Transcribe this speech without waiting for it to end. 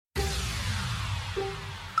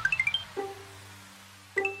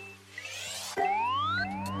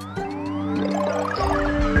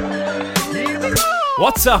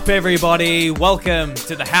What's up, everybody? Welcome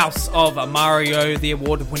to the House of Mario, the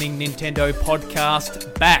award-winning Nintendo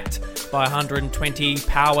podcast, backed by 120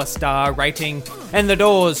 Power Star rating, and the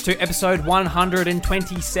doors to episode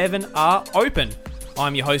 127 are open.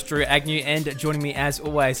 I'm your host, Drew Agnew, and joining me, as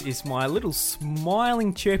always, is my little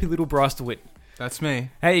smiling, chirpy little Bryce DeWitt. That's me.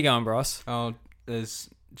 How you going, Bryce? Oh, as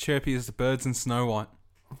chirpy as the birds in Snow White.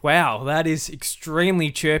 Wow, that is extremely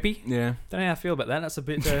chirpy. Yeah. Don't know how I feel about that. That's a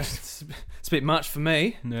bit, it's a bit much for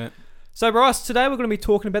me. Yeah. So, Bryce, today we're going to be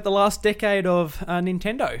talking about the last decade of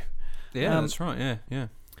Nintendo. Yeah, that's right. Yeah.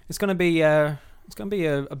 It's going to be a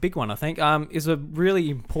big one, I think. It's a really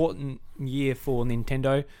important year for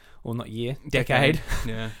Nintendo, or not year, decade.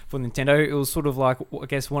 Yeah. For Nintendo. It was sort of like, I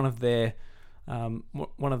guess, one of their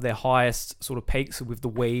highest sort of peaks with the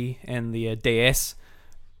Wii and the DS.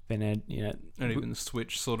 Then and even the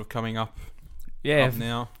Switch sort of coming up. Yeah. Up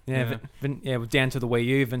now. Yeah. We're down to the Wii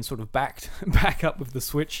U, then sort of back up with the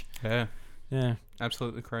Switch. Yeah. Yeah.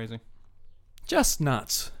 Absolutely crazy. Just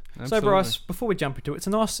nuts. Absolutely. So, Bryce, before we jump into it,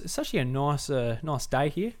 it's actually a nice day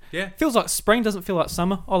here. Yeah. Feels like spring, doesn't feel like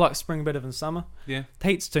summer. I like spring better than summer. Yeah. The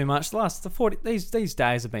heat's too much. These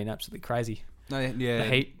days have been absolutely crazy. Yeah. The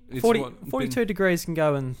heat. It's 42 degrees can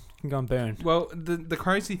go and burn. Well, the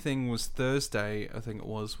crazy thing was Thursday, I think it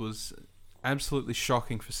was absolutely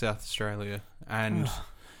shocking for South Australia. And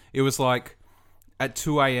it was like at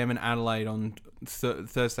 2 a.m. in Adelaide on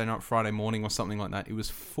Thursday night, Friday morning or something like that. It was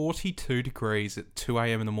 42 degrees at 2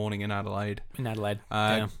 a.m. in the morning in Adelaide.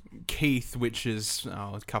 Keith, which is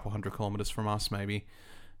a couple hundred kilometres from us maybe,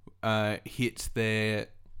 hit their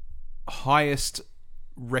highest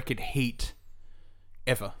record heat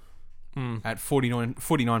ever at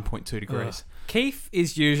 49.2 degrees. Keith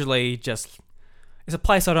is usually it's a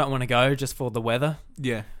place I don't want to go just for the weather.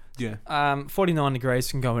 Yeah. 49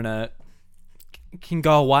 degrees can go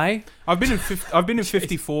away. I've been in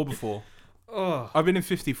 54 before. I've been in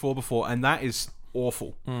 54 before, and that is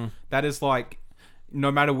awful. That is like,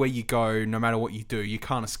 no matter where you go, no matter what you do, you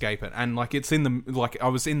can't escape it. And like I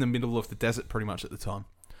was in the middle of the desert pretty much at the time,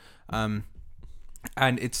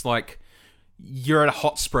 and it's like you're at a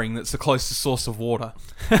hot spring that's the closest source of water.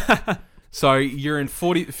 So you're in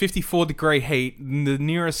 54 degree heat, and the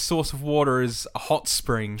nearest source of water is a hot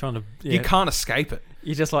spring. You can't escape it.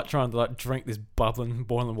 You're just like trying to drink this boiling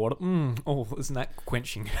water. Isn't that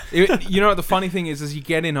quenching? You know what the funny thing is you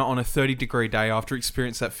get in it on a 30 degree day after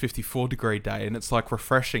experience that 54 degree day, and it's like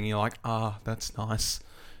refreshing. You're like, that's nice.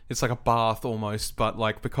 It's like a bath almost, but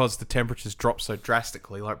like because the temperatures drop so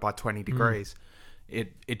drastically, like by 20 degrees,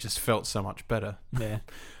 it just felt so much better.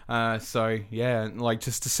 Yeah. So yeah, like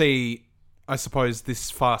just to see, I suppose this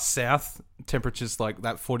far south, temperatures like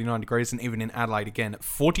that 49 degrees, and even in Adelaide again at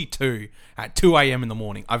 42 at 2 a.m. in the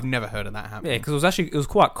morning. I've never heard of that happening. Yeah, because it was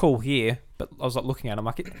quite cool here, but I was like looking at them,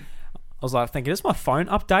 I was like thinking, is my phone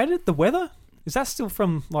updated? The weather? Is that still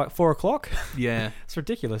from like 4 o'clock? Yeah. It's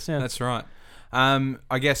ridiculous, yeah. That's right.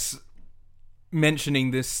 I guess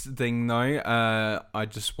mentioning this thing though, I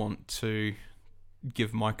just want to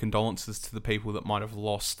give my condolences to the people that might have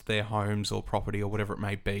lost their homes or property or whatever it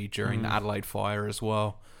may be during the Adelaide fire as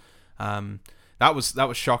well. That was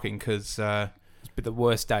shocking because it's been the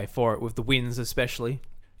worst day for it, with the winds especially.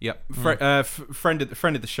 Yep. Friend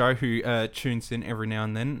of the show who tunes in every now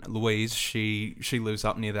and then, Louise, she lives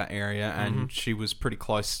up near that area, and she was pretty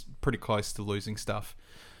close to losing stuff.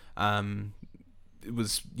 It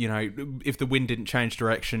was, if the wind didn't change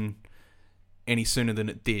direction any sooner than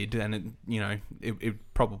it did, and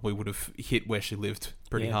it probably would have hit where she lived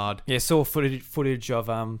pretty hard. Yeah, saw footage of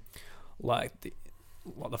the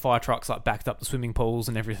fire trucks backed up the swimming pools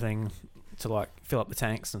and everything to fill up the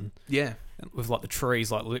tanks, and with the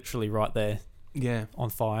trees literally right there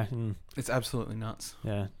on fire, and it's absolutely nuts.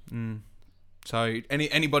 So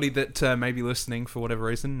anybody that may be listening for whatever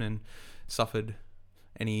reason and suffered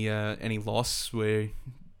any loss, we're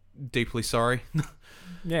deeply sorry.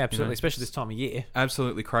 Yeah, absolutely, especially this time of year.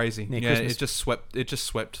 Absolutely crazy. Yeah, it just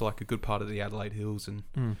swept like a good part of the Adelaide Hills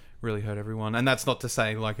and really hurt everyone. And that's not to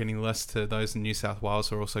say any less to those in New South Wales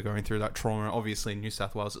who are also going through that trauma. Obviously, in New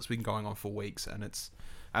South Wales, it's been going on for weeks, and it's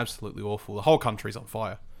absolutely awful. The whole country's on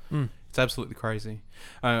fire. It's absolutely crazy.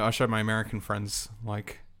 I showed my American friends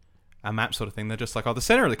a map sort of thing. They're just like, the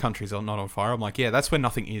center of the country's not on fire. I'm like, yeah, that's where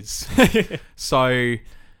nothing is. So,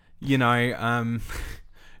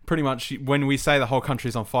 pretty much when we say the whole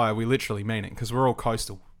country's on fire, we literally mean it, because we're all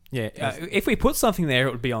coastal. Yeah, if we put something there,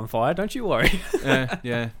 it would be on fire. Don't you worry.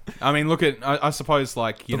 Yeah. I mean, look at, I suppose,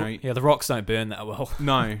 the rocks don't burn that well.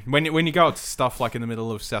 No, when you go to stuff in the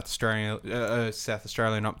middle of South Australia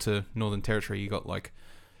and up to Northern Territory, you got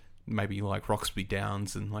maybe like Roxby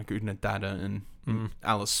Downs and like Unadada and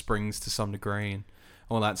Alice Springs to some degree and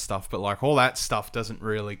all that stuff. But like all that stuff doesn't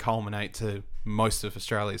really culminate to most of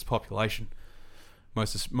Australia's population.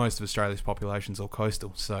 Most of Australia's population's all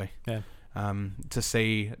coastal. So Yeah. to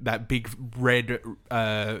see that big red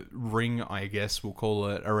ring, I guess we'll call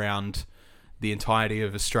it, around the entirety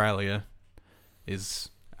of Australia is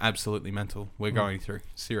absolutely mental. We're going through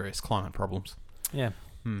serious climate problems. Yeah.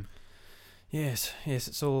 Yes,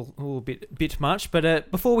 it's all a bit much.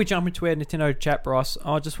 But before we jump into our Nintendo chat, Bryce,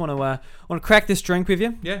 I just want to crack this drink with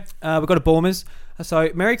you. Yeah. We've got a Bournemouth.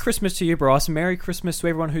 So Merry Christmas to you, Bryce. Merry Christmas to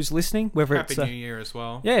everyone who's listening. Whether Happy it's New Year as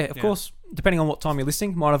well. Yeah, of course. Depending on what time you're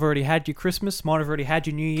listening, might have already had your Christmas, might have already had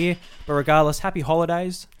your New Year. But regardless, happy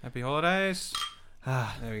holidays. Happy holidays. There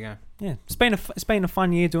we go. Yeah, it's been a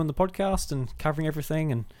fun year doing the podcast and covering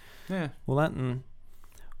everything and all that, and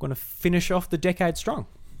going to finish off the decade strong.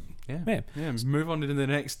 Yeah. Move on to the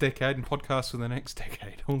next decade and podcast for the next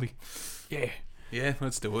decade. Yeah,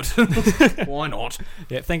 let's do it. Why not?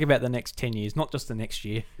 Yeah, think about the next 10 years, not just the next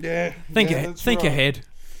year. Yeah. Think ahead.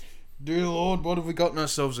 Dear Lord, what have we gotten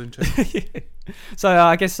ourselves into? So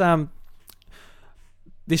I guess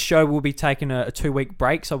this show will be taking a 2-week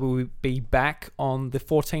break, so we'll be back on the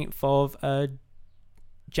 14th of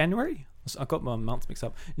January. I got my months mixed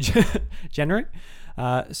up. January.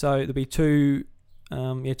 So there'll be 2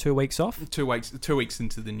 weeks off. 2 weeks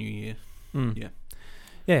into the new year.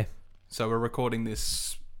 Yeah. So we're recording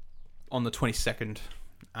this on the 22nd.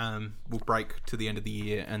 We'll break to the end of the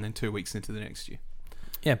year and then 2 weeks into the next year.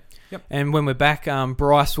 Yeah. Yep. And when we're back,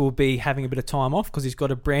 Bryce will be having a bit of time off because he's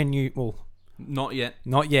got a brand new... Well, Not yet.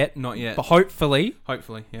 Not yet. But hopefully,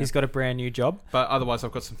 yeah. He's got a brand new job. But otherwise,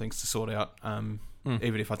 I've got some things to sort out,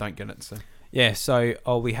 even if I don't get it. So yeah, so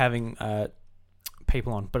I'll be having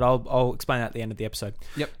people on, but I'll explain that at the end of the episode.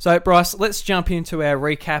 Yep. So, Bryce, let's jump into our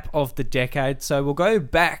recap of the decade. So we'll go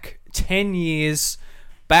back 10 years,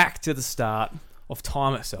 back to the start of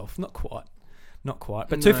time itself. Not quite,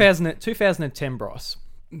 but No. 2010, Bryce.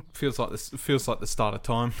 Feels like the start of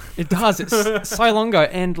time. It does. It's so long ago,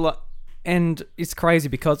 and it's crazy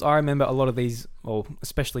because I remember a lot of these, well,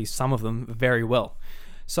 especially some of them, very well.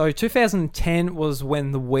 So 2010 was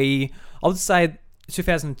when the Wii... I would say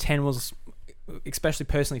 2010 was, especially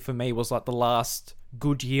personally for me, was like the last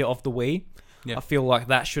good year of the Wii. Yeah. I feel like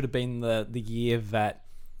that should have been the year that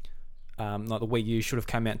like the Wii U should have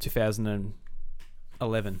come out in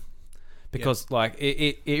 2011. Because like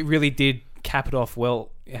it really did cap it off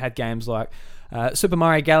well. It had games like Super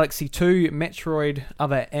Mario Galaxy 2, Metroid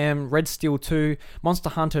Other M, Red Steel 2, Monster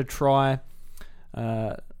Hunter Tri.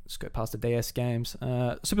 Let's go past the DS games.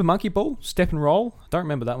 Super Monkey Ball, Step and Roll. Don't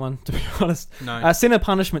remember that one, to be honest. No. Sin and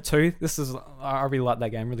Punishment 2. I really like that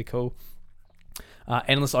game. Really cool.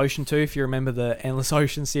 Endless Ocean 2, if you remember the Endless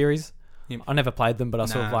Ocean series. Yep. I never played them, but I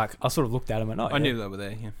sort of looked at them and I knew they were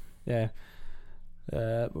there. Yeah.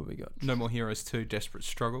 Yeah. What we got? No More Heroes 2, Desperate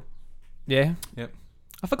Struggle. Yeah. Yep.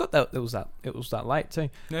 I forgot that it was that late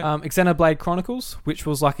too. Yeah. Xenoblade Chronicles, which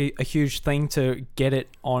was like a huge thing to get it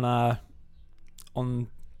on.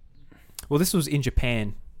 Well, this was in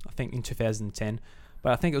Japan, I think, in 2010,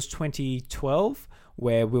 but I think it was 2012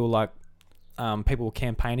 where we were like, people were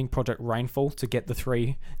campaigning Project Rainfall to get the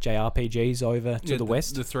 3 JRPGs over to the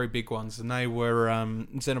West. The 3 big ones, and they were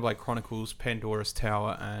Xenoblade Chronicles, Pandora's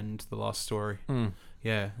Tower, and The Last Story.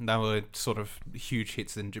 Yeah, and they were sort of huge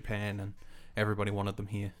hits in Japan, and everybody wanted them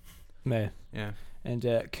here. Yeah.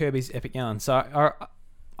 And Kirby's Epic Yarn. So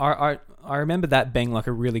I remember that being like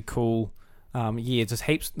a really cool year. Just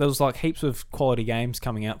there was like heaps of quality games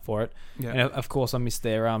coming out for it. Yeah. And of course I missed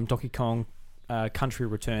their Donkey Kong Country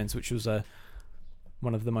Returns, which was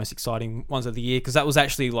one of the most exciting ones of the year, because that was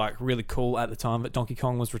actually like really cool at the time that Donkey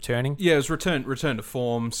Kong was returning. Yeah, it was return to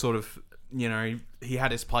form, sort of. You know, he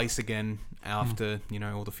had his place again after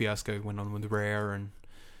all the fiasco went on with Rare and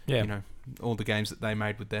all the games that they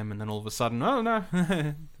made with them, and then all of a sudden, oh no,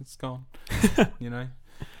 it's gone.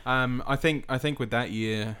 I think with that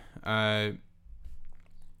year, I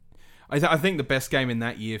think the best game in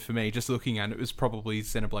that year for me, just looking at it, was probably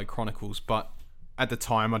Xenoblade Chronicles. But at the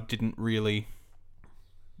time, I didn't really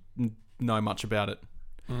know much about it,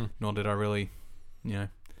 nor did I really,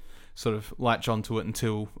 sort of latch onto it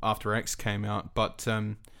until After X came out. But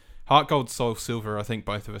Heart Gold, Soul Silver, I think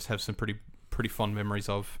both of us have some pretty fond memories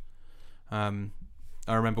of. I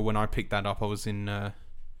remember when I picked that up, I was in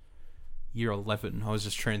year 11. I was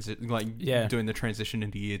just doing the transition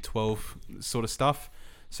into year 12 sort of stuff.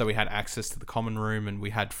 So we had access to the common room and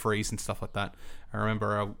we had frees and stuff like that. I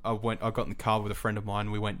remember I got in the car with a friend of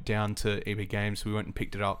mine. We went down to EB Games. We went and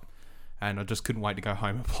picked it up, and I just couldn't wait to go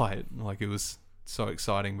home and play it. Like, it was so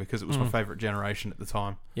exciting because it was my favourite generation at the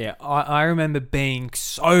time. Yeah, I remember being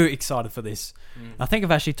so excited for this. I think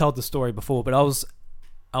I've actually told the story before, but I was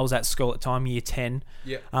at school at the time, year 10.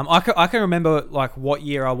 Yeah. I can remember like what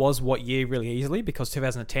year I was, what year really easily, because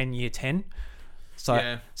 2010, year 10. So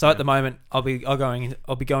at the moment, I'll be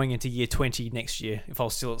going into year 20 next year if I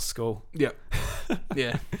was still at school. Yeah.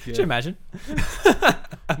 Yeah. Could you imagine?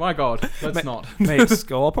 My God, let's not. Me at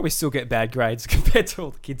school, I'll probably still get bad grades compared to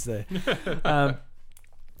all the kids there.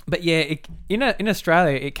 But yeah, in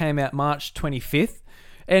Australia, it came out March 25th.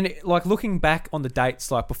 And like looking back on the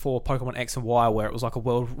dates, like before Pokemon X and Y, where it was like a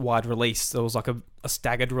worldwide release, there was like a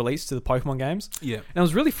staggered release to the Pokemon games. Yeah. And it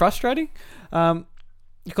was really frustrating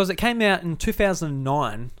because it came out in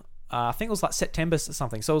 2009. I think it was like September or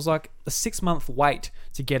something. So it was like a 6-month wait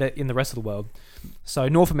to get it in the rest of the world. So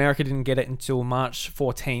North America didn't get it until March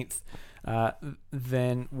 14th.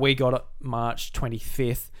 Then we got it March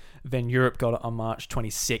 25th. Then Europe got it on March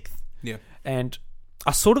 26th. Yeah. And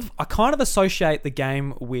I kind of associate the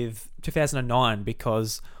game with 2009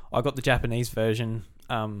 because I got the Japanese version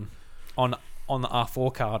on the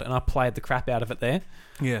R4 card and I played the crap out of it there.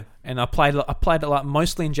 Yeah. And I played it like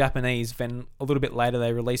mostly in Japanese. Then a little bit later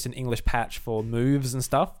they released an English patch for moves and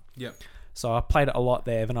stuff. Yeah. So I played it a lot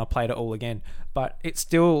there. Then I played it all again. But I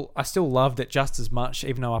still loved it just as much,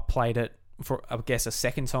 even though I played it for I guess a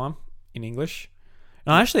second time in English.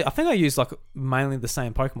 And I think I used like mainly the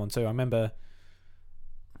same Pokemon too. I remember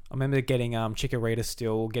getting Chikorita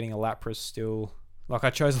still, getting a Lapras still. Like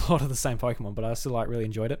I chose a lot of the same Pokemon, but I still like really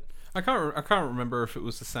enjoyed it. I can't remember if it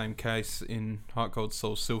was the same case in Heart Gold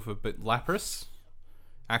Soul Silver, but Lapras,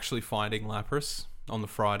 actually finding Lapras on the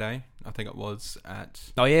Friday, I think it was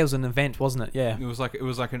at. Oh yeah, it was an event, wasn't it? Yeah. It was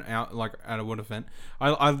like an out of wood event.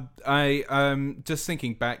 I just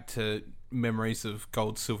thinking back to memories of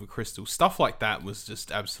Gold, Silver, Crystal, stuff like that was just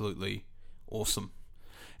absolutely awesome.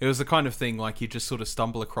 It was the kind of thing like you just sort of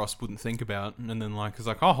stumble across, wouldn't think about, and then like it's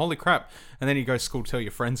like, oh holy crap, and then you go to school, tell your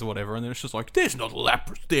friends or whatever, and then it's just like, there's not a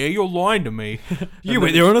Lapras there, you're lying to me. You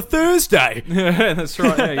went there on a Thursday. Yeah, that's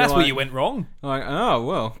right. Yeah, that's where you went wrong. Like, oh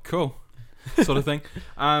well, cool, sort of thing.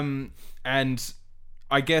 And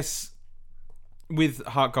I guess with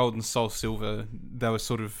Heart Gold and Soul Silver, they were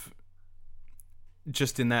sort of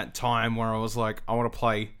just in that time where I was like, I want to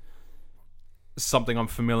play something I'm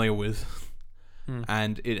familiar with.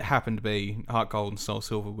 And it happened to be Heart Gold and Soul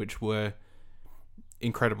Silver, which were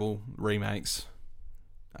incredible remakes.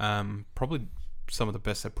 Probably some of the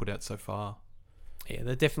best they've put out so far. Yeah,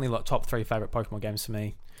 they're definitely like top 3 favourite Pokemon games for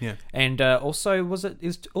me. Yeah. And also, it was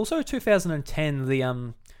also 2010, the I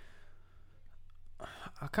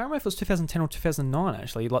can't remember if it was 2010 or 2009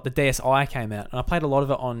 actually, like the DSi came out, and I played a lot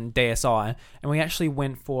of it on DSi, and we actually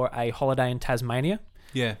went for a holiday in Tasmania.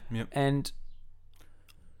 Yeah, yeah. And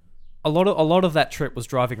a lot of that trip was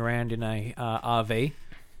driving around in a RV,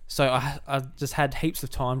 so I just had heaps of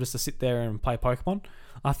time just to sit there and play Pokemon.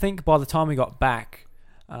 I think by the time we got back,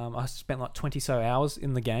 I spent like 20 so hours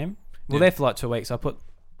in the game. We were there for like 2 weeks. I put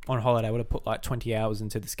on holiday, I would have put like 20 hours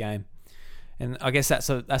into this game, and I guess that's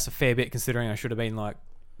a fair bit considering I should have been like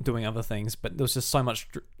doing other things. But there was just so much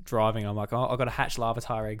driving. I'm like, oh, I got to hatch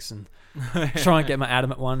Larvitar eggs and try and get my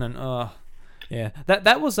Adamant one, and yeah,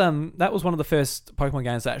 that was one of the first Pokemon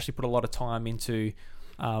games that actually put a lot of time into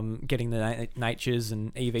getting the natures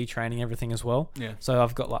and EV training, everything as well. Yeah. So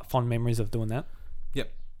I've got like fond memories of doing that. Yep.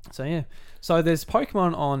 So yeah. So there's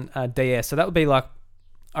Pokemon on DS. So that would be like,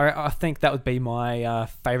 I think that would be my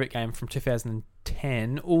favorite game from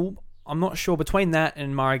 2010. I'm not sure between that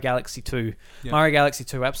and Mario Galaxy 2. Yep. Mario Galaxy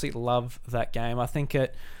 2, absolutely love that game. I think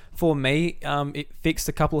for me, it fixed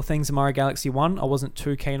a couple of things in Mario Galaxy 1 I wasn't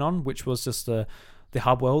too keen on, which was just the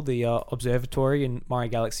hub world, the observatory in Mario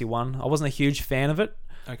Galaxy 1. I wasn't a huge fan of it.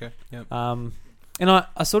 Okay, yep. And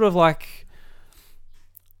I sort of like,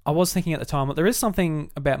 I was thinking at the time that there is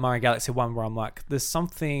something about Mario Galaxy 1 where I'm like, there's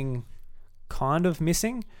something kind of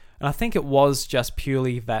missing. And I think it was just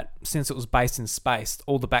purely that since it was based in space,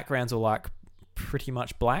 all the backgrounds are like pretty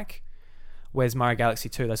much black. Whereas Mario Galaxy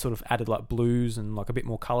 2, they sort of added like blues and like a bit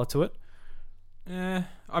more colour to it. Yeah,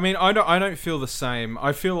 I mean, I don't feel the same.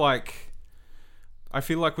 I feel like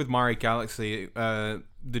with Mario Galaxy, the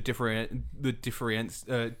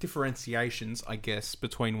differentiations, I guess,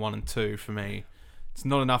 between 1 and 2 for me, it's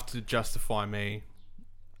not enough to justify me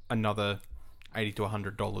another $80 to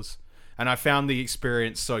 $100. And I found the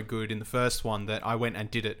experience so good in the first one that I went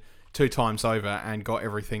and did it 2 times over and got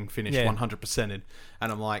everything finished 100%ed.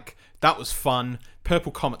 And I'm like, that was fun.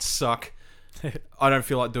 Purple Comets suck. I don't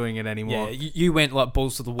feel like doing it anymore. Yeah, you went like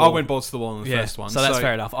balls to the wall. I went balls to the wall in the first one. So that's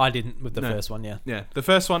fair enough. I didn't with the first one, Yeah, the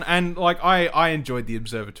first one. And like I enjoyed the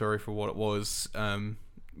observatory for what it was.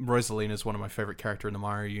 Rosalina is one of my favorite character in the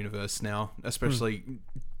Mario universe now, especially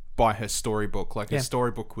by her storybook. Like her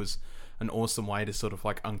storybook was an awesome way to sort of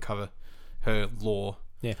like uncover her lore.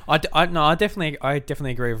 Yeah, I definitely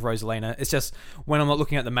agree with Rosalina. It's just when I'm not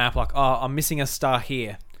looking at the map, like, oh, I'm missing a star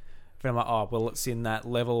here. But I'm like, oh, well, it's in that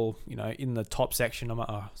level, in the top section. I'm like,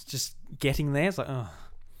 oh, it's just getting there. It's like, oh.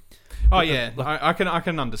 Oh yeah, I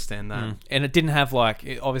can understand that. And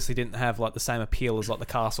it obviously didn't have like the same appeal as like the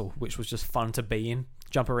castle, which was just fun to be in.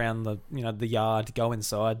 Jump around the yard, go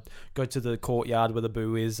inside, go to the courtyard where the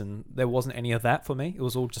boo is, and there wasn't any of that for me. It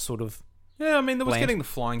was all just sort of. Yeah, I mean, there was getting the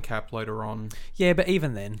flying cap later on. Yeah, but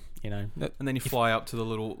even then, And then you fly up to the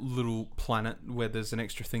little planet where there's an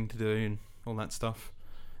extra thing to do and all that stuff.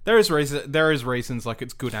 There is reasons like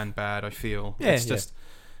it's good and bad. I feel. Yeah, it's just.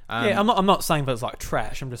 I'm not saying that it's like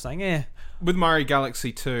trash. I'm just saying, With Mario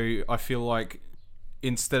Galaxy 2, I feel like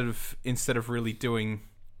instead of really doing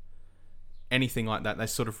anything like that, they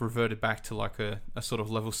sort of reverted back to like a sort of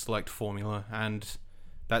level select formula, and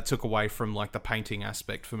that took away from like the painting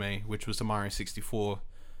aspect for me, which was a Mario 64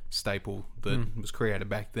 staple that was created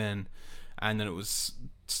back then. And then it was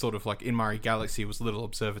sort of like in Mario Galaxy, it was little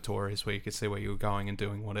observatories where you could see where you were going and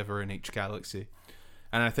doing whatever in each galaxy.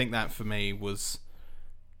 And I think that for me was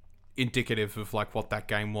indicative of like what that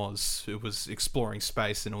game was. It was exploring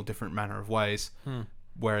space in all different manner of ways.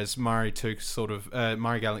 Whereas Mario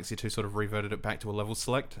Galaxy 2 sort of reverted it back to a level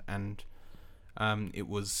select, and it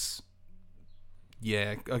was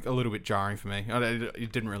a little bit jarring for me.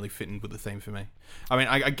 It didn't really fit in with the theme for me. I mean,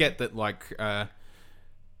 I get that, like,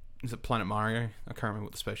 is it Planet Mario? I can't remember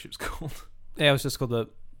what the spaceship's called. Yeah, it was just called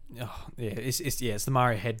it's the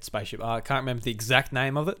Mario Head spaceship. I can't remember the exact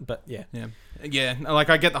name of it, but yeah. Like,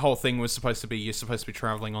 I get the whole thing was supposed to be you're supposed to be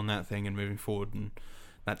traveling on that thing and moving forward, and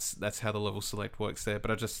that's how the level select works there.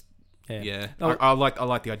 But I just I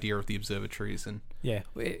like the idea of the observatories, and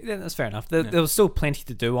that's fair enough. There was still plenty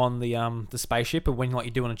to do on the spaceship, and when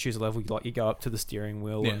you do want to choose a level, you go up to the steering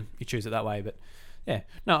wheel and you choose it that way. But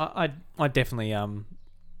I definitely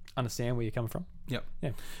understand where you're coming from. Yep.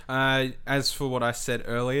 As for what I said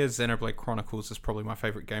earlier, Xenoblade Chronicles is probably my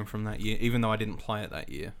favorite game from that year, even though I didn't play it that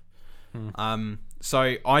year.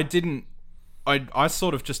 So I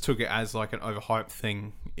sort of just took it as like an overhyped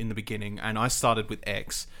thing in the beginning, and I started with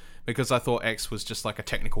X because I thought X was just like a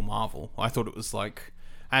technical marvel. I thought it was like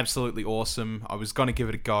absolutely awesome. I was going to give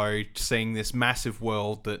it a go, seeing this massive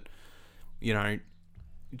world that,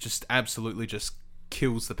 just absolutely just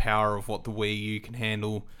kills the power of what the Wii U can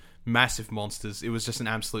handle. Massive monsters. It was just an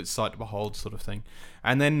absolute sight to behold sort of thing.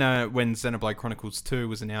 And then when Xenoblade Chronicles 2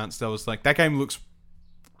 was announced, I was like, that game looks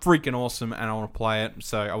freaking awesome and I want to play it.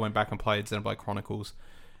 So I went back and played Xenoblade Chronicles,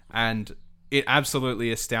 and it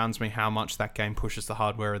absolutely astounds me how much that game pushes the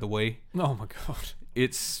hardware of the Wii. Oh my god.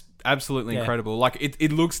 It's absolutely incredible. Like,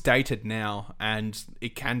 it looks dated now, and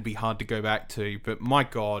it can be hard to go back to, but my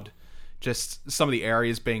god, just some of the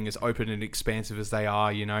areas being as open and expansive as they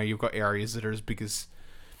are, you've got areas that are as big as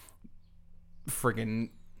friggin'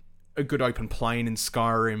 a good open plain in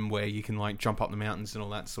Skyrim where you can like jump up the mountains and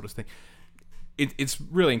all that sort of thing. It's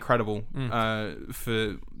really incredible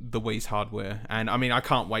for the Wii's hardware, and I mean, I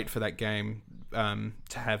can't wait for that game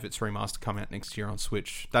to have its remaster come out next year on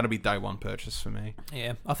Switch. That'll be day one purchase for me.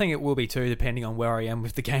 Yeah, I think it will be too, depending on where I am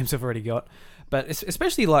with the games I've already got. But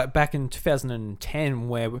especially like back in 2010,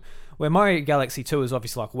 where Mario Galaxy 2 is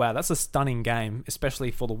obviously like, wow, that's a stunning game, especially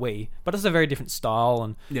for the Wii. But it's a very different style,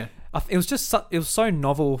 and it was so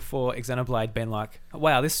novel for Xenoblade, being like,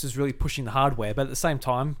 wow, this is really pushing the hardware. But at the same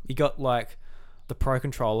time, you got like the Pro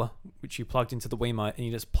Controller, which you plugged into the Wiimote, and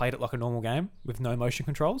you just played it like a normal game with no motion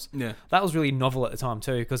controls. Yeah, that was really novel at the time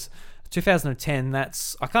too, because 2010,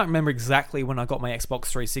 I can't remember exactly when I got my Xbox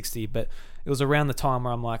 360, but it was around the time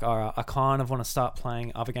where I'm like, all right, I kind of want to start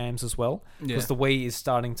playing other games as well, because the Wii is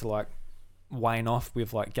starting to like wane off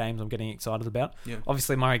with like games I'm getting excited about. Yeah.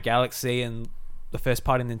 Obviously Mario Galaxy and the first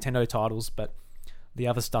party Nintendo titles, but the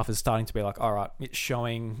other stuff is starting to be like, all right, it's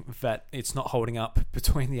showing that it's not holding up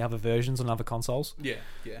between the other versions on other consoles. Yeah.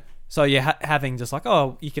 So having just like,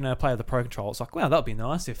 oh, you can play the Pro Controller. It's like, wow, that would be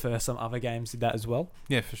nice if some other games did that as well.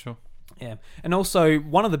 Yeah, for sure. Yeah, and also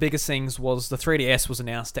one of the biggest things was the 3DS was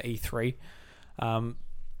announced at E3.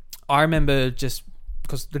 I remember just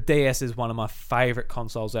because the DS is one of my favorite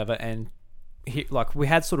consoles ever, and we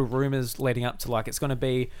had sort of rumors leading up to like it's going to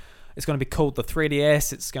be called the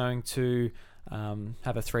 3DS. It's going to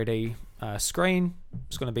have a 3D screen.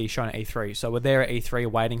 It's going to be shown at E3. So we're there at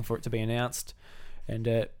E3 waiting for it to be announced,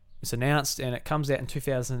 and it's announced, and it comes out in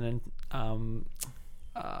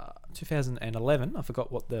 2011. I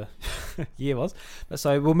forgot what the year was. But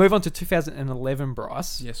so we'll move on to 2011,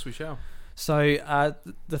 Bryce. Yes, we shall. So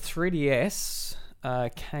the 3DS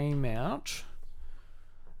came out.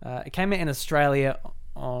 It came out in Australia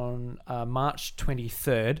on March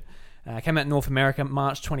 23rd. Came out in North America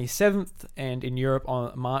March 27th, and in Europe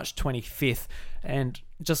on March 25th. And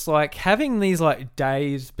just like having these like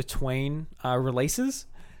days between releases,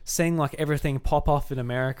 seeing like everything pop off in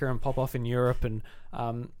America and pop off in Europe, and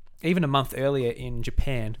even a month earlier in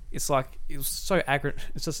Japan, it's like it was so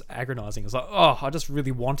it's just agonizing. It's like, oh, I just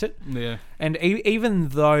really want it. Yeah. And even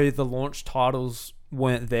though the launch titles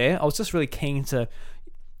weren't there, I was just really keen to.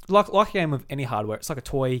 Like a game with any hardware, it's like a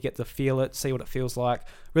toy. You get to feel it, see what it feels like.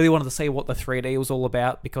 Really wanted to see what the 3D was all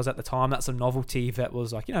about, because at the time that's a novelty that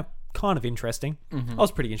was like, kind of interesting. Mm-hmm. I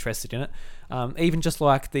was pretty interested in it. Even just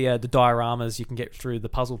like the dioramas you can get through the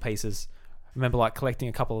puzzle pieces. I remember like collecting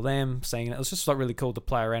a couple of them, seeing it. It was just like really cool to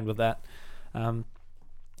play around with that.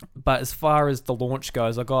 But as far as the launch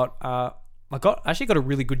goes, I actually got a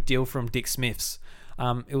really good deal from Dick Smith's.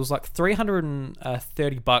 It was like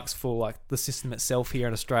 $330 for like the system itself here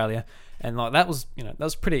in Australia, and like that was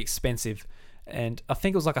pretty expensive. And I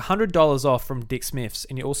think it was like $100 off from Dick Smith's,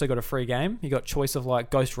 and you also got a free game. You got choice of like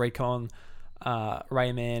Ghost Recon,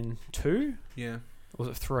 Rayman 2. Yeah. Or was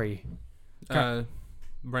it 3?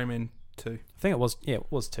 Rayman 2. I think it was. Yeah, it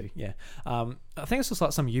was 2. Yeah. I think it's just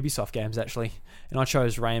like some Ubisoft games actually, and I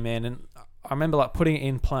chose Rayman, and I remember like putting it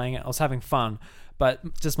in, playing it. I was having fun.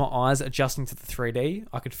 But just my eyes adjusting to the 3D,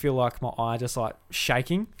 I could feel like my eye just like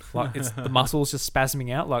shaking, like it's the muscles just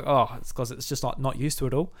spasming out. Like, oh, it's because it's just like not used to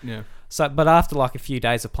it all. Yeah. So, but after like a few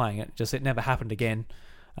days of playing it, it never happened again.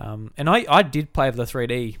 And I did play with the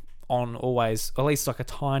 3D on always, at least like a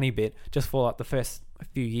tiny bit, just for like the first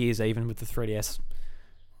few years, even with the 3DS.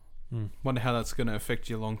 Wonder how that's going to affect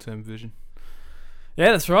your long-term vision.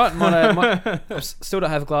 Yeah, that's right. I still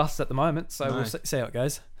don't have glasses at the moment, so we'll see how it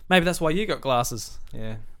goes. Maybe that's why you got glasses.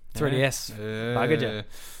 Yeah. 3DS. Buggered you.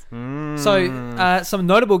 So, some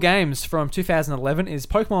notable games from 2011 is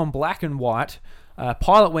Pokemon Black and White,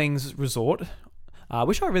 Pilot Wings Resort,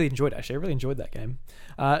 which I really enjoyed, actually. I really enjoyed that game.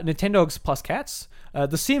 Nintendogs Plus Cats,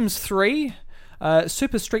 The Sims 3,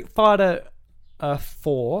 Super Street Fighter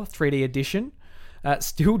 4 3D Edition,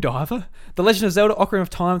 Steel Diver, The Legend of Zelda Ocarina of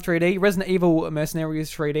Time 3D, Resident Evil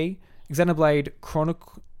Mercenaries 3D, Xenoblade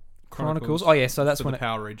Chronicles. Oh yeah, so that's when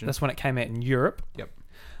Power region. That's when it came out in Europe. Yep.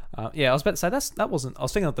 Yeah, I was about to say that wasn't. I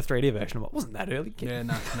was thinking of the 3D version, but it wasn't that early. Yeah,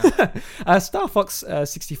 no. Star Fox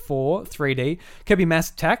 64 3D, Kirby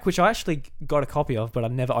Mass Attack, which I actually got a copy of, but I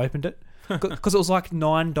never opened it because it was like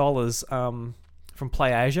 $9 from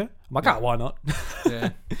PlayAsia. I'm like, why not?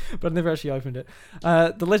 Yeah. But I never actually opened it.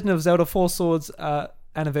 The Legend of Zelda 4 Swords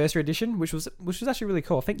Anniversary Edition, which was actually really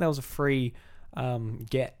cool. I think that was a free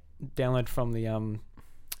download from the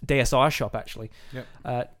DSi shop actually.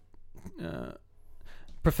 Yep.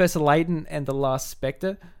 Professor Layton and the Last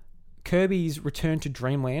Spectre, Kirby's Return to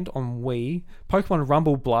Dreamland on Wii, Pokemon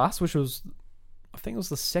Rumble Blast, which was, I think it was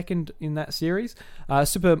the second in that series,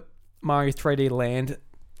 Super Mario 3D Land,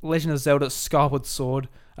 Legend of Zelda Skyward Sword,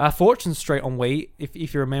 Fortune Street on Wii.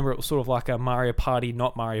 If you remember, it was sort of like a Mario Party,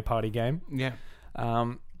 not Mario Party game. Yeah.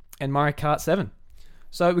 And Mario Kart 7.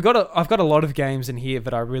 So I've got a lot of games in here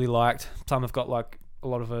that I really liked. Some I've got like a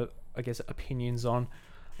lot of opinions on.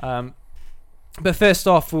 But first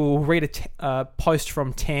off, we'll read a post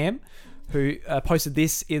from Tam, who posted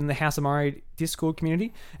this in the House of Mario Discord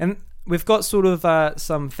community. And we've got sort of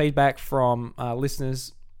some feedback from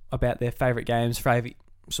listeners about their favourite games, favourite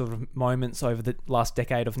sort of moments over the last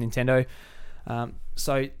decade of Nintendo.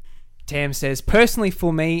 So Tam says, personally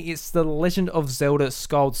for me, it's The Legend of Zelda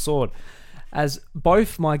Skyward Sword, as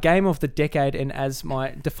both my game of the decade and as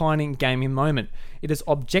my defining gaming moment. It is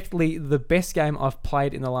objectively the best game I've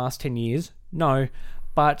played in the last 10 years. No,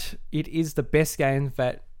 but it is the game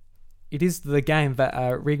that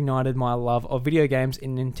reignited my love of video games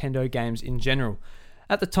and Nintendo games in general.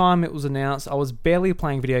 At the time it was announced, I was barely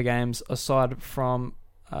playing video games aside from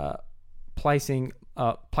placating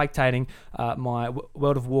my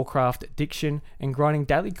World of Warcraft addiction and grinding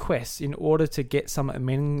daily quests in order to get some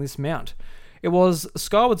meaningless mount. It was the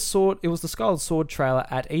Skyward Sword trailer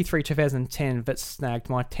at E3 2010 that snagged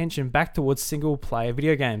my attention back towards single-player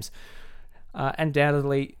video games.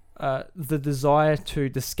 Undoubtedly, the desire to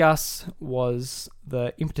discuss was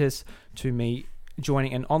the impetus to me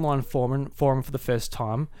joining an online forum for the first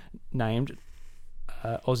time, named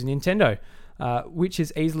Aussie Nintendo, which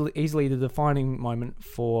is easily the defining moment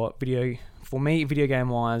for me, video game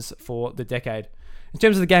wise, for the decade. In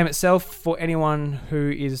terms of the game itself, for anyone who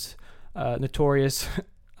is notorious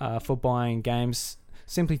for buying games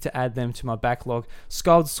simply to add them to my backlog,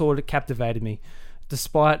 Skyward Sword captivated me.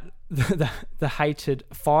 Despite the hated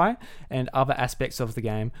fire and other aspects of the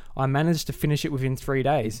game, I managed to finish it within 3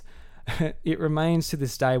 days. It remains to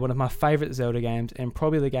this day one of my favourite Zelda games, and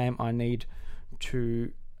probably the game I need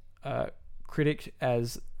to critic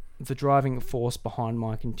as the driving force behind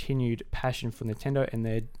my continued passion for Nintendo and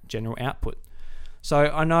their general output. So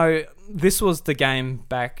I know this was the game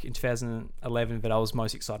back in 2011 that I was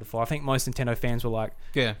most excited for. I think most Nintendo fans were like,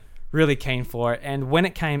 really keen for it. And when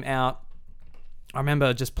it came out, I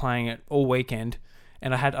remember just playing it all weekend,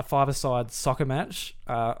 and I had a five-a-side soccer match,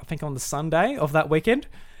 I think on the Sunday of that weekend.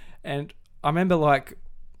 And I remember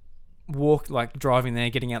driving there,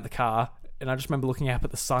 getting out the car, and I just remember looking up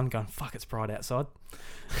at the sun going, fuck, it's bright outside.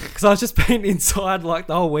 Because I was just been inside like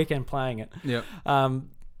the whole weekend playing it. Yeah.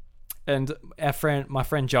 And my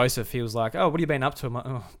friend Joseph, he was like, oh, what have you been up to? I'm like,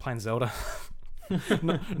 oh, playing Zelda.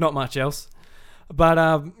 Not much else. But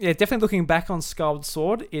definitely looking back on Skyward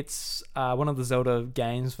Sword, it's one of the Zelda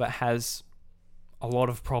games that has a lot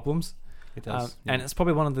of problems. It does. And it's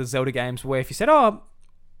probably one of the Zelda games where if you said, oh,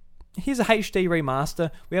 here's a HD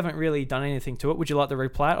remaster, we haven't really done anything to it, would you like to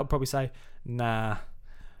replay it? I'd probably say, nah,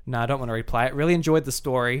 I don't want to replay it. Really enjoyed the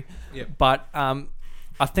story. Yep. But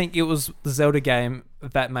I think it was the Zelda game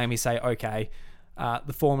that made me say, okay,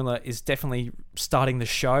 the formula is definitely starting to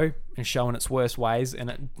show and showing its worst ways, and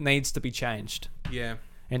it needs to be changed. Yeah.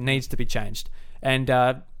 It needs to be changed. And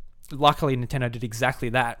luckily, Nintendo did exactly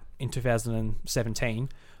that in 2017.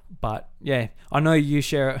 But yeah, I know you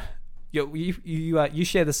share you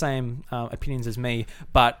share the same opinions as me,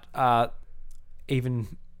 but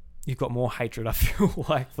even you've got more hatred, I feel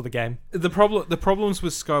like, for the game. The problems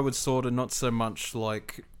with Skyward Sword are not so much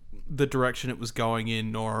like the direction it was going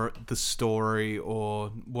in or the story or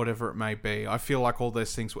whatever it may be. I feel like all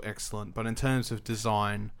those things were excellent, but in terms of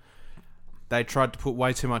design, they tried to put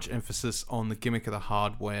way too much emphasis on the gimmick of the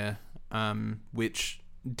hardware, which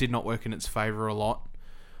did not work in its favor a lot.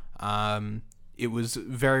 It was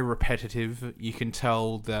very repetitive. You can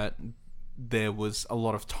tell that there was a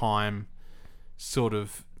lot of time sort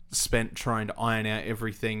of spent trying to iron out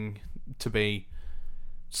everything to be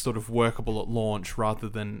sort of workable at launch rather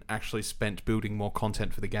than actually spent building more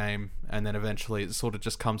content for the game. And then eventually it sort of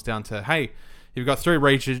just comes down to, hey, you've got three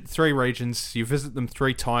regions, you visit them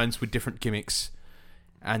 3 times with different gimmicks,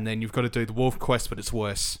 and then you've got to do the wolf quest, but it's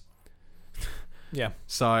worse. Yeah.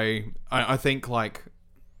 So I think like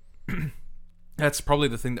that's probably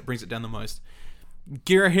the thing that brings it down the most.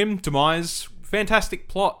 Girahim, Demise, fantastic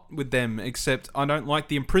plot with them, except I don't like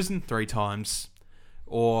the imprison 3 times.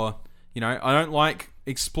 Or, I don't like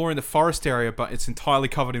exploring the forest area, but it's entirely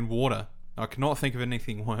covered in water. I cannot think of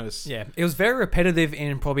anything worse. Yeah, it was very repetitive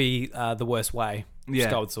in probably the worst way. Yeah.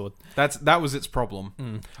 Skyward Sword. That was its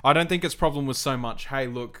problem. I don't think its problem was so much, hey,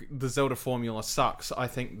 look, the Zelda formula sucks. I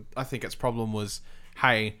think its problem was,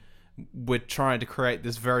 hey, we're trying to create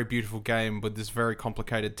this very beautiful game with this very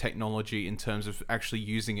complicated technology in terms of actually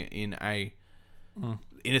using it in a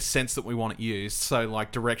sense that we want it used. So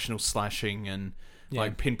like directional slashing and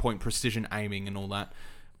like pinpoint precision aiming and all that.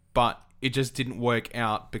 But it just didn't work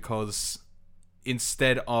out because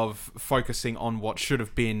instead of focusing on what should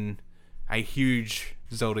have been a huge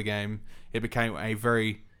Zelda game, it became a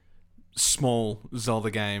very small Zelda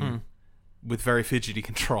game with very fidgety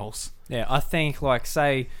controls. Yeah, I think like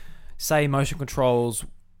say motion controls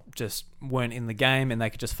just weren't in the game and they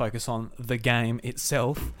could just focus on the game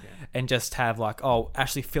itself and just have like,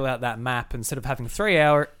 actually fill out that map instead of having 3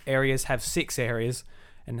 areas, have 6 areas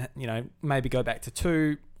and, maybe go back to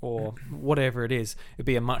 2 or whatever it is. It'd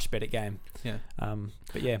be a much better game. Yeah.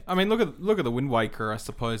 But yeah. I mean, look at the Wind Waker, I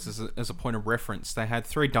suppose, as a point of reference. They had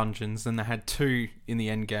 3 dungeons and they had 2 in the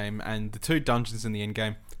end game, and the 2 dungeons in the end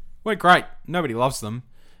game weren't great. Nobody loves them.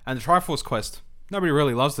 And the Triforce quest, nobody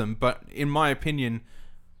really loves them, but in my opinion,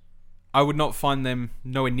 I would not find them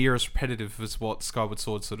nowhere near as repetitive as what Skyward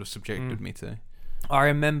Sword sort of subjected me to. I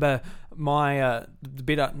remember my the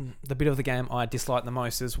bit of the game I disliked the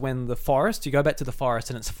most is when you go back to the forest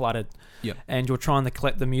and it's flooded. Yep. And you're trying to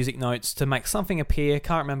collect the music notes to make something appear.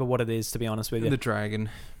 Can't remember what it is, to be honest with you. The dragon.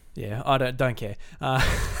 Yeah, I don't care. I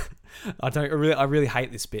really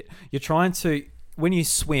hate this bit. You're trying to, when you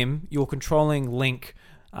swim, you're controlling Link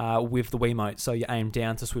with the Wiimote, so you aim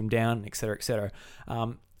down to swim down, etc., etc.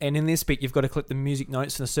 And in this bit, you've got to click the music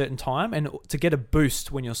notes in a certain time, and to get a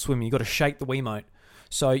boost when you're swimming, you've got to shake the Wiimote.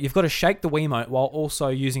 So you've got to shake the Wiimote while also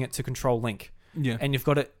using it to control Link. Yeah. And you've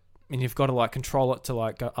got to like control it to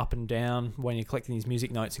like go up and down when you're collecting these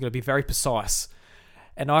music notes. You've got to be very precise.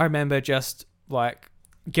 And I remember just like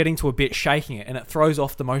getting to a bit, shaking it, and it throws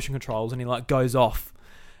off the motion controls, and he like goes off,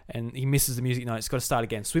 and he misses the music note. He's got to start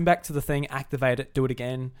again. Swim back to the thing, activate it, do it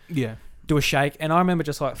again. Yeah. Do a shake, and I remember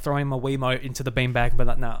just like throwing my Wiimote into the beanbag and being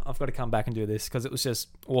like, "Nah, I've got to come back and do this," because it was just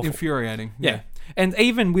awful. Infuriating. Yeah. And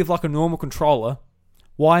even with like a normal controller,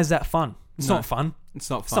 why is that fun? It's not fun. It's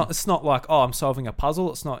not fun. It's not like, oh, I'm solving a puzzle.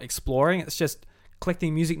 It's not exploring. It's just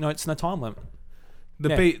collecting music notes in a time limit.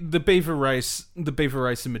 The Beaver Race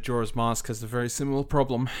in Majora's Mask has a very similar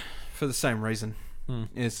problem, for the same reason.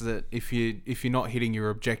 Is that if you're not hitting your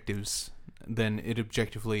objectives, then it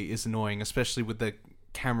objectively is annoying, especially with the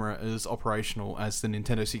camera as operational as the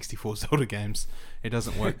Nintendo 64 Zelda games. It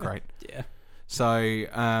doesn't work great. Yeah. So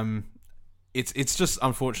it's just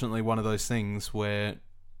unfortunately one of those things where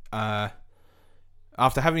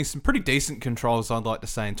after having some pretty decent controls, I'd like to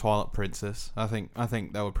say, in Twilight Princess, I think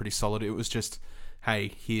they were pretty solid. It was just,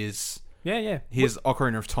 hey, here's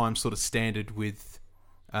Ocarina of Time sort of standard with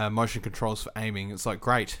motion controls for aiming. It's like,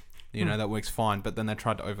 great. You know, that works fine, but then they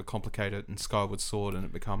tried to overcomplicate it in Skyward Sword, and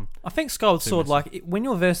it become... I think Skyward Sword, like, when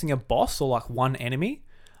you're versing a boss or, like, one enemy,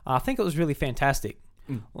 I think it was really fantastic.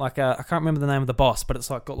 Like, I can't remember the name of the boss, but it's,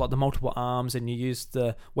 like, got, like, the multiple arms, and you use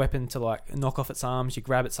the weapon to, like, knock off its arms, you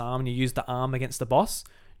grab its arm, and you use the arm against the boss.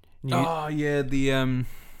 Like,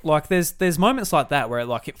 there's moments like that where,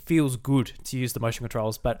 like, it feels good to use the motion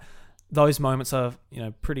controls, but those moments are, you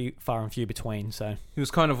know, pretty far and few between, so... It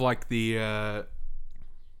was kind of like the...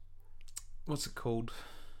 what's it called?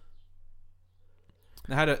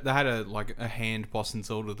 They had a hand boss in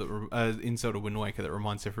Zelda in Zelda Wind Waker that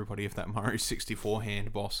reminds everybody of that Mario 64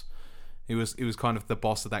 hand boss. It was kind of the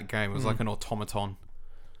boss of that game. It was like an automaton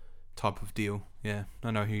type of deal. Yeah,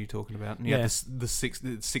 I know who you're talking about. And yeah, the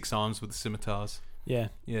six arms with the scimitars. Yeah.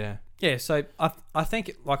 Yeah. So I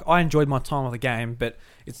think like I enjoyed my time with the game, but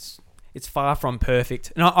it's far from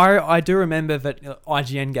perfect. And I do remember that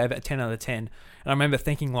IGN gave it a 10 out of 10. And I remember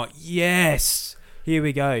thinking like, yes, here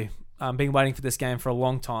we go. Been waiting for this game for a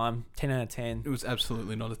long time. 10 out of 10. It was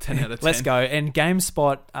absolutely not a 10 out of 10. Let's go. And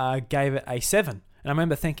GameSpot gave it a 7. And I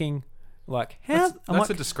remember thinking, like, how... That's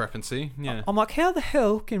a discrepancy, yeah. I'm like, how the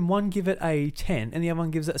hell can one give it a 10 and the other one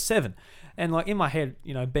gives it a 7? And, like, in my head,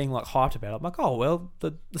 you know, being, like, hyped about it, I'm like, oh, well,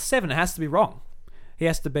 the 7 has to be wrong. He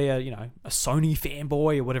has to be a Sony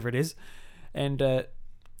fanboy or whatever it is. And I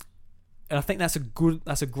think that's a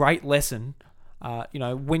great lesson.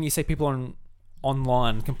 When you see people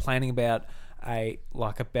online complaining about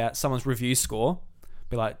about someone's review score,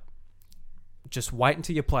 be like, just wait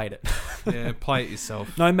until you played it. Yeah, play it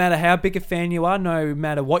yourself. No matter how big a fan you are, no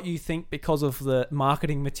matter what you think because of the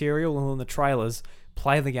marketing material and the trailers,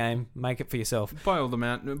 play the game, make it for yourself. By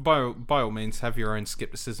all means, have your own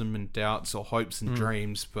skepticism and doubts or hopes and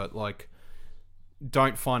dreams, but like,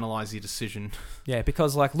 don't finalize your decision. Yeah,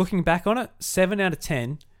 because like looking back on it, 7 out of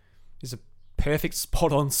 10 is a perfect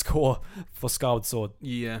spot-on score for Skyward Sword.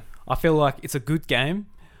 Yeah, I feel like it's a good game.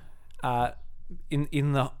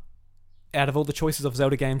 Out of all the choices of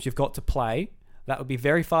Zelda games you've got to play, that would be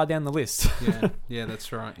very far down the list. Yeah,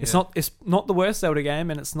 that's right. Yeah. It's not the worst Zelda game,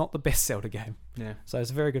 and it's not the best Zelda game. Yeah, so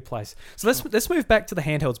it's a very good place. So let's move back to the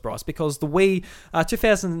handhelds, Bryce, because the Wii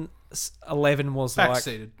 2011 was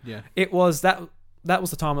backseated. Yeah, it was that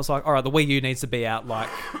was the time. It's like, all right, the Wii U needs to be out. Like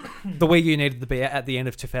the Wii U needed to be out at the end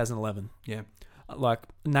of 2011. Yeah, like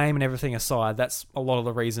name and everything aside, that's a lot of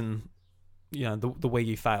the reason. You know, the Wii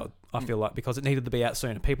U failed. I feel like because it needed to be out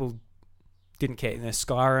sooner. People didn't care.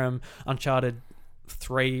 Skyrim, Uncharted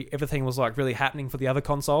 3, everything was like really happening for the other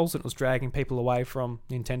consoles, and it was dragging people away from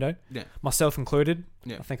Nintendo. Yeah, myself included.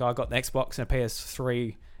 Yeah, I think I got an Xbox and a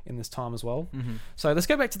PS3 in this time as well. Mm-hmm. So let's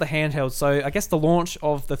go back to the handheld. So I guess the launch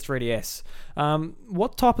of the 3DS.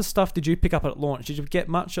 What type of stuff did you pick up at launch? Did you get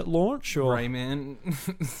much at launch? Or Rayman.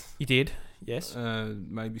 You did, yes.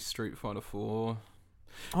 Maybe Street Fighter 4.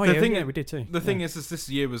 Oh yeah, we did too. The thing is this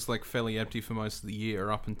year was like fairly empty for most of the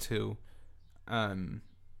year up until Ocarina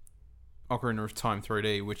of Time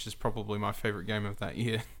 3D, which is probably my favorite game of that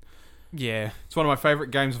year. Yeah, it's one of my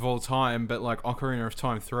favorite games of all time. But like Ocarina of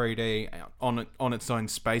Time 3D on its own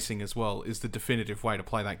spacing as well is the definitive way to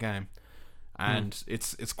play that game, and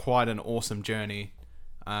it's quite an awesome journey.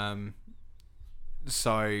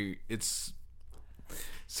 So it's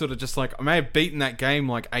sort of just like I may have beaten that game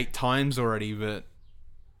like 8 times already, but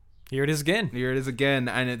here it is again,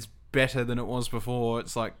 and it's better than it was before.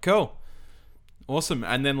 It's like cool. Awesome.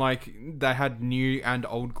 And then like they had new and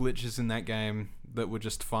old glitches in that game that were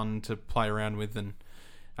just fun to play around with, and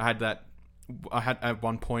I had at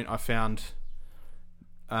one point I found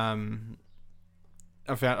a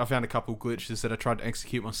couple glitches that I tried to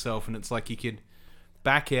execute myself, and it's like you could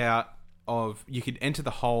back out you could enter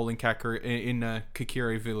the hole in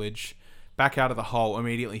Kakiri village, back out of the hole,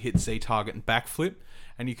 immediately hit Z target and backflip,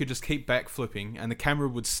 and you could just keep backflipping, and the camera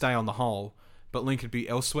would stay on the hole, but Link would be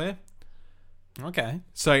elsewhere. Okay.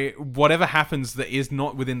 So whatever happens that is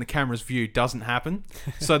not within the camera's view doesn't happen.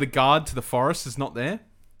 So the guard to the forest is not there,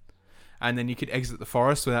 and then you could exit the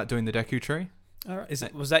forest without doing the Deku Tree. All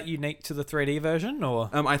right. Was that unique to the 3D version, or?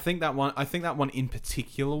 I think that one in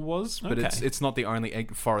particular was, but it's not the only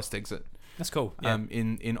forest exit. That's cool. Yeah.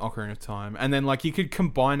 In Ocarina of Time, and then like you could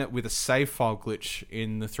combine it with a save file glitch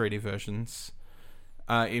in the 3D versions.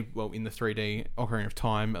 In the 3D Ocarina of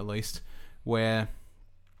Time at least, where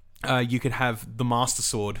you could have the Master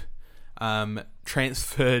Sword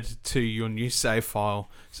transferred to your new save file,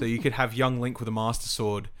 so you could have young Link with a Master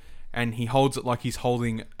Sword, and he holds it like he's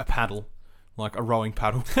holding a paddle. Like a rowing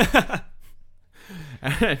paddle.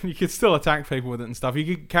 And you could still attack people with it and stuff. You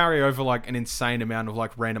could carry over like an insane amount of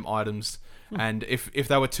like random items. And if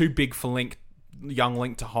they were too big for young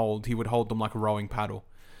Link to hold, he would hold them like a rowing paddle.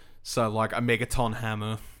 So like a Megaton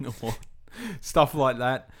hammer or stuff like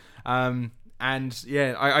that. And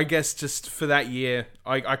yeah, I guess just for that year,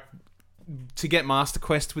 I to get Master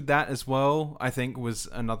Quest with that as well, I think was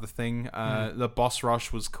another thing. The boss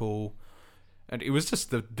rush was cool. And it was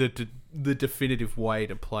just the definitive way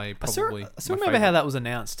to play, probably. I still remember how that was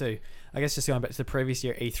announced, too. I guess just going back to the previous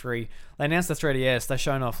year, E3, they announced the 3DS, they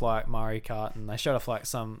showed off, like, Mario Kart, and they showed off, like,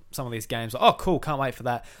 some of these games. Like, oh, cool, can't wait for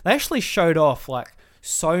that. They actually showed off, like,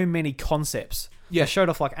 so many concepts. Yeah. They showed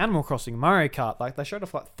off, like, Animal Crossing, Mario Kart, like, they showed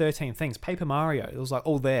off, like, 13 things. Paper Mario, it was, like,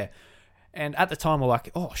 all there. And at the time, we're like,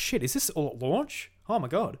 oh, shit, is this all at launch? Oh, my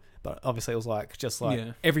God. But obviously, it was, like, just, like,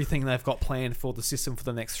 everything they've got planned for the system for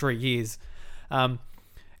the next 3 years. And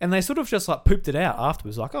they sort of just like pooped it out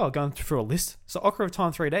afterwards, like, oh, going through a list. So Ocarina of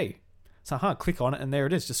Time 3D. So click on it and there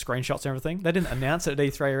it is, just screenshots and everything. They didn't announce it at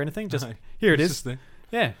E3 or anything, just here it is.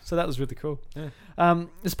 Yeah, so that was really cool. Yeah.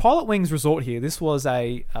 This Pilot Wings Resort here, this was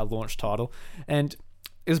a launch title, and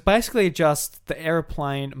it was basically just the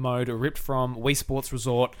aeroplane mode ripped from Wii Sports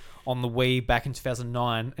Resort on the Wii back in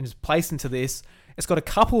 2009 and is placed into this. It's got a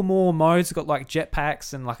couple more modes. It's got like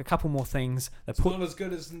jetpacks and like a couple more things. It's not as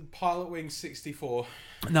good as Pilot Wings 64.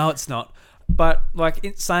 No, it's not. But like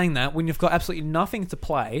in saying that, when you've got absolutely nothing to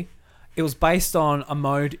play, it was based on a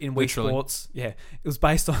mode in Wii Sports. Yeah, it was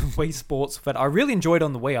based on Wii Sports that I really enjoyed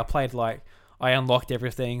on the Wii. I unlocked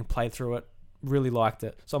everything, played through it, really liked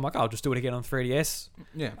it. So I'm like, I'll just do it again on 3DS.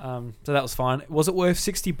 Yeah. So that was fine. Was it worth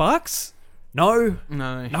 $60? No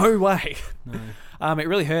way. No. It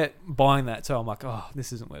really hurt buying that too. I'm like, oh,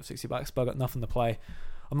 this isn't worth $60, but I've got nothing to play.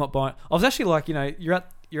 I'm not buying. I was actually like,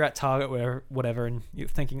 you're at Target or whatever, and you're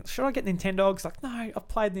thinking, should I get Nintendogs? Like, no, I've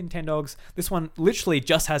played Nintendogs. This one literally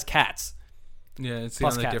just has cats. Yeah, it's the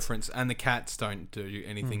only difference, and the cats don't do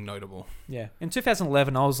anything notable. Yeah, in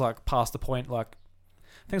 2011, I was like past the point, like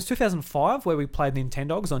I think it was 2005 where we played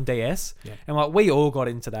Nintendogs on DS, and like we all got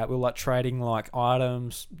into that. We were like trading like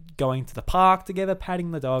items, going to the park together,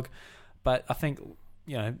 patting the dog. But I think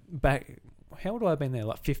back, how old have I been there?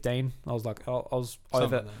 Like 15. I was like, I was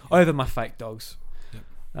over my fake dogs.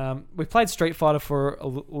 Yep. We played Street Fighter for a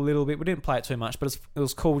little bit. We didn't play it too much, but it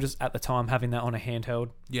was cool just at the time having that on a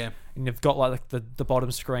handheld. Yeah. And you've got like the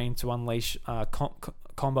bottom screen to unleash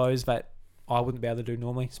combos that I wouldn't be able to do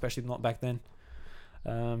normally, especially not back then.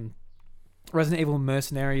 Resident Evil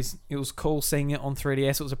Mercenaries, it was cool seeing it on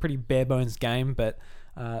 3DS. It was a pretty bare bones game, but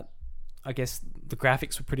I guess the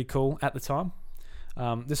graphics were pretty cool at the time.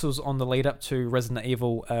 This was on the lead up to Resident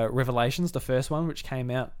Evil Revelations, the first one, which came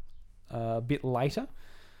out a bit later.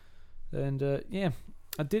 And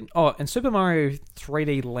I did. Oh, and Super Mario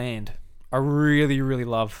 3D Land. I really, really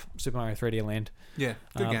love Super Mario 3D Land. Yeah,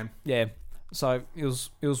 good game. Yeah, so it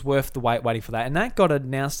was worth the wait waiting for that, and that got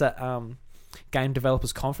announced at Game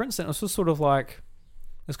Developers Conference, and it was just sort of like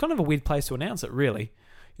it's kind of a weird place to announce it. Really,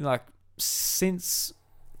 like since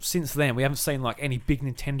then we haven't seen like any big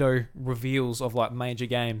Nintendo reveals of like major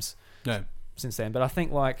games. No, since then, but I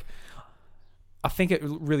think it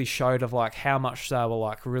really showed of like how much they were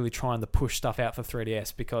like really trying to push stuff out for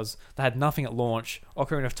 3DS because they had nothing at launch.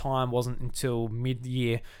 Ocarina of Time wasn't until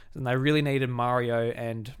mid-year, and they really needed Mario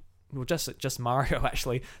and just Mario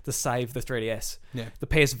actually to save the 3DS. Yeah. The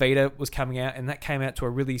PS Vita was coming out, and that came out to a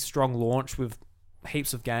really strong launch with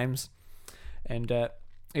heaps of games. And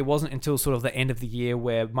it wasn't until sort of the end of the year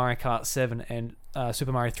where Mario Kart 7 and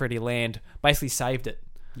Super Mario 3D Land basically saved it.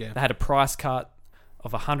 Yeah. They had a price cut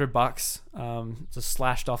of $100, just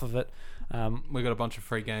slashed off of it. We got a bunch of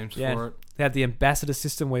free games for it. They had the Ambassador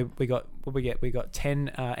system where we got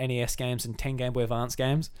 10 NES games and 10 Game Boy Advance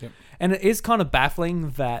games. Yep. And it is kind of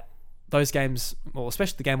baffling that those games, well,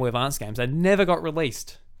 especially the Game Boy Advance games, they never got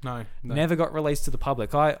released. No. Never got released to the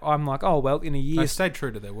public. I'm like, oh well, in a year They stayed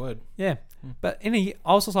true to their word. Yeah, but I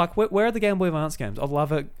was just like, where are the Game Boy Advance games? I'd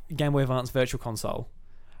love a Game Boy Advance Virtual Console.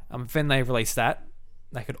 Then they released that.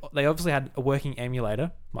 They obviously had a working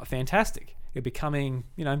emulator. Like, fantastic. It'd be coming,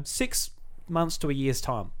 6 months to a year's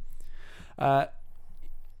time.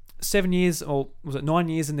 7 years, or was it 9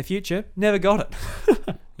 years in the future? Never got it.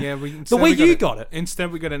 Yeah, the Wii U got it.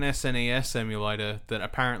 Instead, we got an SNES emulator that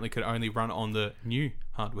apparently could only run on the new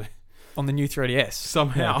hardware. On the new 3DS.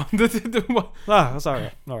 Somehow. Oh,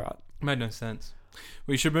 sorry. All right. Made no sense.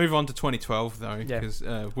 We should move on to 2012 though, because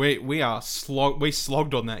we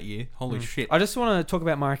slogged on that year. Holy shit! I just want to talk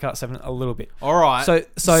about Mario Kart 7 a little bit. All right. So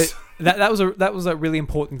that was a really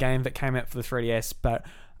important game that came out for the 3DS, but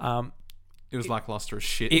it was lackluster as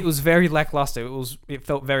shit. It was very lackluster. It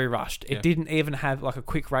felt very rushed. Yeah. It didn't even have like a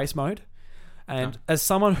quick race mode. And as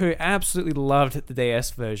someone who absolutely loved the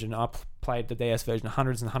DS version, I played the DS version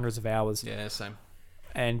hundreds and hundreds of hours. Yeah, same.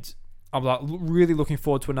 And I'm like really looking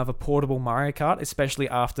forward to another portable Mario Kart, especially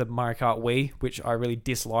after Mario Kart Wii, which I really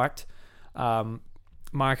disliked. Mario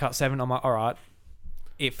Kart 7, I'm like, all right,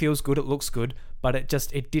 it feels good, it looks good, but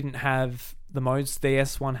it didn't have the modes the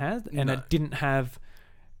DS one had, and it didn't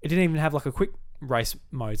even have like a quick race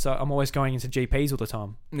mode. So I'm always going into GPs all the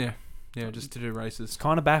time. Yeah, just to do races. It's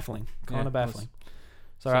kind of baffling. So,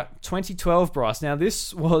 all right, 2012, Bryce. Now,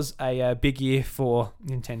 this was a big year for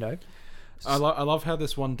Nintendo. I love how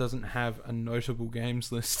this one doesn't have a notable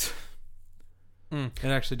games list. It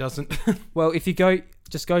actually doesn't. Well, if you go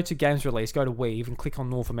to games release, go to Wii, even click on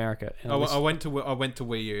North America. And I went to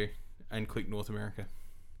Wii U and clicked North America.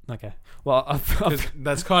 Okay. Well,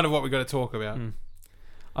 that's kind of what we got to talk about.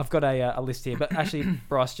 I've got a list here, but actually,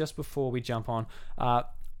 Bryce, just before we jump on,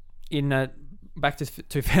 back to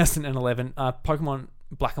 2011, Pokemon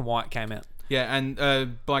Black and White came out. Yeah, and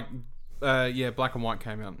Black and White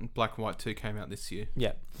came out, and Black and White 2 came out this year.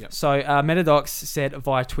 Yeah. Yep. So Metadox said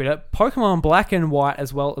via Twitter, Pokemon Black and White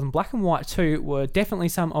as well as Black and White 2 were definitely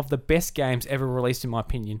some of the best games ever released in my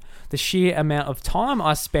opinion. The sheer amount of time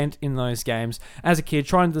I spent in those games as a kid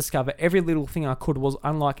trying to discover every little thing I could was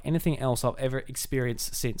unlike anything else I've ever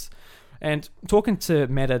experienced since. And talking to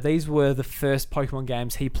Meta, these were the first Pokemon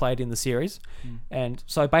games he played in the series. And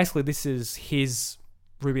so basically this is his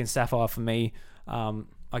Ruby and Sapphire for me.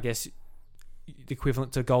 I guess the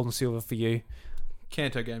equivalent to Gold and Silver for you.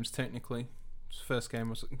 Kanto games, technically. First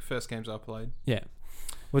games I played. Yeah.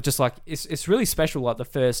 Well, just like, it's really special, like the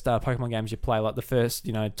first Pokemon games you play, like the first,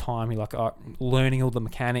 time you like learning all the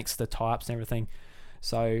mechanics, the types and everything.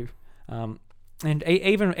 So, and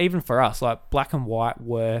even for us, like Black and White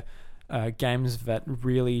were games that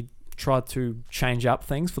really tried to change up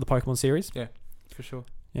things for the Pokemon series. Yeah, for sure.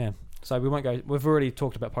 Yeah. So we won't go. We've already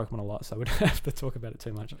talked about Pokemon a lot, so we don't have to talk about it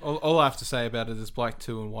too much. All I have to say about it is Black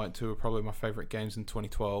 2 and White 2 are probably my favourite games in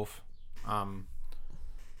 2012.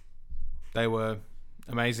 They were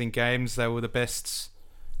amazing games. They were the best,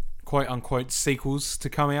 quote-unquote, sequels to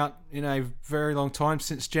come out in a very long time,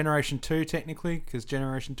 since Generation 2, technically, because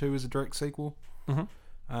Generation 2 was a direct sequel.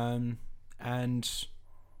 And,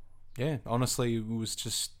 yeah, honestly, it was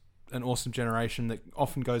just an awesome generation that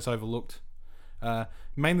often goes overlooked.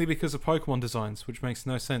 Mainly because of Pokemon designs, which makes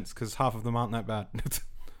no sense because half of them aren't that bad.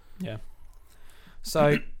 Yeah.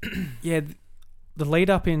 So, yeah, the lead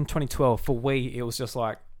up in 2012 for Wii, it was just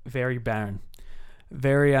like very barren.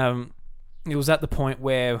 Very, it was at the point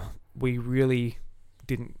where we really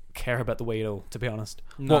didn't care about the Wii at all, to be honest.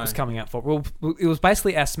 No. What was coming out for? Well, it was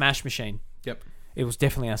basically our Smash machine. Yep. It was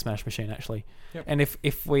definitely our Smash machine, actually. Yep. And if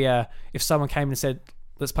someone came and said,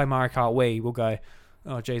 let's play Mario Kart Wii, we'll go,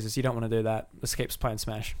 oh Jesus, you don't want to do that. Let's keep playing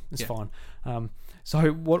Smash. It's fine.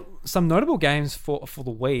 So what some notable games for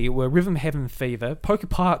the Wii were Rhythm Heaven Fever, Poké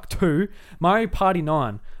Park 2, Mario Party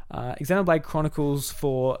 9, Xenoblade Chronicles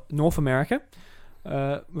for North America.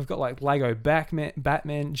 We've got like Lego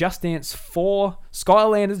Batman, Just Dance 4,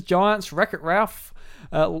 Skylanders Giants, Wreck-It Ralph,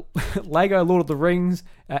 Lego Lord of the Rings,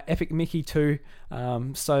 Epic Mickey 2.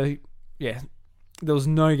 So yeah, there was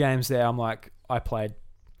no games there I played.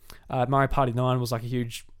 Mario Party 9 was like a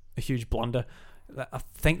huge blunder. I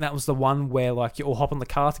think that was the one where like you all hop on the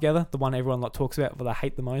car together, the one everyone like talks about, but they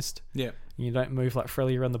hate the most. Yeah. You don't move like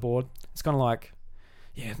freely around the board. It's kind of like,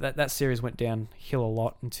 yeah, that series went downhill a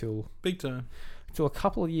lot until big time. Until a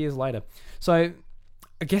couple of years later. So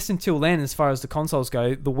I guess until then, as far as the consoles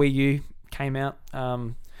go, the Wii U came out.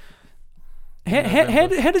 How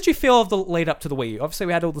did you feel of the lead up to the Wii U? Obviously,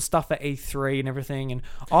 we had all the stuff at E3 and everything, and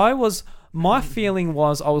my feeling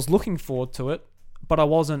was I was looking forward to it, but I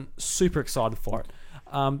wasn't super excited for it.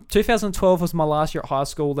 2012 was my last year at high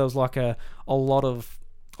school. There was like a lot of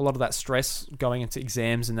that stress going into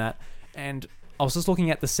exams and that. And I was just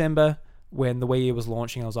looking at December when the Wii U was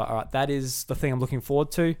launching. I was like, all right, that is the thing I'm looking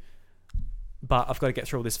forward to, but I've got to get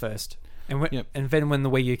through all this first. And and then when the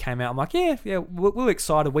Wii U came out, I'm like, yeah, we're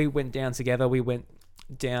excited. We went down together. We went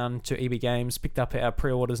down to EB Games, picked up our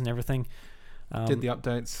pre-orders and everything. Did the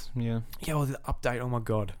updates, yeah. Yeah, well, the update, oh my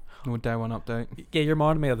God. Or day one update. Yeah, you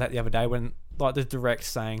reminded me of that the other day when like the direct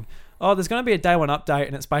saying, oh, there's going to be a day one update,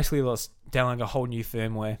 and it's basically just downloading a whole new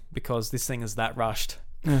firmware because this thing is that rushed.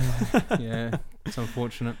 Yeah, it's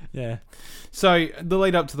unfortunate. Yeah. So the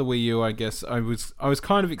lead up to the Wii U, I guess I was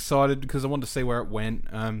kind of excited because I wanted to see where it went.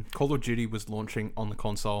 Call of Duty was launching on the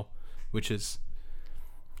console, which is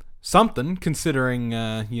something considering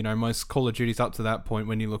most Call of Duties up to that point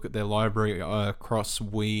when you look at their library across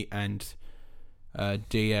Wii and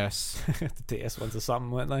DS. The DS ones are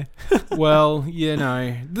something, weren't they? Well,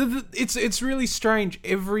 it's really strange.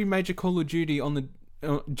 Every major Call of Duty on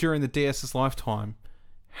the during the DS's lifetime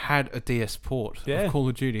had a DS port of Call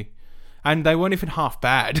of Duty, and they weren't even half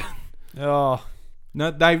bad. Oh no,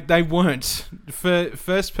 they weren't. For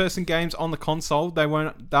first person games on the console, they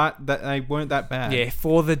weren't that bad. Yeah,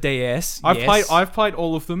 for the DS, I've played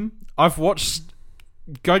all of them. I've watched.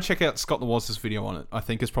 Go check out Scott the Waz's video on it. I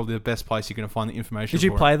think is probably the best place you're going to find the information. Did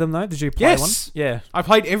you play them though? Did you play one? Yeah, I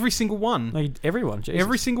played every single one. No, everyone, Jesus.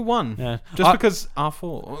 Every single one. Yeah, because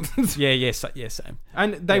R4. yeah, same.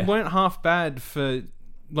 And they weren't half bad for.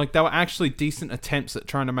 Like, they were actually decent attempts at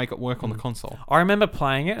trying to make it work on the console. I remember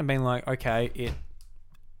playing it and being like, okay,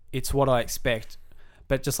 it's what I expect.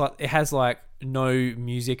 But just like, it has like no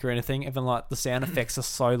music or anything. Even like the sound effects are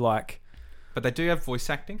so like... But they do have voice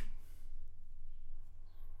acting.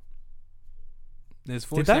 There's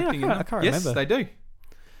voice Did they? acting in them. I can't remember. Yes, they do.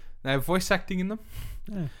 They have voice acting in them.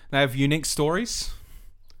 Yeah. They have unique stories.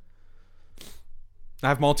 They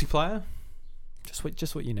have multiplayer.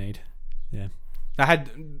 Just what you need. Yeah. They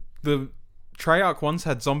had the Treyarch ones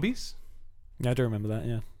had zombies. Yeah, I do remember that.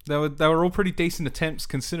 Yeah, they were all pretty decent attempts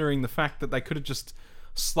considering the fact that they could have just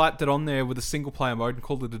slapped it on there with a single player mode and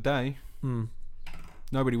called it a day.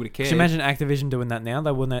 Nobody would have cared. Can you imagine Activision doing that now?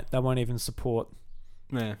 They won't even support.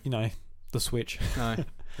 Yeah, the Switch. No,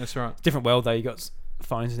 that's right. Different world though. You got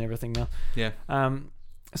phones and everything now. Yeah.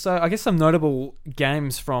 So I guess some notable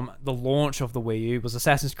games from the launch of the Wii U was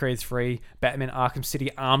Assassin's Creed 3, Batman Arkham City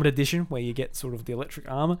Armored Edition, where you get sort of the electric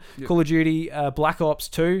armor. Yep. Call of Duty Black Ops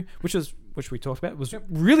 2, which we talked about, was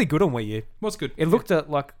really good on Wii U. Was good. It looked at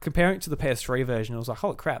like comparing it to the PS3 version, it was like,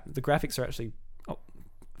 holy crap, the graphics are actually a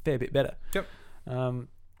fair bit better. Yep.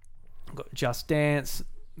 Got Just Dance.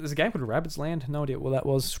 There's a game called Rabbids Land. No idea what that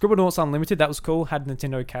was. Scribblenauts Unlimited. That was cool. Had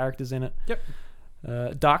Nintendo characters in it. Yep.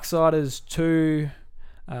 Darksiders 2.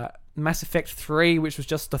 Mass Effect 3, which was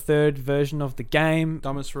just the third version of the game.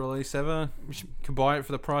 Dumbest release ever. You can buy it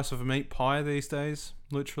for the price of a meat pie these days,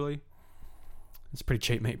 literally. It's a pretty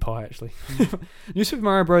cheap meat pie, actually. New Super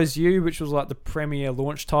Mario Bros. U, which was like the premier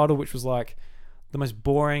launch title, which was like the most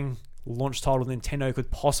boring launch title Nintendo could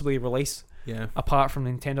possibly release. Yeah. Apart from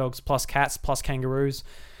Nintendogs plus cats plus kangaroos.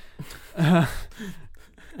 Ninja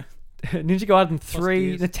Gaiden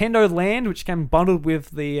 3. Nintendo Land, which came bundled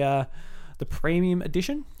with the premium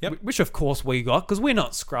edition, which of course we got because we're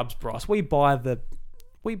not scrubs, Bryce. I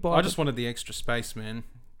just wanted the extra space, man.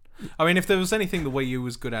 I mean, if there was anything the Wii U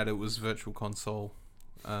was good at, it was Virtual Console.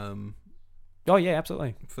 Oh yeah,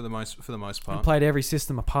 absolutely. For the most part, I played every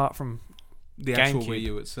system apart from the GameCube. actual Wii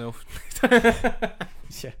U itself.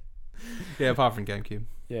 Yeah, apart from GameCube.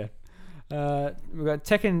 Yeah, we got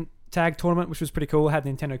Tekken Tag Tournament, which was pretty cool. Had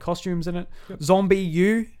Nintendo costumes in it. Yep. Zombie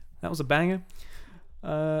U, that was a banger.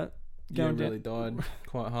 Really died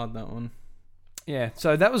quite hard, that one. Yeah,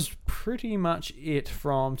 so that was pretty much it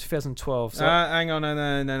from 2012. So hang on,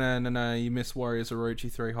 no. You missed Warriors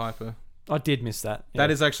Orochi 3 Hyper. I did miss that. Yeah.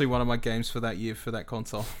 That is actually one of my games for that year for that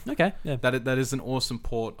console. Okay, yeah. That is an awesome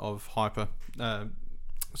port of Hyper.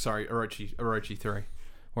 Orochi 3.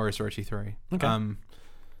 Warriors Orochi 3. Okay.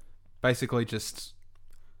 Basically just...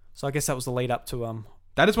 So I guess that was the lead up to...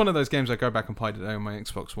 That is one of those games I go back and play today on my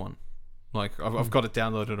Xbox One. Like, I've got it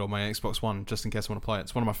downloaded on my Xbox One just in case I want to play it.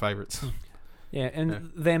 It's one of my favourites. Yeah, and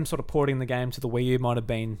them sort of porting the game to the Wii U might have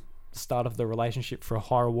been the start of the relationship for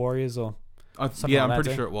Hyrule Warriors or something I'm like that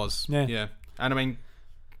pretty sure it was. Yeah. And I mean,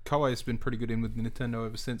 Koei's been pretty good in with Nintendo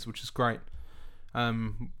ever since, which is great.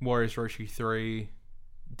 Warriors Orochi 3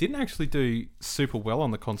 didn't actually do super well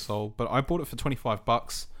on the console, but I bought it for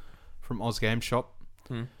 $25 from Oz Game Shop,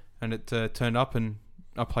 and it turned up, and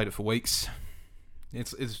I played it for weeks.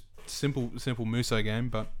 It's simple Muso game,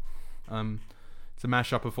 but It's a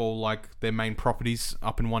mashup of all like their main properties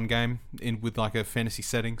up in one game with like a fantasy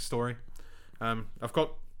setting story. I've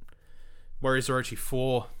got Warriors Orochi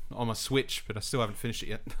 4 on my Switch, but I still haven't finished it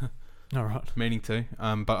yet. All right. Meaning to.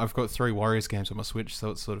 But I've got 3 Warriors games on my Switch,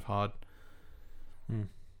 so it's sort of hard.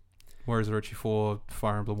 Warriors Orochi 4,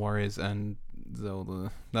 Fire Emblem Warriors, and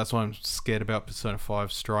Zelda. That's why I'm scared about Persona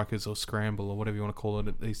 5 Strikers or Scramble or whatever you want to call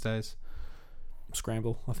it these days.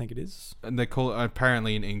 Scramble, I think it is. And they call it,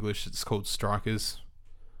 apparently in English, it's called Strikers.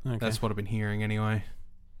 Okay. That's what I've been hearing anyway.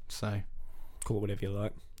 So, call it whatever you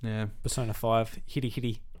like. yeah. Persona 5,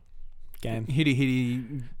 hitty game. Hitty,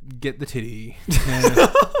 get the titty.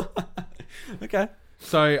 Yeah. Okay.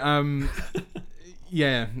 So,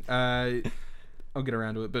 yeah, I'll get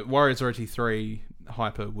around to it. But Warriors Orochi 3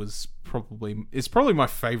 Hyper is probably my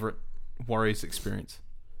favourite Warriors experience.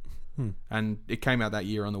 And it came out that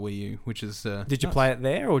year on the Wii U, which is... Did you play it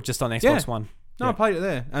there or just on Xbox One? No, I played it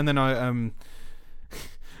there. And then I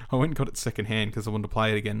went and got it second hand because I wanted to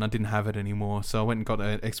play it again and I didn't have it anymore. So I went and got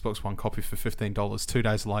an Xbox One copy for $15. 2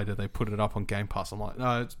 days later, they put it up on Game Pass. I'm like,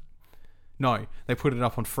 no, they put it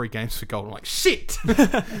up on Free Games for Gold. I'm like, shit!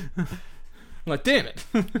 I'm like, damn it.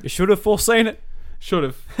 You should have foreseen it. Should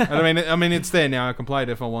have. I mean, it's there now. I can play it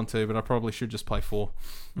if I want to, but I probably should just play 4.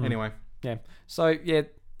 Anyway. Yeah. So, yeah,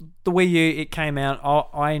 the Wii U, it came out.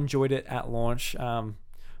 I enjoyed it at launch.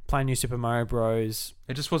 Playing New Super Mario Bros.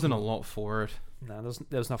 It just wasn't a lot for it. No,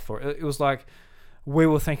 there was not for it. It was like, we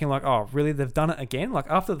were thinking like, oh, really? They've done it again? Like,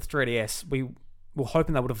 after the 3DS, we were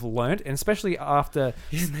hoping they would have learned, and especially after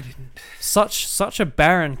and they didn't. Such a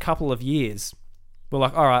barren couple of years. We're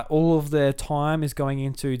like, all right, all of their time is going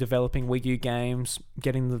into developing Wii U games,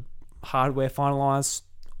 getting the hardware finalized,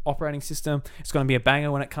 operating system. It's going to be a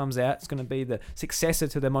banger when it comes out. It's going to be the successor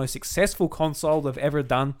to the most successful console they've ever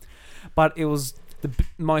done. But it was the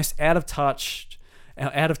most out of touch,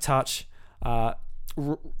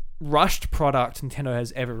 rushed product Nintendo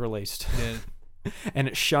has ever released. Yeah. And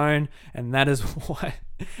it's shown, and that is why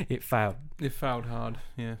it failed. It failed hard,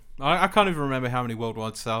 yeah. I can't even remember how many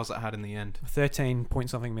worldwide sales it had in the end. 13 point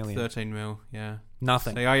something million. 13 mil, yeah.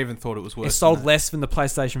 Nothing. See, I even thought it was worse. It sold less than the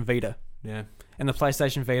PlayStation Vita. Yeah. And the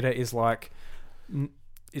PlayStation Vita is like,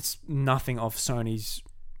 it's nothing of Sony's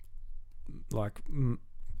like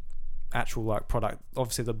actual like product.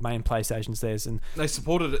 Obviously, the main PlayStation's theirs, and they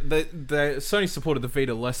supported it. Sony supported the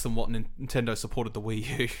Vita less than what Nintendo supported the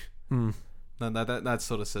Wii U. That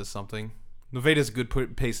sort of says something. The Vita's a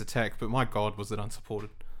good piece of tech, but my God, was it unsupported.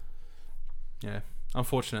 Yeah,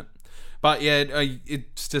 unfortunate. But yeah,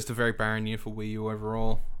 it's just a very barren year for Wii U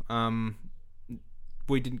overall.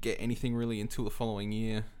 We didn't get anything really until the following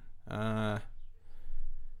year. Yeah.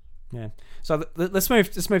 So let's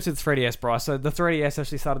move to the 3DS, Bryce. So the 3DS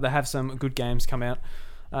actually started to have some good games come out.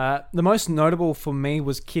 The most notable for me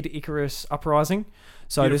was Kid Icarus Uprising.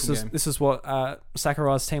 So this is what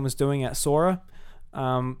Sakurai's team was doing at Sora.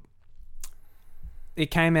 It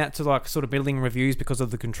came out to like sort of middling reviews because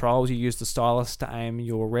of the controls. You used the stylus to aim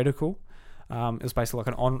your reticle. It was basically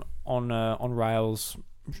like an on rails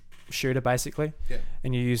shooter, basically. Yeah.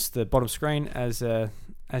 And you use the bottom screen as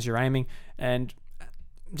you're aiming, and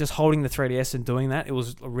just holding the 3DS and doing that, it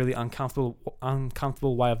was a really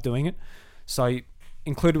uncomfortable way of doing it. So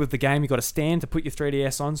included with the game, you got a stand to put your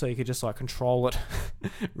 3DS on, so you could just like control it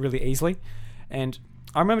really easily. And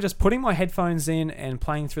I remember just putting my headphones in and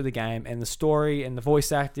playing through the game, and the story and the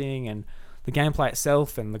voice acting and the gameplay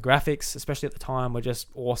itself and the graphics, especially at the time, were just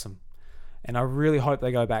awesome. And I really hope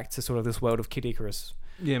they go back to sort of this world of Kid Icarus.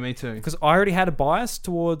 Yeah, me too. Because I already had a bias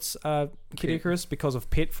towards Kid Icarus because of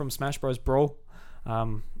Pit from Smash Bros. Brawl.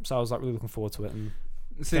 So I was like really looking forward to it. And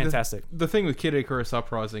fantastic. The thing with Kid Icarus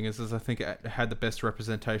Uprising is I think it had the best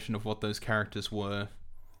representation of what those characters were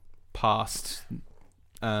past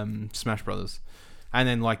Smash Brothers. And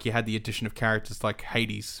then like you had the addition of characters like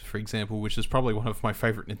Hades, for example, which is probably one of my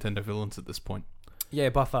favorite Nintendo villains at this point. Yeah,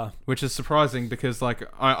 by far. Which is surprising because like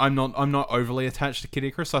I'm not overly attached to Kid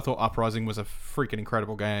Icarus. I thought Uprising was a freaking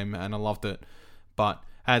incredible game and I loved it. But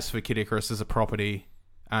as for Kid Icarus as a property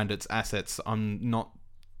and its assets, I'm not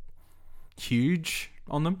huge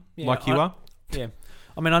on them like you are. Yeah.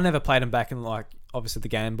 I mean, I never played them back in like obviously the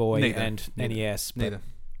Game Boy and NES. But Neither.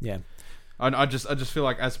 Yeah. I just feel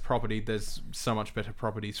like as a property, there's so much better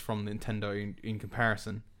properties from Nintendo in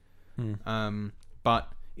comparison. But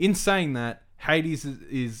in saying that, Hades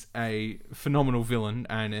is a phenomenal villain,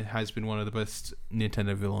 and it has been one of the best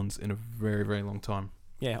Nintendo villains in a very, very long time.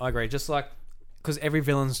 Yeah, I agree. Just like because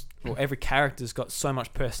every character's got so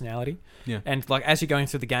much personality. Yeah. And like as you're going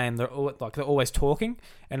through the game, they're always talking,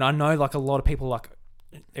 and I know like a lot of people like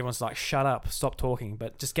everyone's like, shut up, stop talking.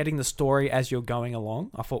 But just getting the story as you're going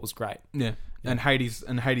along, I thought was great. Yeah. And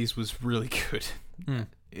Hades was really good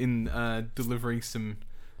in delivering some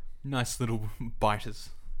nice little biters.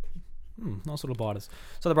 Nice little biters.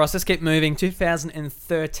 So the Bros, let's keep moving.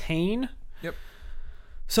 2013. Yep.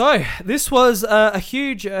 So this was a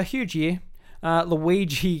huge year.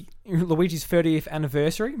 Luigi's 30th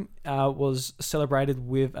anniversary was celebrated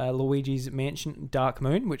with Luigi's Mansion Dark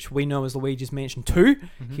Moon, which we know as Luigi's Mansion 2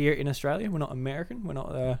 here in Australia. We're not American. We're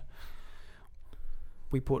not.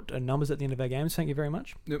 We put numbers at the end of our games. Thank you very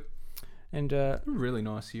much. Yep. And really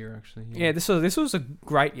nice year, actually. Yeah, this was a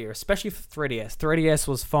great year, especially for 3DS. 3DS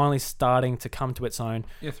was finally starting to come to its own.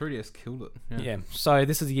 Yeah, 3DS killed it. Yeah. So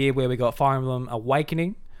this is a year where we got Fire Emblem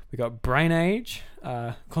Awakening, we got Brain Age,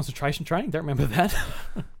 Concentration Training. Don't remember that.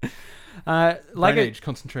 Brain Age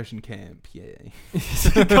Concentration Camp. Yeah.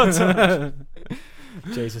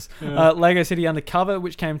 Jesus. Lego City Undercover,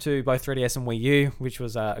 which came to both 3DS and Wii U, which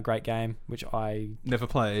was a great game, which I never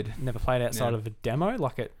played outside of a demo,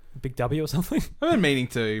 like at Big W or something. I've been meaning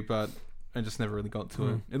to, but I just never really got to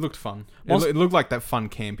it. It looked fun. It looked like that fun,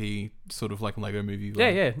 campy, sort of like Lego movie.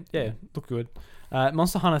 Yeah. Looked good.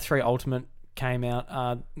 Monster Hunter 3 Ultimate came out.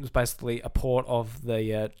 It was basically a port of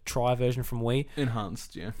the Tri version from Wii.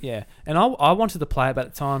 Enhanced, yeah. Yeah. And I wanted to play it, but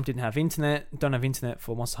at the time didn't have internet. Don't have internet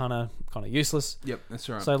for Monster Hunter. Kind of useless. Yep, that's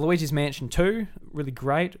right. So Luigi's Mansion 2, really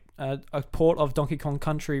great. A port of Donkey Kong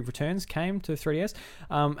Country Returns came to 3DS.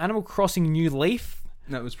 Animal Crossing New Leaf.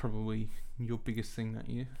 That was probably your biggest thing that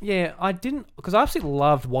year. Yeah, I didn't... Because I absolutely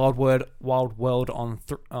loved Wild World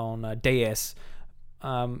on DS.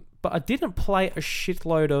 But I didn't play a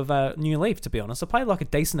shitload of New Leaf, to be honest. I played like a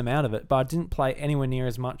decent amount of it, but I didn't play anywhere near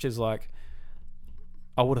as much as like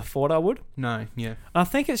I would have thought I would. No, yeah. And I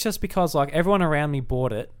think it's just because like everyone around me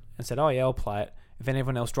bought it and said, "Oh yeah, I'll play it." And then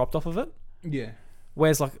everyone else dropped off of it. Yeah.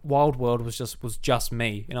 Whereas like Wild World was just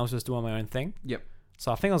me, and I was just doing my own thing. Yep.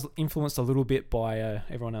 So I think I was influenced a little bit by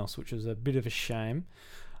everyone else, which was a bit of a shame.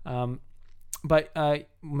 But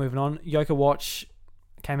moving on, Yokai Watch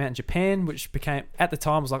came out in Japan, which became, at the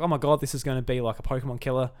time, was like, oh my god, this is going to be like a Pokemon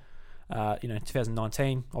killer.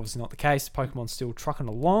 2019, obviously not the case. Pokemon's still trucking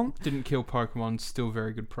along. Didn't kill Pokemon, still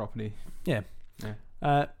very good property. Yeah.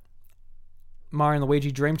 Mario and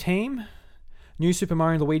Luigi Dream Team. New Super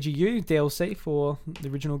Mario and Luigi U DLC for the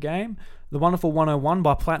original game. The Wonderful 101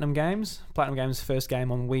 by Platinum Games. Platinum Games' first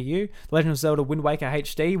game on Wii U. The Legend of Zelda Wind Waker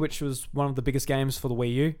HD, which was one of the biggest games for the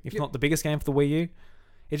Wii U, if not the biggest game for the Wii U.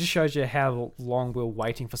 It just shows you how long we were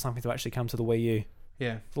waiting for something to actually come to the Wii U.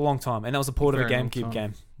 Yeah. For a long time. And that was a port of a GameCube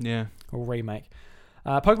game. Yeah. Or remake.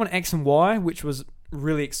 Pokemon X and Y, which was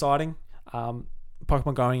really exciting.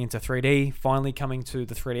 Pokemon going into 3D, finally coming to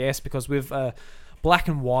the 3DS, because with Black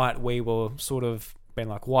and White, we were sort of been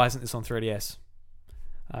like, why isn't this on 3DS?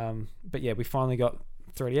 But yeah, we finally got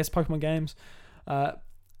 3DS Pokemon games.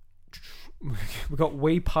 We got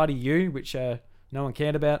Wii Party U, which no one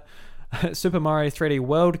cared about. Super Mario 3D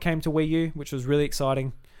World came to Wii U, which was really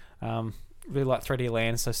exciting. Really like 3D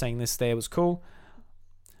Land, so seeing this there was cool.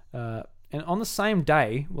 And on the same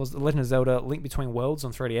day was The Legend of Zelda Link Between Worlds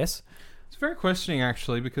on 3DS. It's very questioning,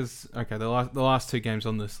 actually, because the last two games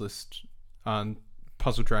on this list, Puzzle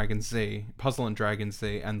and Dragon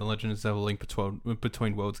Z, and The Legend of Zelda Link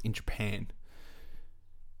Between Worlds in Japan.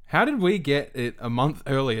 How did we get it a month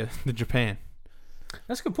earlier than Japan?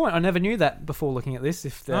 That's a good point. I never knew that before looking at this,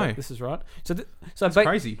 if this is right. So that's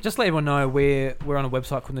crazy. Just to let everyone know, we're on a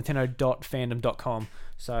website called Nintendo.fandom.com.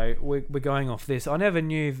 So we're going off this. I never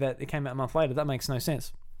knew that it came out a month later. That makes no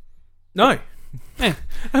sense. No.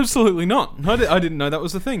 Absolutely not. I didn't know that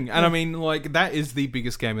was a thing. And I mean, like, that is the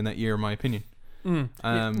biggest game in that year, in my opinion.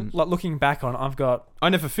 Like, looking back on it, I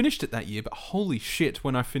never finished it that year, but holy shit,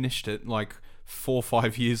 when I finished it, like, 4 or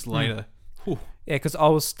 5 years later... Yeah, because I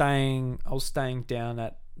was staying down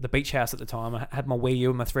at the beach house at the time. I had my Wii U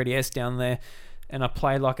and my 3DS down there, and I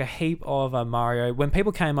played like a heap of Mario. When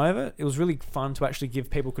people came over, it was really fun to actually give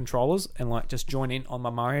people controllers and like just join in on my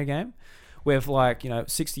Mario game. With like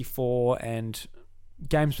 64 and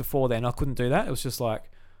games before then, I couldn't do that. It was just like,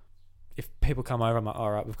 if people come over, I'm like, all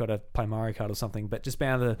right, we've got to play Mario Kart or something. But just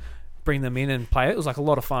being able to bring them in and play it was like a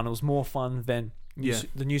lot of fun. It was more fun than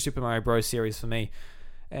the new Super Mario Bros. Series for me.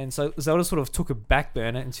 And so Zelda sort of took a back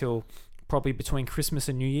burner until probably between Christmas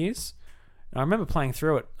and New Year's. And I remember playing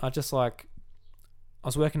through it. I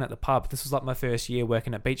was working at the pub. This was like my first year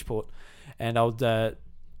working at Beachport. And I would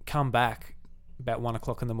come back about 1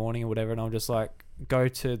 o'clock in the morning or whatever, and I'll just like go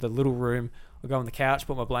to the little room. I'll go on the couch,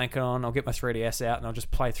 put my blanket on, I'll get my 3DS out, and I'll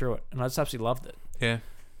just play through it. And I just absolutely loved it. Yeah.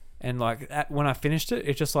 And like when I finished it,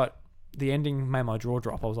 it's just like the ending made my jaw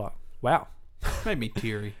drop. I was like, wow. Made me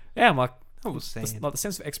teary. Yeah, I'm like, That was sad. like the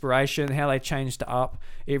sense of exploration, how they changed it up.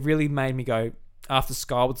 It really made me go, after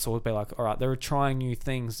Skyward Sword, be like, all right, they're trying new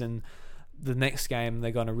things, and the next game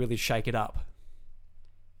they're going to really shake it up.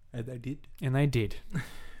 And they did. And they did.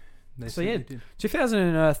 They So yeah, did.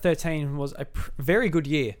 2013 was a very good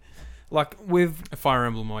year. Like Fire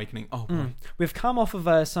Emblem Awakening. Oh, boy. we've come off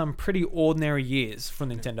of some pretty ordinary years for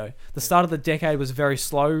Nintendo. The start of the decade was very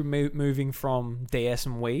slow, moving from DS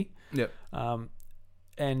and Wii. Yep.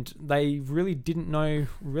 And they really didn't know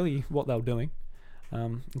really what they were doing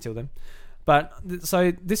until then. But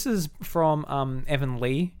so this is from Evan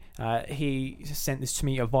Lee. He sent this to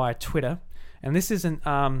me via Twitter. And this isn't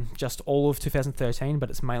just all of 2013,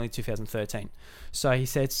 but it's mainly 2013. So he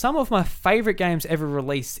said, some of my favourite games ever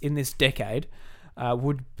released in this decade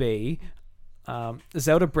would be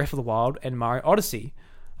Zelda Breath of the Wild and Mario Odyssey.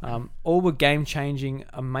 All were game-changing,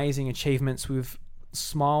 amazing achievements with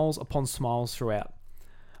smiles upon smiles throughout.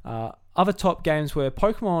 Other top games were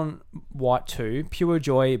Pokemon White 2, pure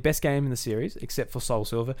joy, best game in the series, except for Soul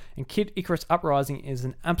Silver, and Kid Icarus Uprising is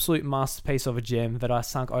an absolute masterpiece of a gem that I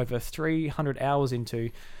sunk over 300 hours into,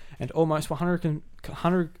 and almost 100%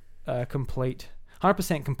 complete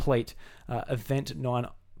Event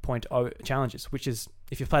 9.0 challenges, which is,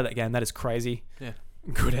 if you play that game, that is crazy. Yeah.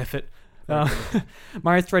 Good effort. Mario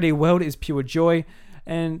 3D World is pure joy,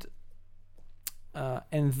 and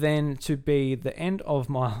then to be the end of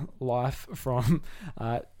my life from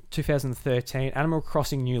 2013, Animal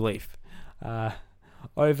Crossing New Leaf.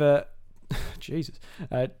 Over,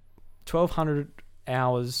 1,200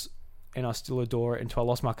 hours, and I still adore it until I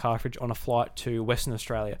lost my cartridge on a flight to Western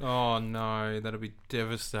Australia. Oh, no. That'll be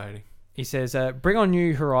devastating. He says, bring on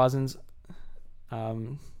New Horizons.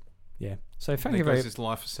 Yeah. So thank you very much. His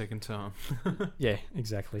life a second time. Yeah,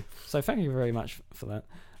 exactly. So thank you very much for that.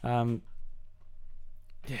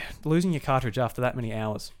 Yeah, losing your cartridge after that many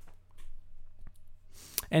hours.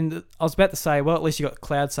 And I was about to say, well, at least you got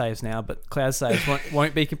cloud saves now, but cloud saves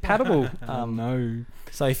won't be compatible. No.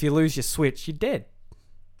 So if you lose your Switch, you're dead.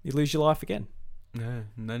 You lose your life again. Yeah,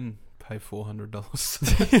 and then pay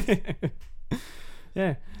 $400.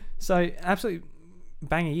 Yeah. So absolutely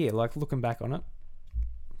bang a year, like looking back on it.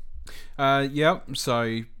 Yep.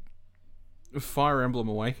 So Fire Emblem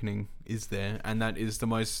Awakening is there, and that is the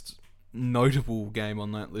most notable game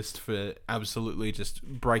on that list for absolutely just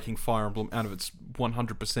breaking Fire Emblem out of its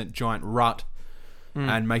 100% giant rut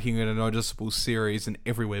and making it a noticeable series in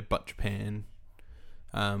everywhere but Japan,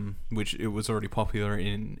 which it was already popular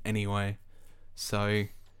in anyway. So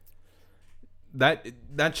that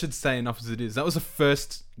should say enough as it is. That was the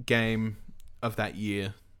first game of that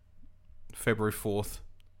year, February 4th.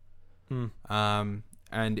 And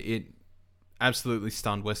it absolutely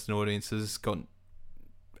stunned Western audiences, got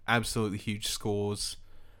absolutely huge scores.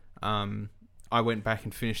 I went back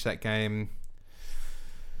and finished that game.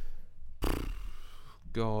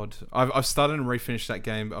 God, I've started and refinished that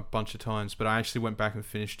game a bunch of times, but I actually went back and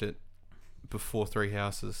finished it before Three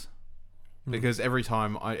Houses, because every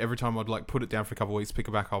time I'd like put it down for a couple of weeks, pick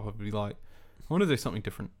it back up, I'd be like, I want to do something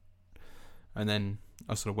different, and then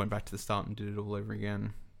I sort of went back to the start and did it all over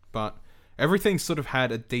again. But everything sort of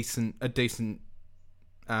had a decent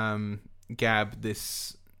gab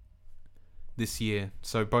this year.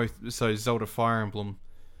 So Zelda Fire Emblem,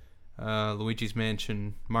 Luigi's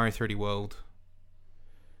Mansion, Mario 3D World,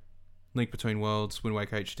 Link Between Worlds, Wind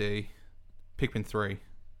Waker HD, Pikmin 3.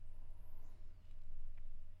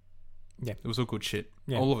 Yeah. It was all good shit.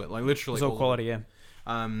 Yeah. All of it. Like literally It was all quality, yeah.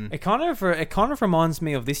 It. It kind of reminds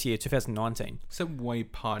me of this year, 2019. It's a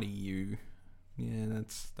Wii Party U. Yeah,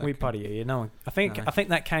 that's Wii Party U, yeah. No, I think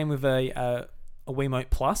that came with a Wiimote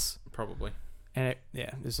Plus. Probably. And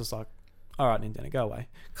it's just like, all right, Nintendo, go away.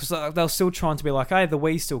 Because they were still trying to be like, hey, the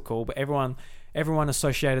Wii's still cool, but everyone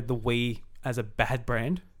associated the Wii as a bad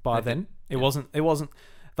brand by then. It wasn't.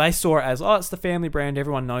 They saw it as, oh, it's the family brand,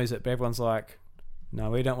 everyone knows it, but everyone's like, no,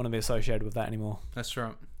 we don't want to be associated with that anymore. That's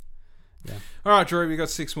right. Yeah. All right, Drew, we got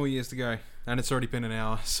 6 more years to go, and it's already been an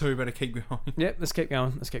hour, so we better keep going. Yep, let's keep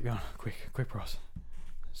going. Quick, Ross.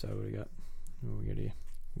 So what do we got? What do we got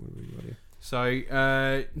here? So,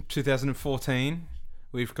 2014,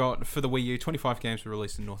 we've got, for the Wii U, 25 games were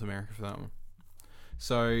released in North America for that one.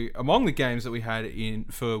 So, among the games that we had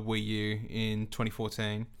for Wii U in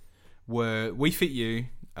 2014 were Wii Fit U,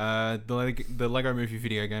 the Lego Movie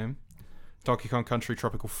video game, Donkey Kong Country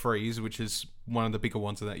Tropical Freeze, which is one of the bigger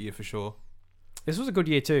ones of that year for sure. This was a good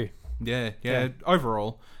year too. Yeah.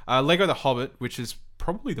 Overall, Lego The Hobbit, which is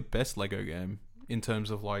probably the best Lego game in terms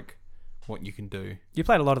of like what you can do. You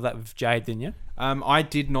played a lot of that with Jade, didn't you? I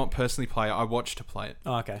did not personally play it. I watched her play it.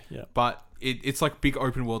 Oh, okay, yeah. But it's like big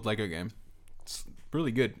open world Lego game. It's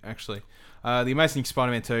really good, actually. The Amazing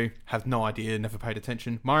Spider-Man 2, have no idea, never paid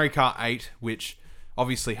attention. Mario Kart 8, which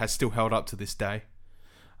obviously has still held up to this day.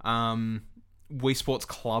 Wii Sports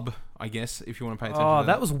Club, I guess, if you want to pay attention to that. Oh,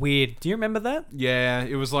 that was weird. Do you remember that? Yeah,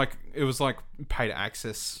 it was like paid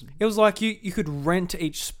access. It was like you could rent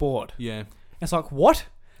each sport. Yeah. It's like, what?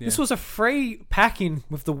 Yeah. This was a free pack-in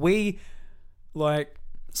with the Wii, like,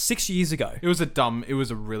 6 years ago. It was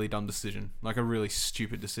a really dumb decision. Like, a really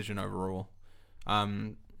stupid decision overall.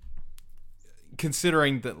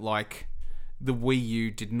 Considering that, like, the Wii U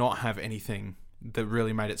did not have anything that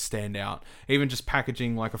really made it stand out. Even just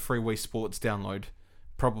packaging, like, a free Wii Sports download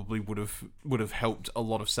probably would have helped a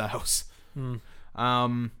lot of sales.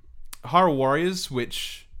 Hyrule Warriors,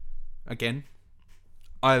 which, again,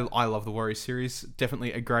 I love the Warriors series.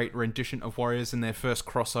 Definitely a great rendition of Warriors in their first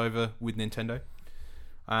crossover with Nintendo.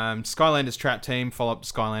 Skylanders Trap Team, follow up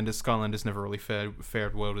to Skylanders. Skylanders never really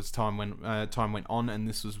fared well as time went on, and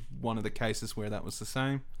this was one of the cases where that was the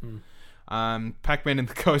same. Pac-Man and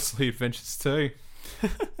the Ghostly Adventures 2.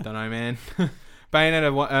 Don't know, man.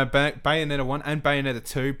 Bayonetta 1 and Bayonetta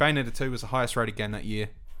 2. Bayonetta 2 was the highest rated game that year.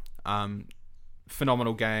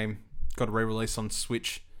 Phenomenal game. Got a re-release on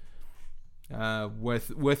Switch.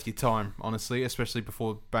 Worth your time, honestly, especially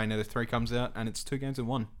before Bayonetta 3 comes out, and it's 2 games in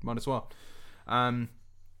 1. Might as well.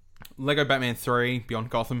 Lego Batman 3,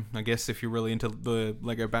 Beyond Gotham, I guess, if you're really into the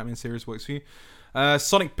Lego Batman series, works for you.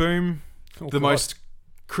 Sonic Boom, most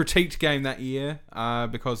critiqued game that year,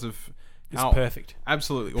 because of how perfect.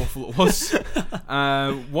 Absolutely awful it was.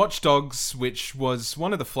 Watch Dogs, which was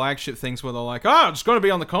one of the flagship things where they're like, it's going to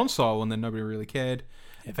be on the console, and then nobody really cared.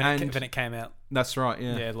 Then it came out. That's right,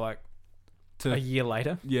 yeah. Yeah, like a year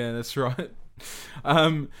later. Yeah, that's right.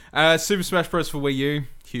 Super Smash Bros. For Wii U,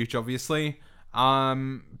 huge, obviously.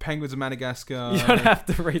 Penguins of Madagascar. You don't have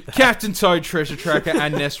to read that. Captain Toad Treasure Tracker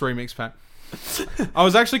and NES Remix Pack. I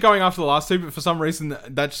was actually going after the last two, but for some reason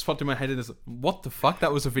that just popped in my head as, what the fuck?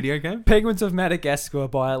 That was a video game? Penguins of Madagascar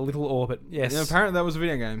by Little Orbit. Yes. Yeah, apparently that was a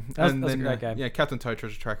video game. That was a great game. Yeah, Captain Toad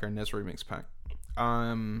Treasure Tracker and NES Remix Pack.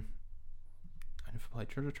 I never played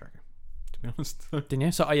Treasure Tracker, to be honest. Didn't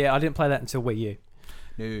you? So, I didn't play that until Wii U.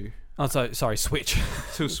 No. Oh, sorry, Switch.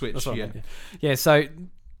 Till Switch, yeah. Yeah, so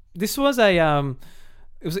this was it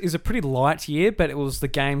was a pretty light year, but it was the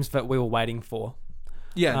games that we were waiting for.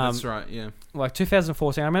 Yeah, that's right, yeah. Like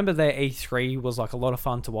 2014, I remember their E3 was like a lot of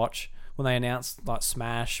fun to watch when they announced like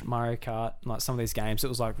Smash, Mario Kart, like some of these games. It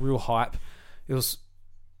was like real hype. It was,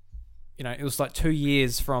 it was like 2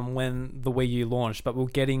 years from when the Wii U launched, but we were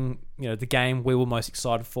getting, the game we were most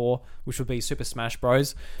excited for, which would be Super Smash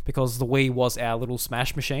Bros. Because the Wii was our little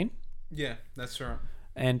Smash machine. Yeah, that's right.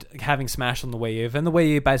 And having Smash on the Wii U, then the Wii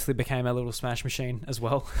U basically became our little Smash machine as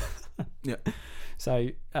well. Yeah. So,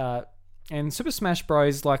 and Super Smash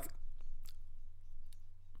Bros, like,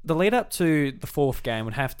 the lead up to the fourth game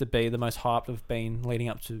would have to be the most hyped I've been leading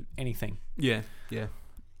up to anything. Yeah,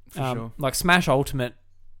 for sure. Like, Smash Ultimate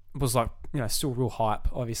was like, still real hype,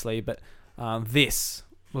 obviously, but this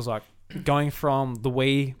was like going from the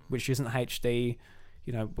Wii, which isn't HD,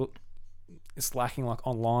 it's lacking like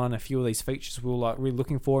online. A few of these features we were like really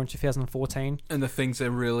looking for in 2014. And the things they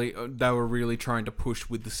were really trying to push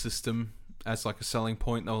with the system as like a selling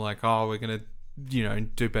point. They were like, we're gonna,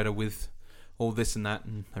 do better with all this and that,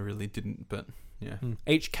 and they really didn't. But yeah,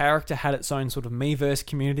 each character had its own sort of Miiverse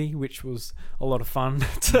community, which was a lot of fun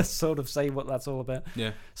to sort of see what that's all about.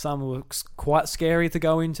 Yeah, some were quite scary to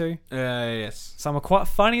go into. Yes. Some were quite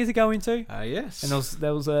funny to go into. Yes. And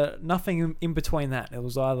there was nothing in between that. It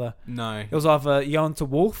was either you go into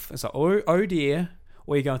Wolf, it's like oh dear,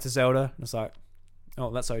 or you go into Zelda, and it's like, oh,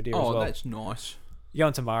 that's oh dear as well. Oh, that's nice. You go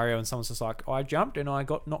into Mario and someone's just like, I jumped and I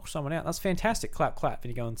knocked someone out. That's fantastic. Clap, clap. And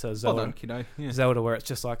you go into Zelda. Well done, kiddo. Yeah. Zelda, where it's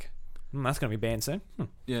just like, that's going to be banned soon.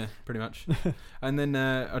 Yeah, pretty much. And then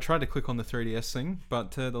I tried to click on the 3DS thing,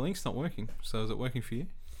 but the link's not working. So is it working for you?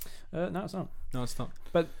 No, it's not. No, it's not.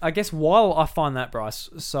 But I guess while I find that, Bryce,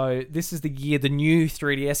 so this is the year the new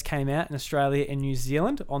 3DS came out in Australia and New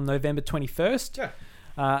Zealand on November 21st.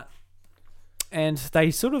 Yeah. And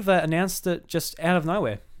they sort of announced it just out of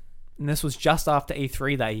nowhere. And this was just after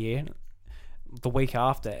E3 that year, the week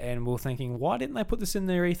after. And we were thinking, why didn't they put this in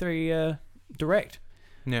their E3 Direct?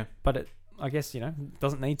 Yeah. But it, I guess,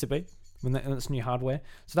 doesn't need to be when it's new hardware.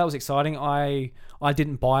 So that was exciting. I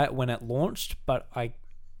didn't buy it when it launched, but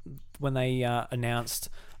when they announced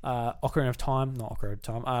Majora's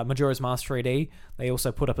Mask 3D, they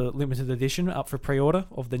also put up a limited edition up for pre-order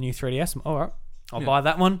of the new 3DS. All right, I'll buy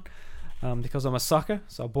that one because I'm a sucker,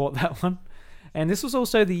 so I bought that one. And this was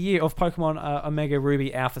also the year of Pokemon Omega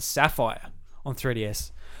Ruby Alpha Sapphire on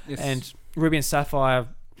 3DS. Yes. And Ruby and Sapphire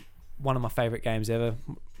one of my favorite games ever.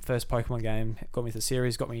 First Pokemon game, got me to the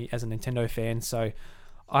series, got me as a Nintendo fan. So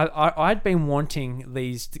I'd been wanting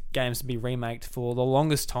these games to be remaked for the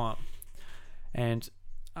longest time. And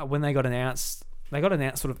when they got announced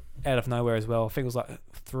sort of out of nowhere as well. I think it was like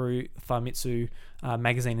through Famitsu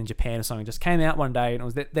magazine in Japan or something. It just came out one day, and it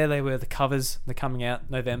was there they were, the covers. They're coming out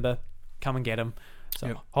November. Come and get them. So,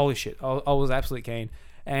 yep. Holy shit. I was absolutely keen.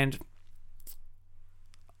 And,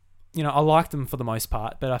 I liked them for the most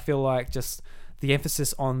part, but I feel like just the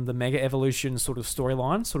emphasis on the Mega Evolution sort of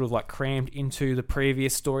storyline, sort of like crammed into the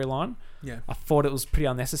previous storyline. Yeah. I thought it was pretty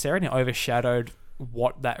unnecessary, and it overshadowed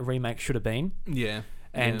what that remake should have been. Yeah.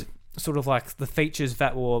 And sort of like the features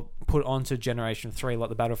that were put onto Generation 3, like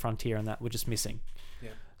the Battle Frontier and that, were just missing.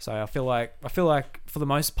 Yeah. So I feel like for the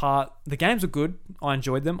most part, the games are good. I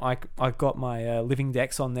enjoyed them. I got my Living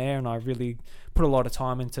Dex on there, and I really put a lot of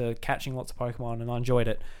time into catching lots of Pokemon, and I enjoyed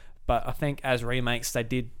it. But I think as remakes, they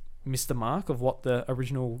did miss the mark of what the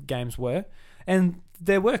original games were. And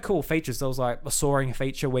there were cool features. There was like a soaring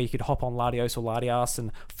feature where you could hop on Latios or Latias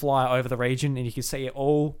and fly over the region, and you could see it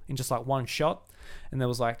all in just like one shot. And there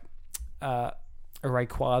was like a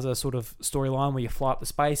Rayquaza sort of storyline where you fly up to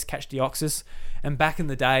space, catch Deoxys. And back in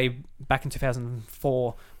the day, back in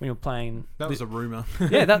 2004, when you were playing... That was a rumour.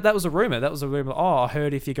 Yeah, that was a rumour. That was a rumour. Oh, I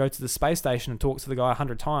heard if you go to the space station and talk to the guy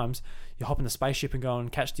 100 times, you hop in the spaceship and go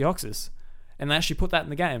and catch Deoxys. And they actually put that in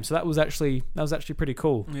the game. So that was actually pretty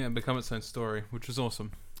cool. Yeah, and become its own story, which was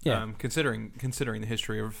awesome. Yeah. Considering the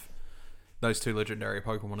history of those two legendary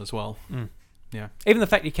Pokemon as well. Mm. Yeah. Even the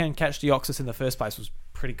fact you can catch Deoxys in the first place was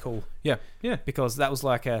pretty cool. Yeah. Yeah. Because that was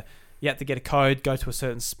like you had to get a code, go to a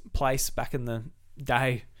certain place back in the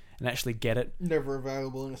day and actually get it. Never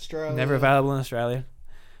available in Australia.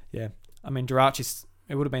 Yeah. I mean, Jirachi,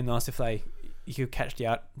 it would have been nice if you could catch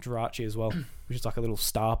Jirachi as well, which is like a little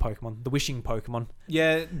star Pokemon, the wishing Pokemon.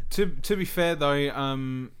 Yeah, to be fair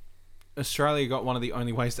though, Australia got one of the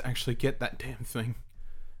only ways to actually get that damn thing.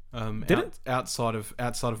 Did it? Outside of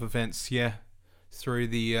events, yeah. Through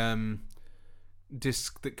the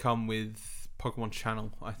disc that come with Pokemon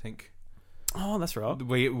Channel, I think. Oh, that's right.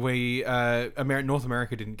 North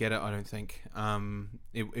America didn't get it, I don't think.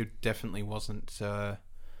 It definitely wasn't.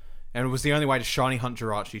 And it was the only way to shiny hunt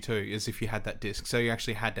Jirachi too, is if you had that disc. So you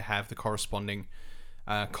actually had to have the corresponding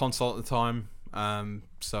console at the time.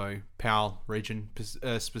 So PAL region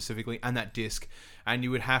specifically, and that disc. And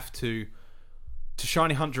you would have to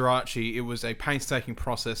shiny hunt Jirachi. It was a painstaking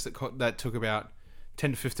process that took about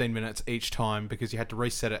 10 to 15 minutes each time, because you had to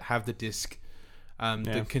reset it, have the disc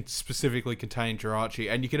that can specifically contain Jirachi,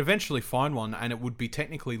 and you could eventually find one, and it would be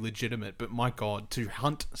technically legitimate. But my God, to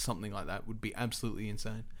hunt something like that would be absolutely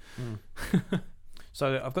insane.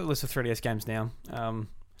 So I've got a list of 3DS games now.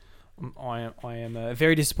 I am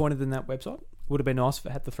very disappointed in that website. Would have been nice if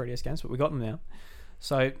it had the 3DS games, but we got them now.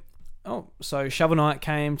 So Shovel Knight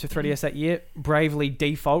came to 3DS that year. Bravely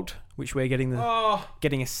Default, which we're getting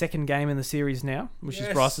a second game in the series now, which is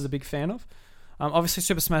Bryce is a big fan of. Obviously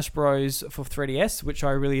Super Smash Bros. For 3DS, which I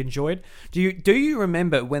really enjoyed. Do you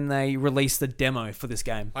remember when they released the demo for this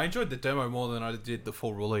game? I enjoyed the demo more than I did the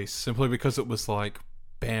full release, simply because it was like,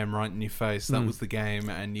 bam, right in your face. That was the game,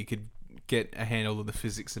 and you could get a handle of the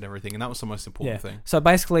physics and everything, and that was the most important thing. So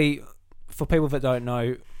basically, for people that don't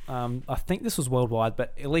know, I think this was worldwide,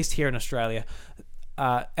 but at least here in Australia,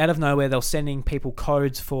 out of nowhere, they were sending people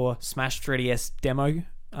codes for Smash 3DS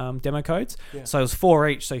demo codes. Yeah. So it was 4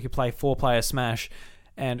 each, so you could play 4-player Smash.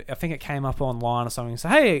 And I think it came up online or something. So,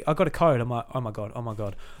 hey, I got a code. I'm like, oh my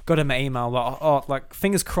god. Got in my email. Like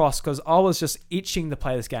fingers crossed, because I was just itching to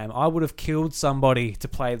play this game. I would have killed somebody to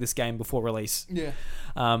play this game before release. Yeah.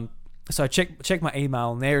 So check my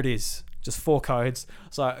email, and there it is. Just 4 codes.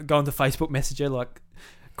 So I go into Facebook Messenger,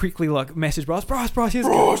 quickly message Bryce, here's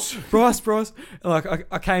Bryce.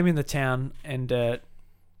 I came into town, and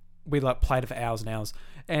we played it for hours and hours.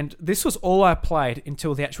 And this was all I played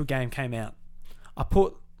until the actual game came out. I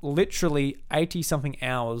put literally 80-something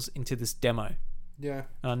hours into this demo. Yeah.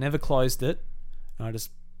 And I never closed it. And I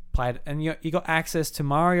just played it. And you got access to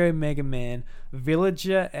Mario, Mega Man,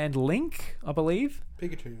 Villager, and Link, I believe.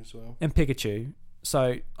 Pikachu as well. And Pikachu.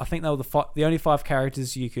 So I think they were the only 5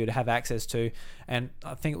 characters you could have access to. And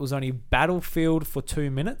I think it was only Battlefield for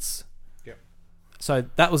 2 minutes. Yep. So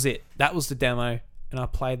that was it. That was the demo. And I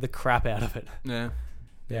played the crap out of it. Yeah.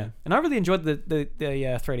 And I really enjoyed the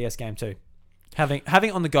 3DS game too. Having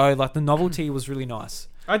it on the go, the novelty was really nice.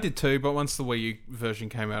 I did too, but once the Wii U version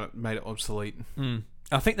came out, it made it obsolete.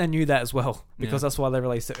 I think they knew that as well, because that's why they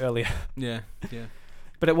released it earlier. Yeah.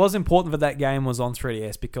 But it was important that game was on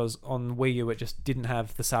 3DS, because on Wii U it just didn't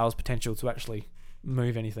have the sales potential to actually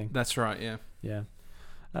move anything. That's right, yeah. Yeah.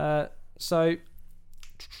 So,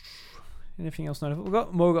 anything else notable?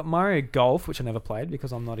 We've got Mario Golf, which I never played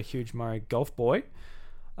because I'm not a huge Mario Golf boy.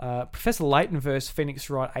 Professor Layton versus Phoenix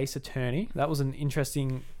Wright Ace Attorney. That was an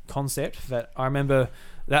interesting concept that I remember.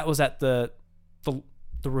 That was at the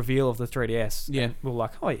reveal of the 3DS. Yeah. And we were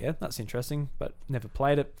like, oh yeah, that's interesting, but never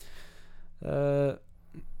played it.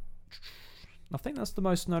 I think that's the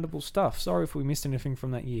most notable stuff. Sorry if we missed anything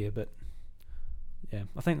from that year, but yeah,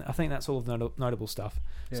 I think that's all of the notable stuff.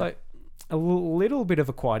 Yeah. So a little bit of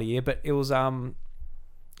a quieter year, but it was one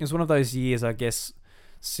of those years, I guess,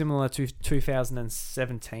 similar to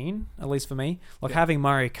 2017, at least for me. Like having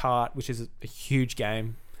Mario Kart, which is a huge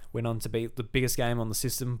game, went on to be the biggest game on the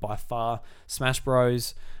system by far. Smash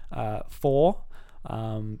Bros. 4,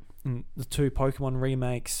 the 2 Pokemon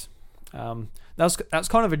remakes. That was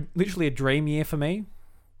kind of literally a dream year for me.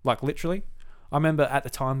 Like literally, I remember at the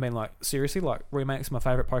time being like, seriously, like remakes of my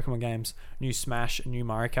favorite Pokemon games, new Smash and new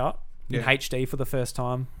Mario Kart in HD for the first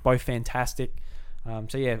time, both fantastic.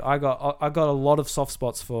 So yeah, I got a lot of soft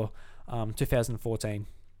spots for 2014.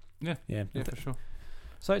 Yeah, for sure.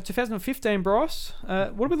 So 2015, Bryce.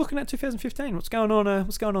 What are we looking at? 2015. What's going on?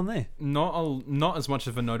 What's going on there? Not as much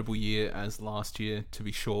of a notable year as last year, to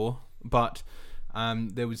be sure, but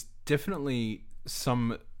there was definitely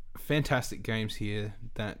some fantastic games here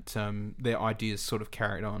that their ideas sort of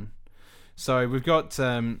carried on. So we've got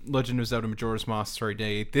Legend of Zelda Majora's Mask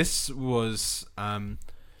 3D. This was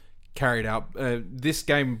carried out. This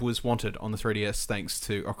game was wanted on the 3DS thanks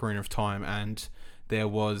to Ocarina of Time, and there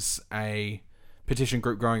was a petition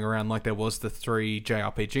group going around like there was the 3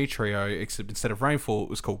 JRPG trio, except instead of Rainfall, it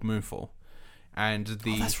was called Moonfall. And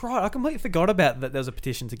that's right. I completely forgot about that. There was a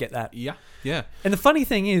petition to get that. Yeah. And the funny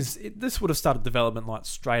thing is, this would have started development like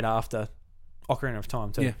straight after Ocarina of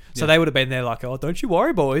Time too. Yeah. So they would have been there like, oh, don't you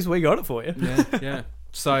worry, boys, we got it for you. Yeah.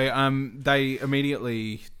 So they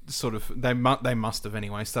immediately they must have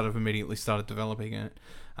anyway started developing it.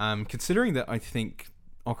 Considering that I think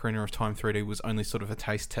Ocarina of Time 3D was only sort of a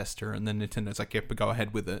taste tester, and then Nintendo's like, yep, go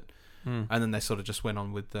ahead with it. And then they sort of just went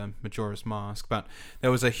on with Majora's Mask. But there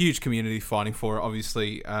was a huge community fighting for it.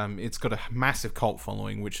 Obviously, it's got a massive cult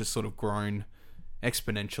following, which has sort of grown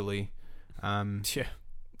exponentially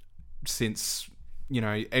since,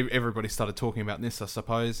 everybody started talking about this, I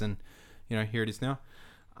suppose. And, here it is now.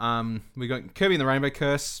 We got Kirby and the Rainbow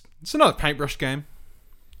Curse. It's another paintbrush game.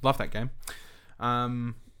 Love that game.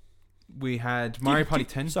 We had Mario Party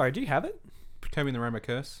 10. Sorry, do you have it? Kirby and the Rainbow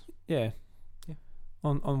Curse. Yeah.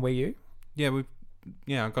 On Wii U?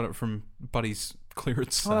 Yeah, I got it from Buddy's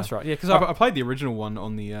clearance. Oh, that's right. Yeah, because I played the original one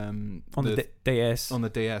on the DS. On the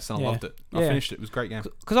DS, and I loved it. I finished it. It was a great game.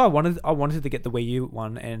 Because I wanted to get the Wii U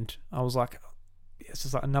one, and I was like, it's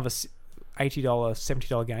just like another $80,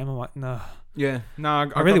 $70 game. I'm like, no. Yeah,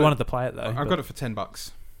 no. I really wanted to play it though. I got it for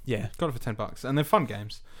 $10. Yeah, got it for $10, and they're fun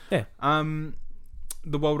games. Yeah.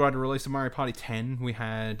 The worldwide release of Mario Party 10, we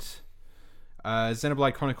had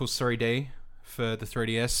Xenoblade Chronicles 3D for the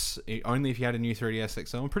 3DS. Only if you had a new 3DS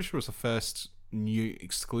XL. I'm pretty sure it was the first new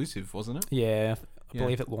exclusive, wasn't it? Yeah, I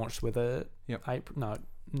believe it launched with a April. No,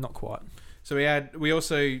 not quite. So we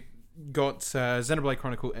also got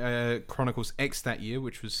Xenoblade Chronicles X that year,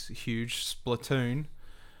 which was huge. Splatoon,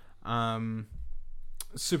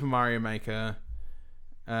 Super Mario Maker,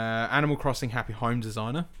 Animal Crossing Happy Home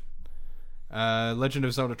Designer, Legend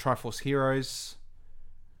of Zelda Triforce Heroes,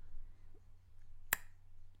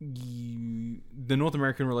 the North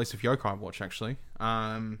American release of Yokai Watch, actually,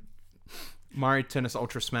 Mario Tennis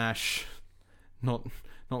Ultra Smash, not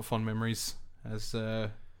fond memories, as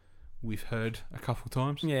we've heard a couple of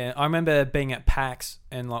times. Yeah, I remember being at PAX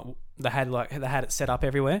and they had it set up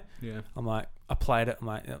everywhere. Yeah, I played it. I'm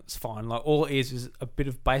like, it's fine. Like all it is a bit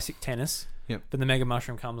of basic tennis. Yep. Then the Mega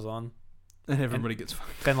Mushroom comes on, and everybody gets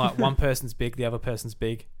fucked. Then like one person's big, the other person's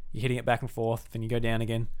big. You're hitting it back and forth. Then you go down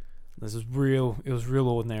again. It was real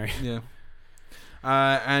ordinary. Yeah.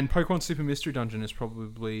 And Pokemon Super Mystery Dungeon is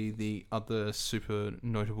probably the other super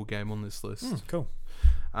notable game on this list. Cool.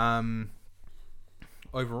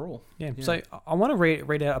 Overall. Yeah. So I want to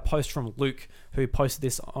read out a post from Luke, who posted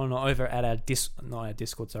this over at our Discord,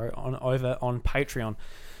 on Patreon.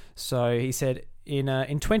 So he said, in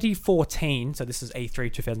 2014, so this is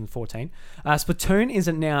E3 2014, Splatoon is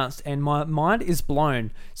announced and my mind is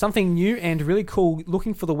blown. Something new and really cool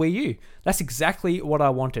looking for the Wii U. That's exactly what I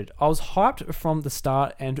wanted. I was hyped from the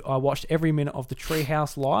start and I watched every minute of the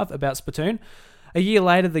Treehouse Live about Splatoon. A year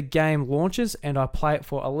later, the game launches and I play it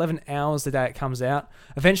for 11 hours the day it comes out.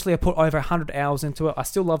 Eventually, I put over 100 hours into it. I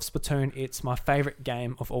still love Splatoon. It's my favorite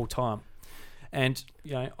game of all time. And,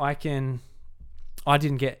 I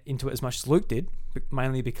didn't get into it as much as Luke did,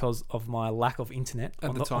 mainly because of my lack of internet At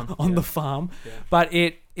on the time, on yeah. the farm. Yeah. But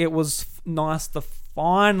it was nice to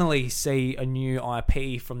finally see a new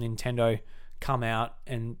IP from Nintendo come out,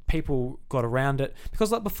 and people got around it,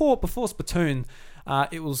 because like before Splatoon,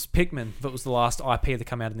 it was Pikmin that was the last IP to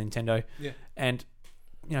come out of Nintendo. Yeah. And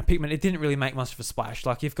Pikmin, it didn't really make much of a splash.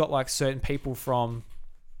 Like, you've got like certain people from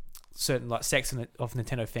certain like sects of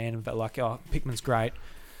Nintendo fandom that are like, oh, Pikmin's great,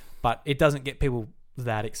 but it doesn't get people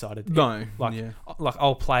that excited. No. Like, yeah. like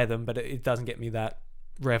I'll play them, but it doesn't get me that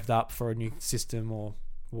revved up for a new system or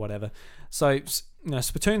whatever. So,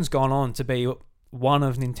 Splatoon's gone on to be one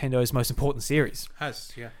of Nintendo's most important series.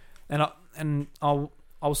 Has, yeah. And I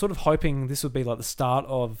was sort of hoping this would be like the start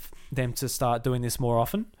of them to start doing this more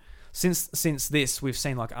often. Since this, we've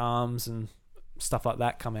seen like ARMS and stuff like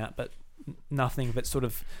that come out, but nothing that sort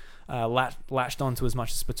of latched onto as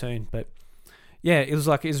much as Splatoon. But yeah, it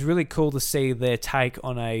was really cool to see their take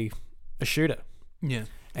on a shooter. Yeah.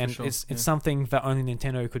 And sure, it's yeah. something that only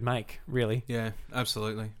Nintendo could make, really. Yeah,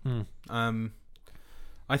 absolutely. Mm.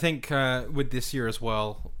 I think with this year as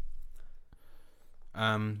well,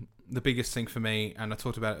 the biggest thing for me, and I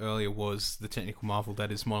talked about it earlier, was the technical marvel that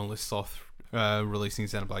is Monolith Soft releasing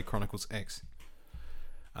Xenoblade Chronicles X.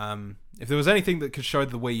 If there was anything that could show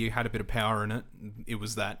the Wii U had a bit of power in it, it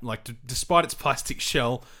was that. Like, despite its plastic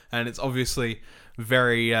shell and its obviously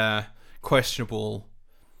very questionable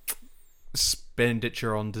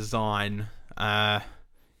expenditure on design,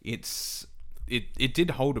 it did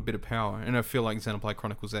hold a bit of power, and I feel like Xenoblade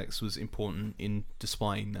Chronicles X was important in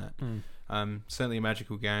displaying that. Certainly a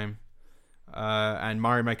magical game, and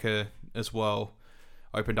Mario Maker as well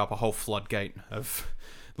opened up a whole floodgate of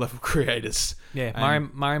level creators. Yeah,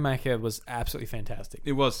 Mario Maker was absolutely fantastic.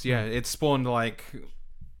 It was, yeah. It spawned like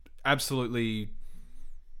absolutely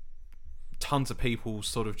tons of people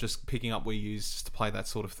sort of just picking up Wii U's just to play that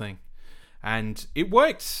sort of thing. And it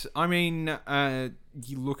worked. I mean,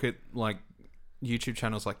 you look at like YouTube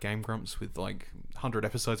channels like Game Grumps with like 100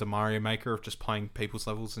 episodes of Mario Maker of just playing people's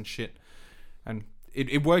levels and shit. And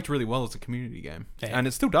it worked really well as a community game. Yeah. And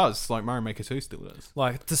it still does. Like Mario Maker 2 still does.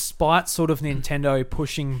 Like, despite sort of Nintendo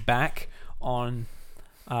pushing back on,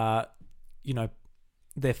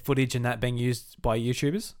 their footage and that being used by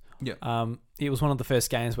YouTubers. Yeah. It was one of the first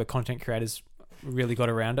games where content creators really got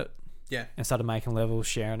around it. Yeah. And started making levels,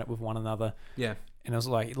 sharing it with one another. Yeah. And it was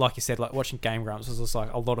like you said, like watching Game Grumps was just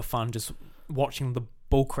like a lot of fun, just watching the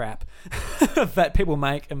bullcrap that people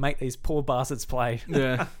make and make these poor bastards play.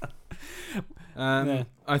 Yeah. Yeah.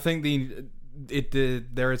 I think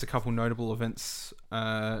there is a couple notable events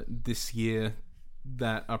this year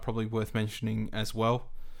that are probably worth mentioning as well.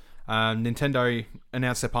 Nintendo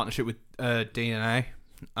announced their partnership with DNA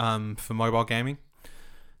for mobile gaming,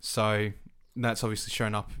 so that's obviously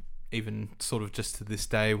shown up even sort of just to this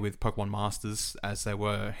day with Pokemon Masters, as they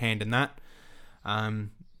were hand in that.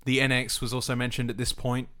 The NX was also mentioned at this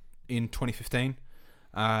point in 2015.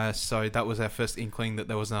 So that was our first inkling that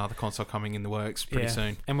there was another console coming in the works pretty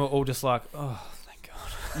soon. And we're all just like, oh, thank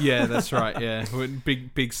God. Yeah, that's right. Yeah,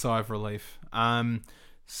 big sigh of relief.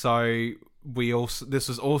 So this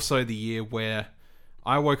was also the year where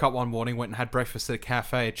I woke up one morning, went and had breakfast at a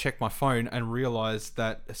cafe, checked my phone, and realized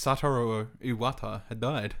that Satoru Iwata had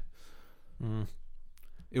died.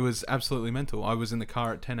 It was absolutely mental. I was in the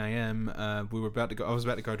car at 10 a.m. I was about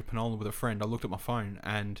to go to Panola with a friend. I looked at my phone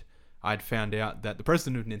and I'd found out that the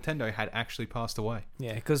president of Nintendo had actually passed away.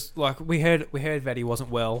 Yeah, because like we heard that he wasn't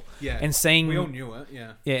well. Yeah, and seeing we all knew it.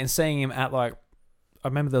 Yeah, yeah, and seeing him at like, I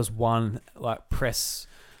remember there was one like press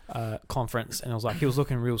conference, and I was like, he was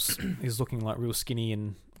looking real skinny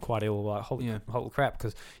and quite ill. Like holy crap!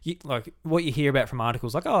 Because like what you hear about from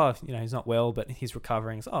articles, like he's not well, but he's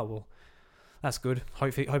recovering. It's, oh well, that's good.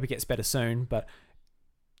 Hope he gets better soon. But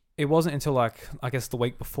it wasn't until like I guess the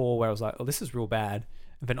week before where I was like, oh, this is real bad.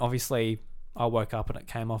 And then obviously I woke up and it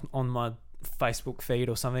came off on my Facebook feed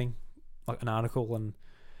or something, like an article, and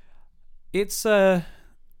it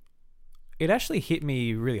actually hit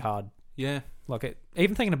me really hard. Yeah. Like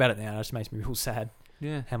even thinking about it now, it just makes me real sad.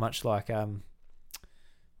 Yeah. How much like like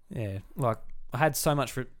I had so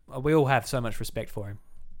much we all have so much respect for him.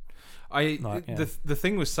 The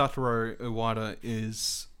thing with Satoru Iwata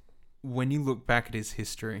is when you look back at his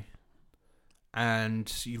history and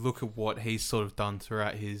you look at what he's sort of done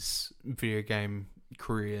throughout his video game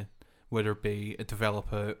career, whether it be a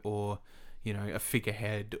developer or, a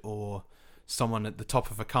figurehead or someone at the top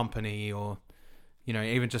of a company or,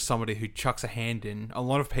 even just somebody who chucks a hand in. A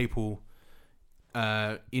lot of people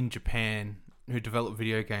in Japan who develop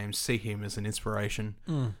video games see him as an inspiration,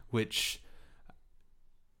 which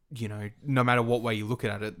no matter what way you look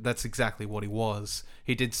at it, that's exactly what he was.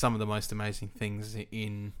 He did some of the most amazing things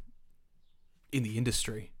in the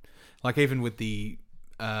industry. Like, even with the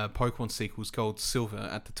Pokemon sequels, Gold, Silver,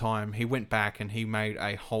 at the time, he went back and he made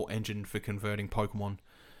a whole engine for converting Pokemon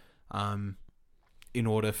in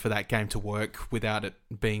order for that game to work without it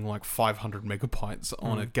being like 500 megabytes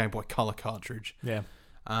on a Game Boy Color cartridge. Yeah.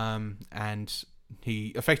 And he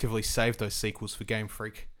effectively saved those sequels for Game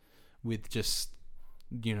Freak with just,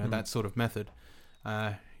 that sort of method.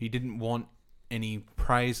 He didn't want any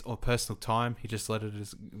praise or personal time. He just let it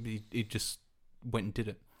as... He just went and did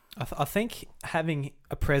it. I think having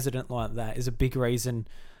a president like that is a big reason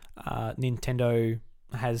Nintendo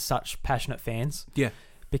has such passionate fans. Yeah.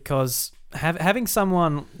 Because having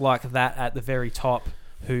someone like that at the very top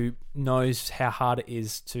who knows how hard it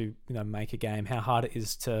is to make a game, how hard it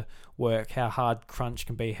is to work, how hard crunch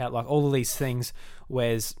can be, how like all of these things,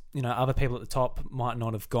 whereas other people at the top might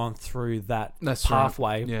not have gone through that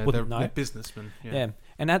pathway. Right. Yeah, wouldn't know. They're businessmen. Yeah,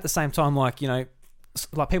 and at the same time, like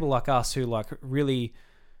people like us who like really,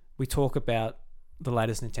 we talk about the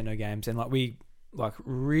latest Nintendo games and like we like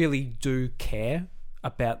really do care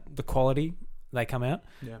about the quality they come out.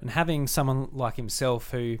 Yeah. And having someone like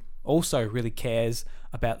himself who also really cares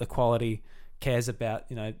about the quality, cares about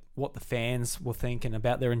what the fans will think and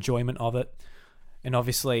about their enjoyment of it, and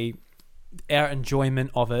obviously our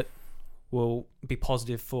enjoyment of it will be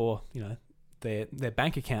positive for their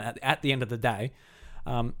bank account at the end of the day.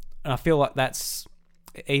 And I feel like that's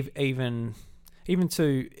even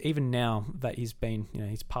now that he's been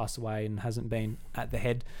he's passed away and hasn't been at the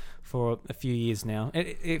head for a few years now.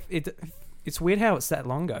 It's weird how it's that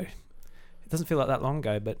long ago. It doesn't feel like that long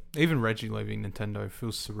ago, but even Reggie leaving Nintendo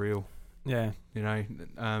feels surreal. Yeah.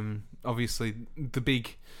 Obviously the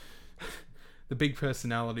big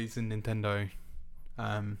personalities in Nintendo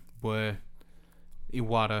were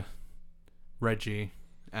Iwata, Reggie,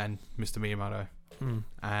 and Mr. Miyamoto.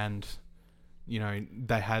 And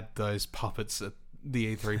they had those puppets at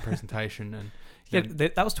the E3 presentation, and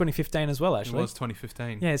that was 2015 as well. Actually, it was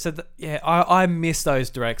 2015. Yeah, so I miss those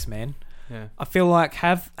directs, man. Yeah, I feel like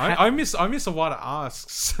I miss Iwata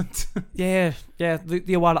asks. the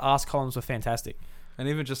Iwata ask columns were fantastic, and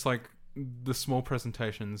even just like the small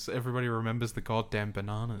presentations, everybody remembers the goddamn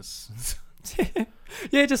bananas.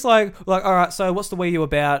 Yeah, just like all right. So what's the Wii U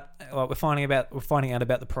about? Like, we're finding out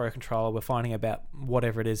about the Pro Controller. We're finding about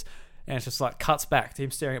whatever it is, and it's just like cuts back to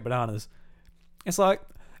him staring at bananas. It's like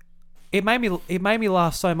it made me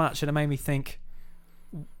laugh so much, and it made me think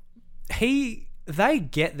they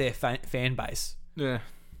get their fan base. Yeah,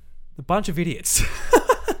 a bunch of idiots,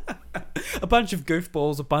 a bunch of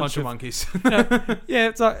goofballs, a bunch of monkeys.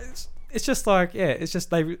 Yeah, it's just I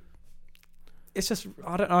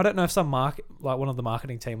don't know if one of the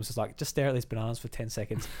marketing team was just like, just stare at these bananas for 10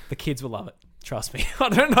 seconds. The kids will love it. Trust me. I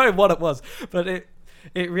don't know what it was, but it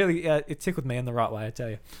really it tickled me in the right way, I tell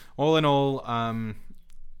you. All in all,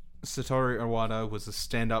 Satoru Iwata was a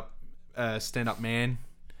stand-up man.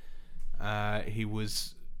 He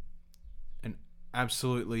was an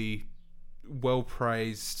absolutely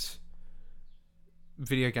well-praised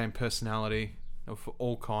video game personality of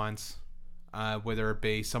all kinds, whether it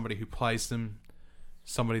be somebody who plays them,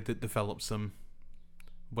 somebody that develops them,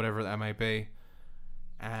 whatever that may be.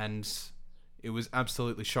 And it was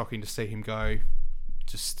absolutely shocking to see him go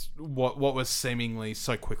just what was seemingly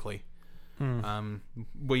so quickly.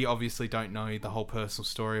 We obviously don't know the whole personal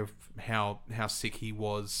story of how sick he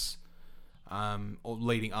was or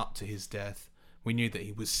leading up to his death. We knew that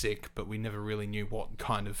he was sick, but we never really knew what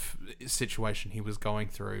kind of situation he was going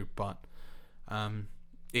through. But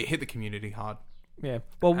it hit the community hard. Yeah.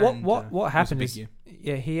 Well, what happened is,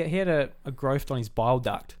 he had a growth on his bile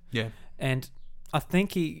duct. Yeah. And I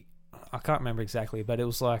think I can't remember exactly, but it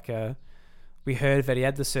was like we heard that he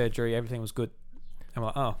had the surgery, everything was good. I'm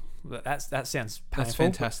like, oh, that sounds painful. That's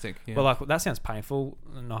fantastic. Yeah. Well, like that sounds painful,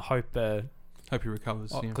 and I hope he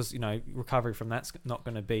recovers. Because recovery from that's not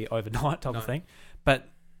going to be overnight type of thing. But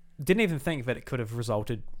didn't even think that it could have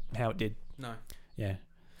resulted how it did. No. Yeah.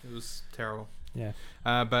 It was terrible. Yeah.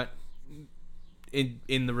 But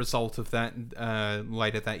in the result of that,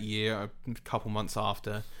 later that year, a couple months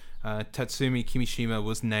after, Tatsumi Kimishima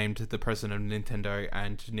was named the president of Nintendo,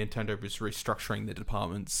 and Nintendo was restructuring the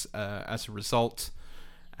departments as a result,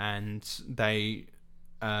 and they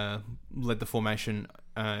led the formation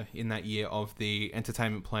in that year of the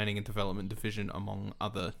Entertainment Planning and Development Division, among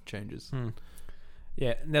other changes.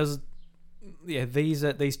 Yeah, there was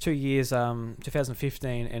these 2 years,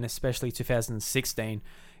 2015 and especially 2016,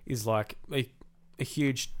 is like a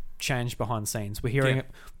huge changed behind the scenes. We're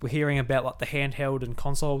hearing about like the handheld and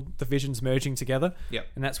console divisions merging together. Yep.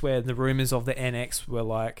 And that's where the rumors of the NX were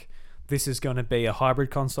like, this is going to be a hybrid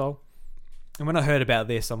console. And when I heard about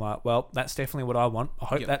this, I'm like, well, that's definitely what I want. I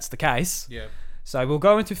hope that's the case. Yeah. So we'll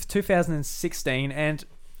go into 2016, and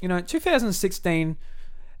 2016,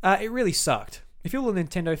 it really sucked. If you're a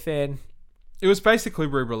Nintendo fan, It was basically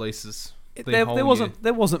re-releases. there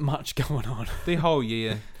wasn't much going on. The whole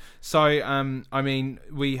year. So, I mean,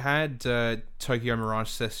 we had Tokyo Mirage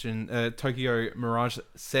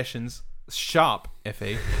Sessions Sharp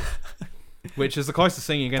FE, which is the closest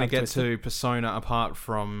thing you're going to get to Persona apart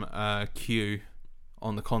from Q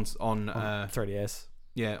on the on 3DS.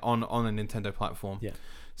 Yeah, on a Nintendo platform. Yeah.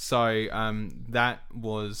 So that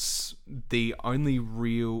was the only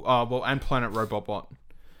real... and Planet Robobot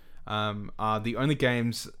are the only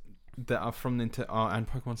games that are from Nintendo... and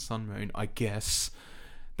Pokemon Sun Moon, I guess.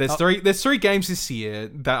 There's three games this year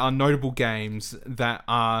that are notable games that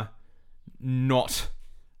are not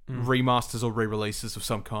remasters or re-releases of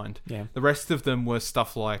some kind. Yeah. The rest of them were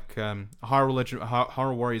stuff like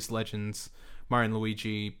Hyrule Warriors Legends, Mario and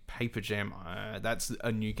Luigi, Paper Jam. That's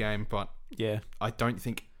a new game, but yeah, I don't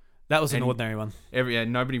think that was an ordinary one.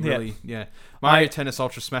 Nobody really. Yeah, Mario Tennis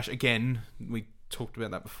Ultra Smash again. We talked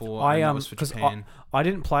about that before. That was for Japan. I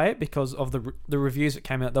didn't play it because of the reviews that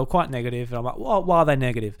came out. They were quite negative, and I'm like, well, why are they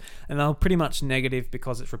negative? And they were pretty much negative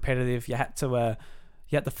because it's repetitive. You had to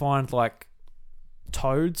find like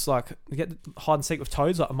toads, like you get hide and seek with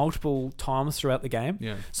toads like multiple times throughout the game.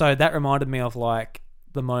 Yeah. So that reminded me of like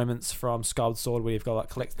the moments from Skyward Sword where you've got to like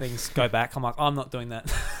collect things, go back. I'm like, I'm not doing that.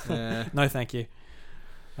 Yeah. No, thank you.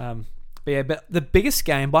 But the biggest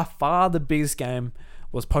game, by far the biggest game,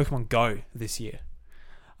 was Pokemon Go this year.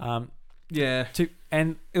 Yeah.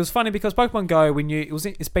 And it was funny because Pokemon Go, we knew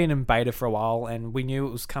it's been in beta for a while, and we knew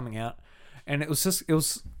it was coming out, and it was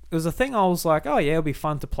a thing. I was like, oh yeah, it'll be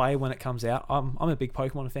fun to play when it comes out. I'm a big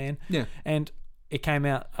Pokemon fan. Yeah. And it came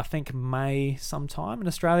out, I think, May sometime in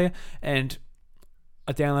Australia, and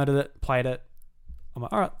I downloaded it, played it. I'm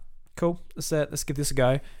like, all right, cool. Let's give this a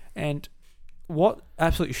go. And what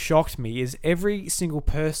absolutely shocked me is every single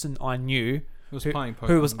person I knew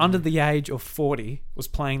who was under the age of 40 was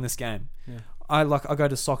playing this game. Yeah. I go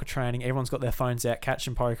to soccer training. Everyone's got their phones out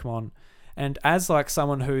catching Pokemon, and as like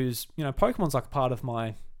someone who's Pokemon's like part of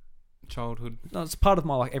my childhood. No, it's part of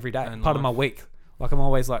my like everyday, and part life. of my week. Like I'm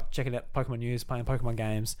always like checking out Pokemon news, playing Pokemon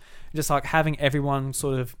games, just like having everyone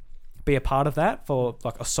sort of be a part of that for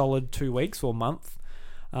like a solid 2 weeks or a month.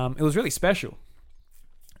 It was really special.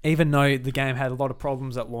 Even though the game had a lot of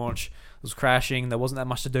problems at launch, it was crashing, there wasn't that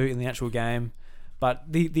much to do in the actual game, but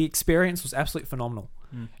the experience was absolutely phenomenal.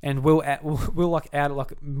 And we're like out at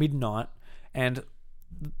like midnight, and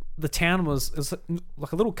the town was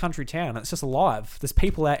like a little country town. It's just alive. There's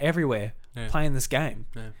people out everywhere playing this game.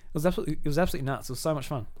 Yeah. It was absolutely nuts. It was so much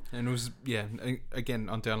fun. And it was again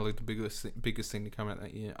undoubtedly the biggest thing to come out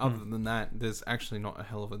that year. Other than that, there's actually not a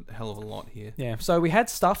hell of a lot here. Yeah. So we had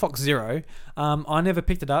Star Fox Zero. I never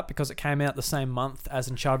picked it up because it came out the same month as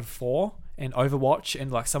Uncharted 4 and Overwatch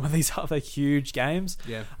and like some of these other huge games.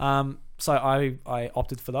 Yeah. So I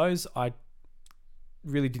opted for those. I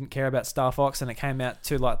really didn't care about Star Fox, and it came out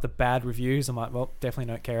to like the bad reviews. I'm like, well,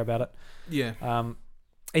 definitely don't care about it. Yeah.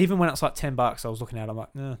 Even when it's like $10, I was looking at it, I'm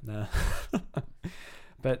like, nah.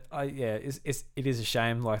 But it is a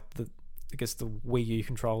shame. Like I guess the Wii U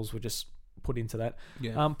controls were just put into that.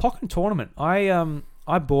 Yeah. Pokken Tournament. I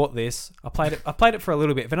bought this. I played it for a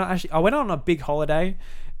little bit. But I went on a big holiday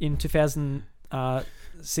in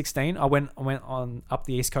 2016. I went on up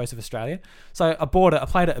the east coast of Australia. So I bought it. I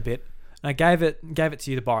played it a bit. And I gave it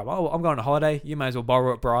to you to borrow. Oh, I'm going on a holiday. You may as well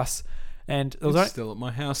borrow it, Bryce. And it was still at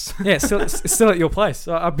my house. Yeah, it's still at your place.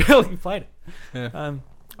 So I barely played it. Yeah.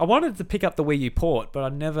 I wanted to pick up the Wii U port, but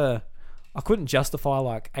I couldn't justify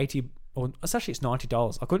like $80, or it's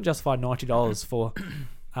 $90. I couldn't justify $90 for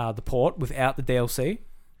the port without the DLC.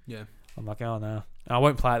 Yeah. I'm like, oh no, I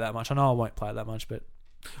won't play it that much. I know I won't play it that much, but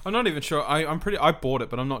I'm not even sure. I bought it,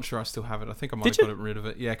 but I'm not sure I still have it. I think I might have got rid of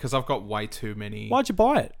it. Yeah, because I've got way too many. Why'd you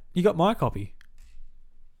buy it? You got my copy.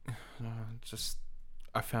 Just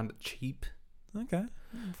I found it cheap. Okay,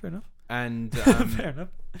 fair enough. And fair enough.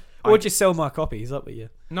 Or would you sell my copy? Is that what you?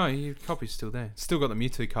 No, your copy's still there. Still got the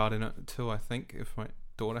Mewtwo card in it too, I think, if my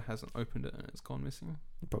daughter hasn't opened it and it's gone missing.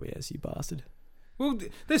 Probably has, you bastard. Well,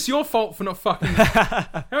 that's your fault for not fucking...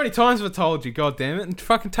 How many times have I told you, god damn it, and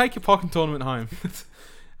fucking take your Pokken Tournament home.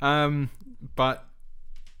 But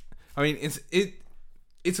I mean,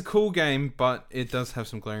 it's a cool game, but it does have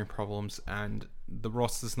some glaring problems, and the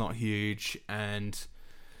roster's not huge, and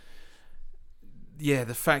yeah,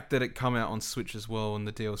 the fact that it come out on Switch as well and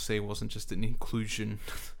the DLC wasn't just an inclusion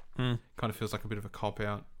kind of feels like a bit of a cop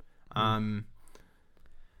out. Yeah,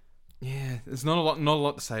 there's not a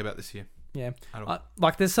lot to say about this year. Yeah, At all.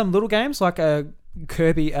 like there's some little games like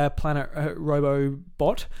Kirby Planet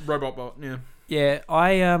Robobot. Robot, yeah. Yeah,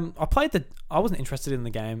 I played I wasn't interested in the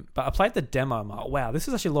game, but I played the demo. I'm like, wow, this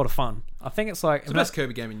is actually a lot of fun. I think it's like It's the best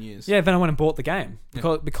Kirby game in years. Yeah, then I went and bought the game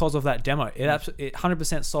because of that demo. It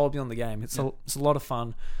 100% sold me on the game. It's a lot of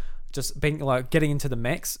fun. Just being like getting into the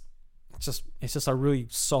mechs. It's just a really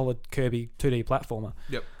solid Kirby 2D platformer.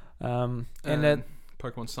 Yep. And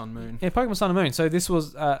Pokemon Sun Moon. Yeah, Pokemon Sun and Moon. So this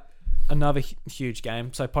was another huge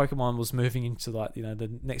game. So Pokemon was moving into like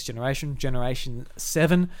the next generation, Generation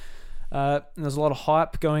 7. And there's a lot of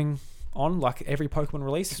hype going on, like every Pokemon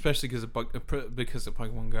release, Especially because of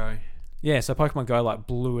Pokemon Go. Yeah, so Pokemon Go like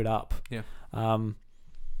blew it up. Yeah.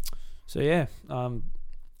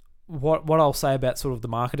 What I'll say about sort of the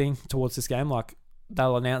marketing towards this game, like they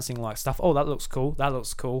were announcing like stuff. Oh, that looks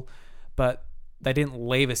cool, but they didn't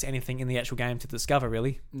leave us anything in the actual game to discover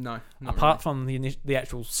really. No. Apart from the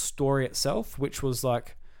actual story itself, which was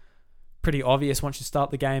like pretty obvious once you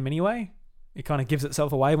start the game anyway. It kind of gives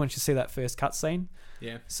itself away once you see that first cutscene.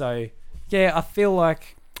 Yeah. So, yeah, I feel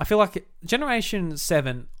like Generation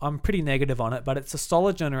 7, I'm pretty negative on it, but it's a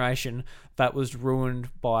solid generation that was ruined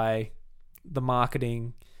by the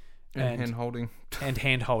marketing And hand-holding. And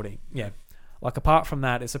hand-holding, yeah. Like, apart from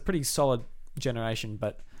that, it's a pretty solid generation,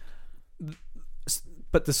 but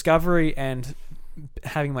discovery and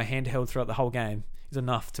having my hand held throughout the whole game is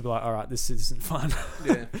enough to be like, all right, this isn't fun.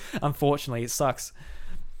 Yeah. Unfortunately, it sucks.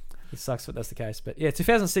 It sucks that that's the case. But yeah,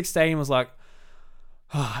 2016 was like,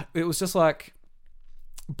 it was just like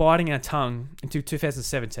biting our tongue into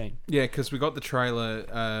 2017. Yeah, because we got the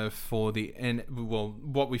trailer for the end. Well,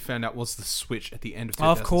 what we found out was the Switch at the end of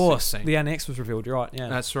 2016. Of course, the NX was revealed. You're right. Yeah,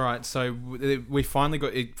 that's right. So we finally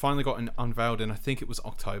got unveiled, and I think it was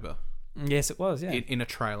October. Yes, it was. Yeah, in a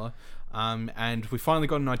trailer, and we finally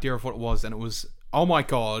got an idea of what it was, and it was, oh my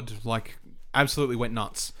god, like absolutely went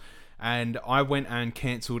nuts. And I went and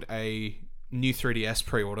cancelled a new 3DS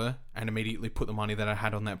pre-order and immediately put the money that I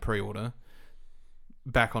had on that pre-order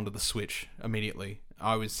back onto the Switch immediately.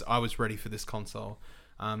 I was ready for this console.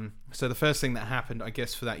 So the first thing that happened, I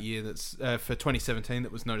guess, for that year, that's for 2017,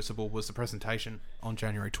 that was noticeable was the presentation on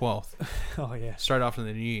January 12th. Oh yeah, straight after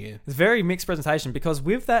the new year. It's a very mixed presentation because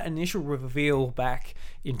with that initial reveal back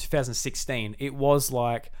in 2016, it was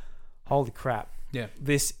like, holy crap! Yeah,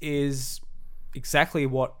 this is exactly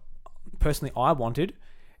what personally I wanted.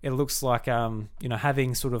 It looks like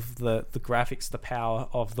having sort of the graphics, the power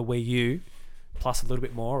of the Wii U plus a little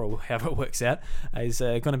bit more, or however it works out, is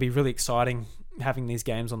going to be really exciting, having these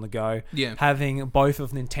games on the go. Yeah, having both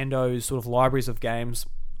of Nintendo's sort of libraries of games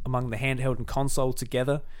among the handheld and console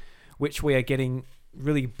together, which we are getting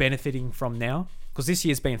really benefiting from now, because this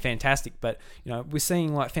year's been fantastic. But we're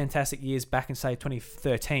seeing like fantastic years back in say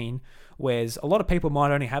 2013, whereas a lot of people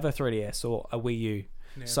might only have a 3DS or a Wii U.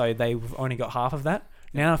 Yeah. So they've only got half of that.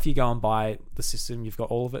 Now, if you go and buy the system, you've got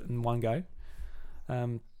all of it in one go.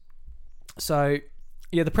 So,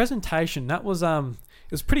 yeah, the presentation, that was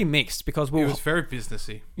it was pretty mixed because it was very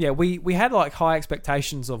businessy. Yeah, we had like high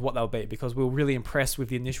expectations of what they'll be because we were really impressed with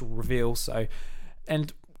the initial reveal. So,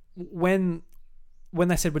 and when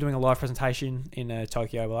they said we're doing a live presentation in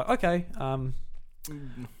Tokyo, we're like, okay.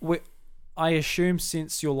 I assume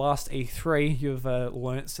since your last E3, you've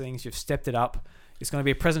learnt things, you've stepped it up. It's going to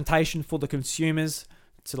be a presentation for the consumers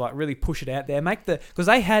to like really push it out there, because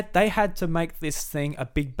they had to make this thing a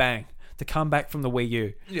big bang to come back from the Wii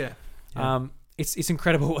U. Yeah. It's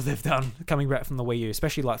incredible what they've done coming back from the Wii U,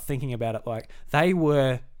 especially like thinking about it. Like they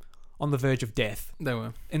were on the verge of death. They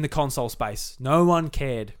were in the console space. No one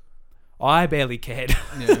cared. I barely cared.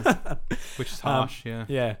 Yeah, which is harsh.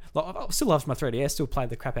 Yeah. Like, I still loved my 3DS. Still played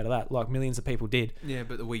the crap out of that. Like millions of people did. Yeah,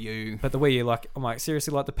 but the Wii U. Like I'm like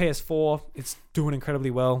seriously, like the PS4, it's doing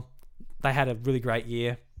incredibly well. They had a really great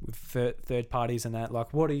year with third parties and that.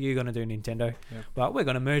 Like, what are you going to do, Nintendo? Yeah. Well, we're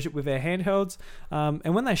going to merge it with our handhelds.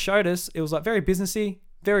 And when they showed us, it was like very businessy,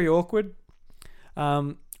 very awkward.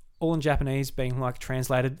 All in Japanese being like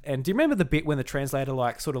translated. And do you remember the bit when the translator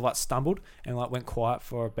like sort of like stumbled and like went quiet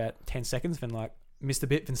for about 10 seconds, then like missed a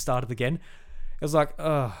bit, then started again? It was like,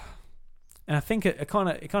 ugh. And I think it kind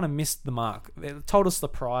of missed the mark. It told us the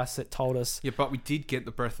price. It told us. Yeah, but we did get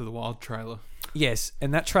the Breath of the Wild trailer. Yes,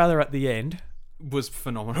 and that trailer at the end was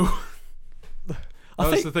phenomenal. That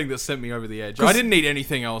was the thing that sent me over the edge. I didn't need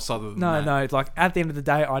anything else other than that. No. Like at the end of the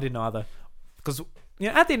day, I didn't either, because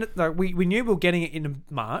at the end, we knew we were getting it in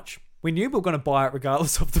March. We knew we were going to buy it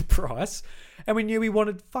regardless of the price, and we knew we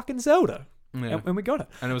wanted fucking Zelda. Yeah. and we got it.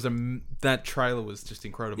 And it was that trailer was just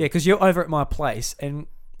incredible. Yeah, because you're over at my place, and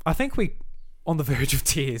I think we on the verge of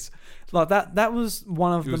tears. Like that was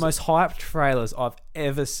one of the most hyped trailers I've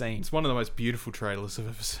ever seen. It's one of the most beautiful trailers I've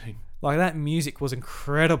ever seen. Like, that music was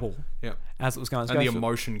incredible. Yeah. As it was going. And the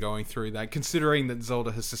emotion going through that, considering that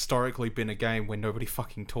Zelda has historically been a game where nobody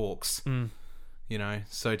fucking talks. You know,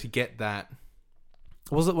 so to get that.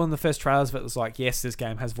 Was it one of the first trailers that was like, yes, this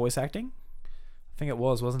game has voice acting? I think it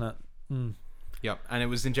was, wasn't it? Yep, and it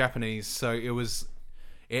was in Japanese, so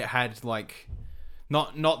it had like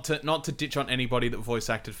not to ditch on anybody that voice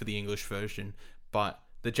acted for the English version, but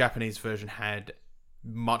the Japanese version had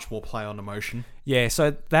much more play on emotion. Yeah,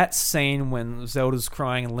 so that scene when Zelda's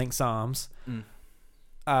crying in Link's arms, in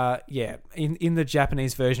the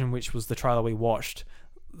Japanese version, which was the trailer we watched,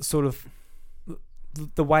 sort of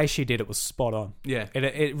the way she did it was spot on. Yeah.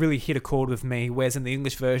 It really hit a chord with me, whereas in the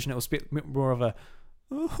English version it was a bit more of a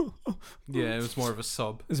yeah, it was more of a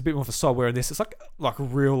sob. It's a bit more of a sob, where in this it's like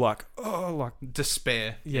real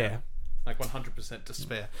despair. Yeah. Like 100%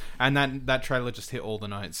 despair. And that trailer just hit all the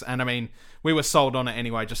notes. And I mean, we were sold on it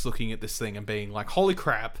anyway, just looking at this thing and being like, holy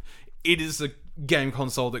crap, it is a game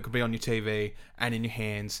console that could be on your TV and in your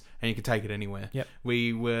hands, and you can take it anywhere. Yep.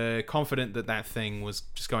 We were confident that thing was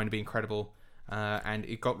just going to be incredible, and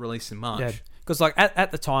it got released in March. Yeah, because like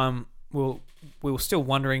at the time, we were still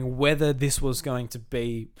wondering whether this was going to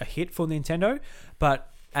be a hit for Nintendo, but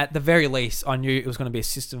at the very least, I knew it was going to be a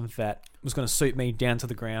system that was going to suit me down to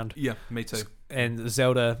the ground. Yeah, me too. And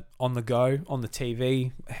Zelda on the go, on the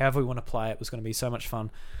TV, however we want to play it, was going to be so much fun.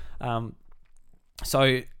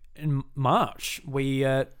 So in March, we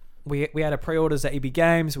had a pre-orders at EB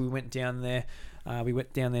Games. We went down there.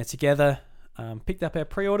 Together. Picked up our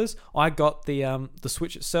pre-orders. I got the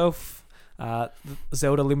Switch itself, the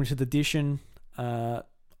Zelda Limited Edition. I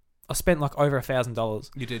spent like over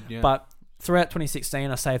 $1,000. You did, yeah. But throughout 2016,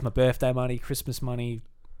 I saved my birthday money, Christmas money,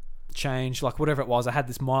 change, like whatever it was. I had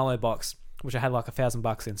this Milo box, which I had like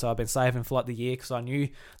 $1,000 in. So I've been saving for like the year, because I knew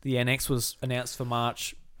the NX was announced for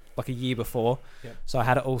March like a year before. Yep. So I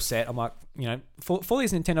had it all set. I'm like, you know, for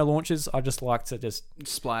these Nintendo launches, I just like to just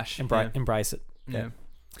splash, embrace it. Yeah.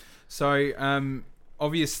 So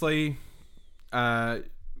obviously, I'm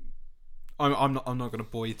not going to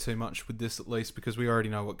bore you too much with this, at least because we already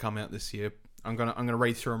know what come out this year. I'm gonna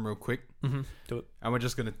read through them real quick. Mm-hmm. Do it. And we're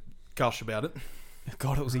just gonna gush about it.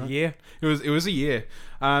 God, it was a year. It was a year.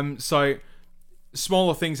 So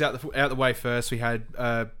smaller things out the way first. We had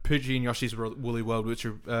Poochie and Yoshi's Woolly World, which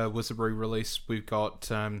was a re-release. We've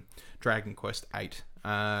got Dragon Quest VIII,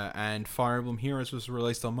 and Fire Emblem Heroes was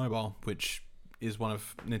released on mobile, which is one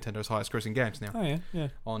of Nintendo's highest grossing games now. Oh yeah.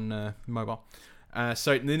 On mobile.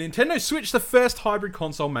 So the Nintendo Switch, the first hybrid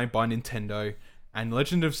console made by Nintendo, and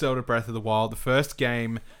Legend of Zelda Breath of the Wild, the first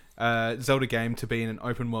game, Zelda game to be in an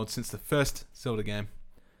open world since the first Zelda game,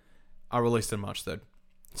 are released on March 3rd.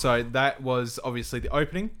 So that was obviously the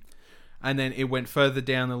opening, and then it went further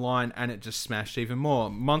down the line and it just smashed even more.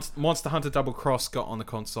 Monster Hunter Double Cross got on the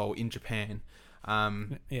console in Japan.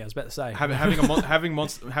 Yeah, I was about to say having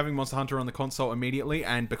Monster Hunter on the console immediately,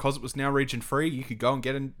 and because it was now region free, you could go and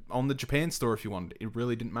get it on the Japan store if you wanted. It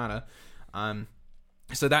really didn't matter.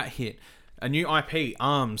 So that hit. A new IP,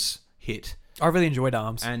 ARMS, hit. I really enjoyed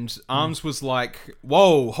ARMS. And ARMS was like,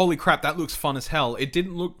 whoa, holy crap, that looks fun as hell. It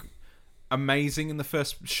didn't look amazing in the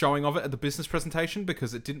first showing of it at the business presentation,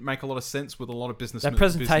 because it didn't make a lot of sense with a lot of business. That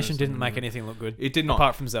presentation didn't make anything look good. It did not.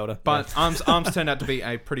 Apart from Zelda. But yeah. ARMS turned out to be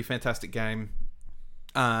a pretty fantastic game.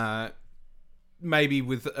 Maybe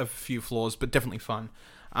with a few flaws, but definitely fun.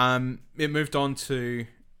 It moved on to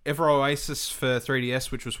Ever Oasis for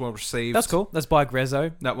 3DS, which was well received. That's cool. That's by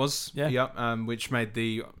Grezzo. That was, yeah. Which made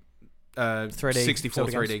the 64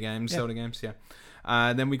 3D games, Zelda games, yeah.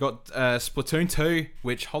 Then we got Splatoon 2,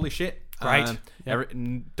 which, holy shit. Great.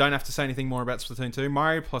 Don't have to say anything more about Splatoon 2.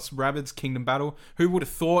 Mario plus Rabbids Kingdom Battle. Who would have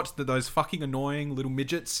thought that those fucking annoying little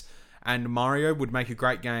midgets and Mario would make a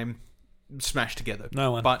great game smashed together?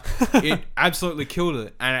 No one. But it absolutely killed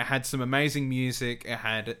it. And it had some amazing music. It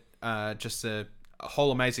had just a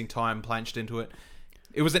whole amazing time planched into it.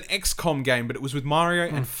 It was an XCOM game, but it was with Mario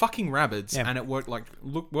and fucking Rabbids, and it worked like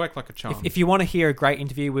a charm. If you want to hear a great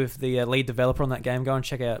interview with the lead developer on that game, go and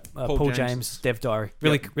check out Paul James' Dev Diary.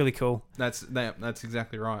 Really cool. That's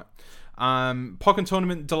exactly right. Pokken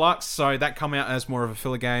Tournament Deluxe, so that come out as more of a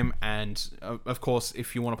filler game, and of course,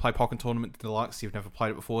 if you want to play Pokken Tournament Deluxe, you've never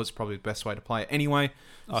played it before, it's probably the best way to play it anyway.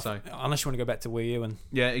 So unless you want to go back to Wii U and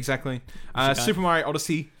exactly. Super Mario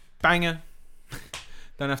Odyssey, banger.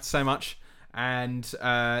 Don't have to say much. And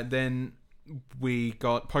then we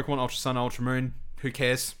got Pokemon Ultra Sun, Ultra Moon. Who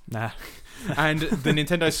cares? Nah. And the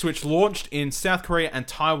Nintendo Switch launched in South Korea and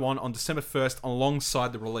Taiwan on December 1st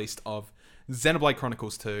alongside the release of Xenoblade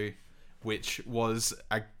Chronicles 2, which was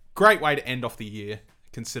a great way to end off the year,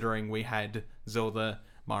 considering we had Zelda,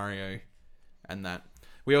 Mario, and that.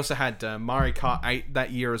 We also had Mario Kart 8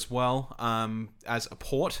 that year as well, as a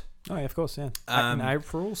port. Oh, yeah, of course, yeah. Back in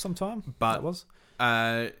April sometime, but that was.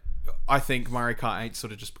 I think Mario Kart 8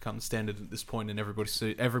 sort of just become the standard at this point, and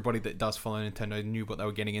everybody that does follow Nintendo knew what they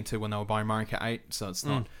were getting into when they were buying Mario Kart 8, so it's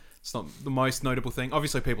not the most notable thing.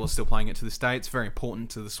 Obviously, people are still playing it to this day. It's very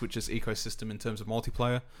important to the Switch's ecosystem in terms of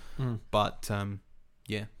multiplayer, but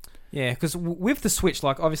yeah. Yeah, because with the Switch,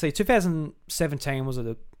 like, obviously 2017 was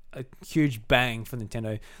a huge bang for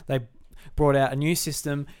Nintendo. They brought out a new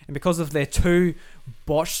system, and because of their 2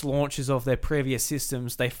 botched launches of their previous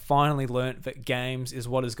systems, they finally learnt that games is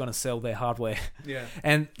what is going to sell their hardware. Yeah.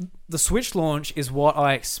 And the Switch launch is what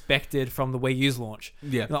I expected from the Wii U's launch.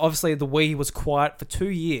 Yeah. Now, obviously, the Wii was quiet for 2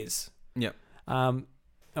 years. Yeah. When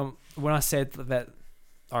I said that,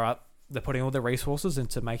 all right, they're putting all their resources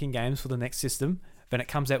into making games for the next system, then it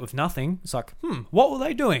comes out with nothing. It's like, what were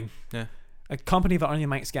they doing? Yeah. A company that only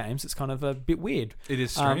makes games, it's kind of a bit weird. It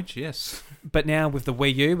is strange, yes. But now with the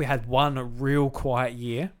Wii U, we had one real quiet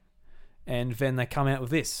year, and then they come out with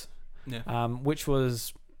this, which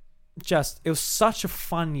was it was such a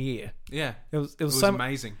fun year. Yeah, it was so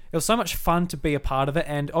amazing. It was so much fun to be a part of it,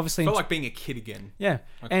 and obviously, it felt like being a kid again. Yeah,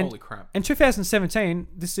 like, holy crap! In 2017,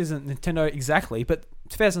 this isn't Nintendo exactly, but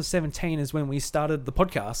 2017 is when we started the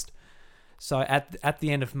podcast. So at the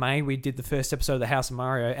end of May, we did the first episode of the House of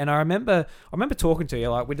Mario, and I remember talking to you.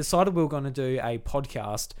 Like, we decided we were going to do a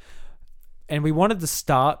podcast, and we wanted to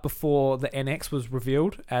start before the NX was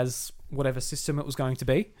revealed as whatever system it was going to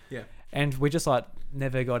be. Yeah. And we just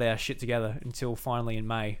never got our shit together until finally in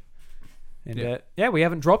May. And we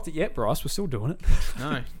haven't dropped it yet, Bryce. We're still doing it.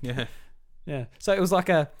 No. Yeah. Yeah. So it was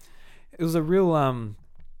a real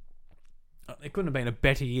it couldn't have been a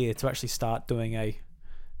better year to actually start doing a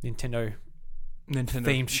Nintendo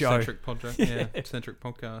themed show. Centric podcast. Yeah, centric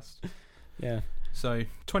podcast. Yeah. So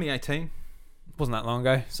 2018 wasn't that long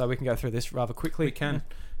ago, so we can go through this rather quickly. We can.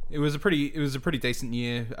 It was a pretty decent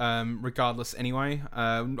year, regardless. Anyway,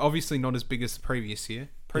 obviously not as big as the previous year.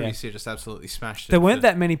 Previous year just absolutely smashed it. There weren't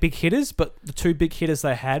that many big hitters, but the 2 big hitters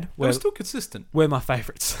they had were still consistent. Were my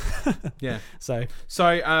favourites. Yeah. So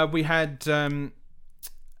we had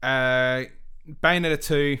Bayonetta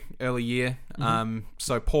 2 early year.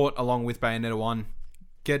 So port along with Bayonetta 1.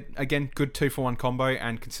 Get again good 2-for-1 combo,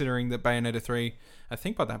 and considering that Bayonetta 3, I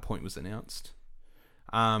think by that point was announced.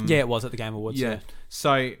 It was at the Game Awards. Yeah.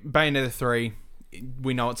 So Bayonetta 3,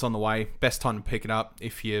 we know it's on the way. Best time to pick it up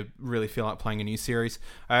if you really feel like playing a new series.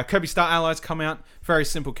 Kirby Star Allies come out. Very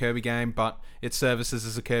simple Kirby game, but it services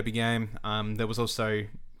as a Kirby game. There was also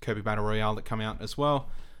Kirby Battle Royale that come out as well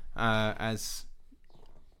as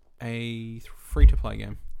a free-to-play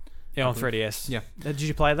game. Yeah, on 3DS. Yeah. Did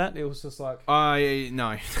you play that? It was just like... no.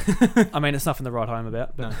 I mean, it's nothing to write home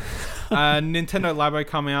about. But... No. Nintendo Labo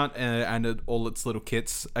come out and all its little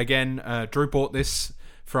kits. Again, Drew bought this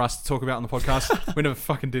for us to talk about on the podcast. We never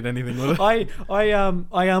fucking did anything with it.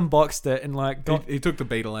 I unboxed it and like... He took the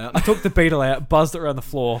Beetle out. I took the Beetle out, buzzed it around the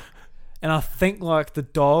floor, and I think like the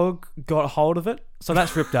dog got hold of it. So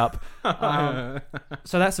that's ripped up.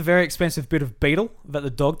 So that's a very expensive bit of Beetle that the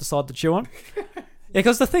dog decided to chew on. Yeah,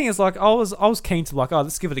 because the thing is, like, I was keen to like,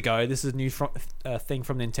 let's give it a go. This is a new thing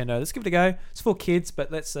from Nintendo. Let's give it a go. It's for kids, but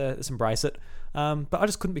let's embrace it. But I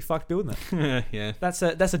just couldn't be fucked building it. Yeah, that's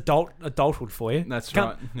adulthood for you. That's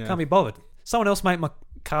right. Yeah. Can't be bothered. Someone else make my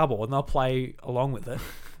cardboard and I'll play along with it.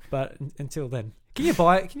 But until then, can you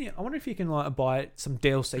buy it? I wonder if you can like buy some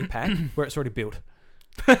DLC pack where it's already built.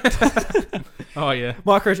 Oh yeah,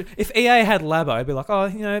 if EA had Labo, I'd be like,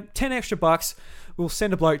 $10 extra, we'll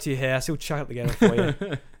send a bloke to your house, he'll chuck it together for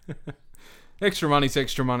you. Extra money's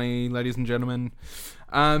extra money, ladies and gentlemen.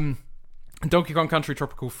 Donkey Kong Country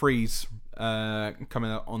Tropical Freeze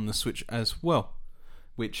coming out on the Switch as well,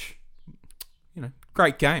 which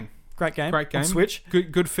great game. Great game on Switch.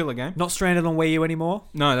 Good filler game. Not stranded on Wii U anymore.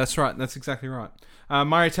 No, that's right. That's exactly right.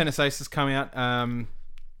 Mario Tennis Ace has come out.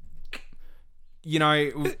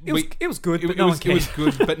 It was good, but it was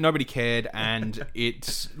good, but nobody cared, and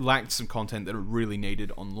it lacked some content that it really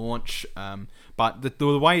needed on launch. But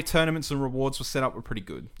the way tournaments and rewards were set up were pretty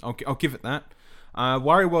good. I'll give it that.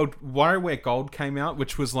 WarioWare Gold came out,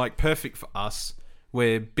 which was like perfect for us.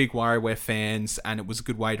 We're big WarioWare fans, and it was a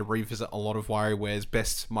good way to revisit a lot of WarioWare's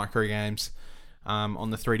best micro games on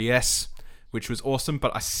the 3DS, which was awesome.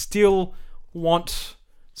 But I still want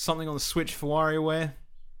something on the Switch for WarioWare.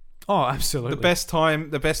 Oh, absolutely. The best time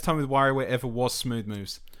with WarioWare ever was Smooth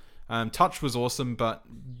Moves. Touch was awesome, but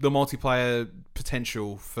the multiplayer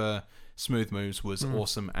potential for Smooth Moves was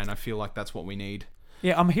awesome, and I feel like that's what we need.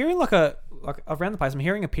 Yeah, I'm hearing like around the place. I'm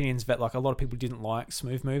hearing opinions that like a lot of people didn't like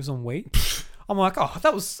Smooth Moves on Wii. I'm like, oh,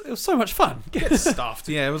 it was so much fun. Get stuffed.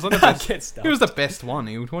 Yeah, it was like the best. Get stuffed. It was the best one.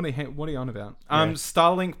 What are you on about?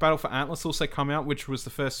 Starlink Battle for Atlas also come out, which was the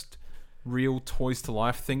first real Toys to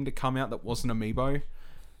Life thing to come out that wasn't Amiibo.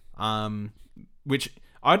 Which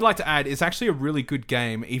I'd like to add is actually a really good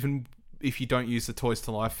game, even if you don't use the Toys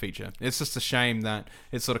to Life feature. It's just a shame that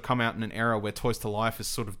it's sort of come out in an era where Toys to Life is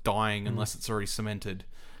sort of dying unless it's already cemented.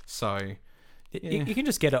 So you can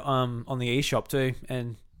just get it on the eShop too,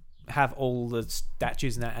 and have all the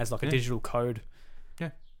statues and that as like a digital code.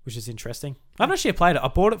 Yeah, which is interesting. I haven't actually played it. I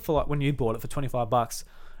bought it for like when you bought it for $25.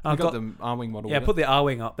 I got the R-Wing model. Yeah, I put the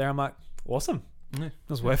R-Wing up there. I'm like, awesome. Yeah. It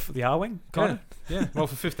was worth the R-Wing, kind of. Yeah. Well,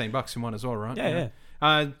 for $15 you might as well, right? Yeah.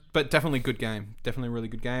 But definitely good game. Definitely a really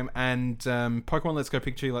good game. And Pokemon Let's Go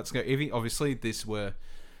Pikachu, Let's Go Eevee. Obviously, this was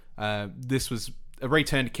a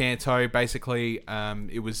return to Kanto. Basically,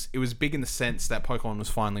 it was big in the sense that Pokemon was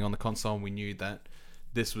finally on the console, and we knew that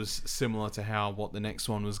this was similar to what the next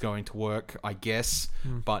one was going to work, I guess.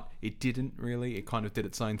 But it didn't really. It kind of did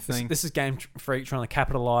its own thing. This is Game Freak trying to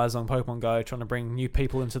capitalize on Pokemon Go, trying to bring new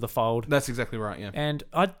people into the fold. That's exactly right, yeah. And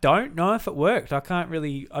I don't know if it worked. I don't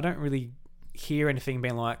really hear anything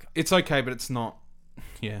being like, it's okay, but it's not.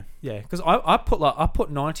 Yeah, because I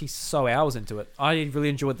put 90 so hours into it. I really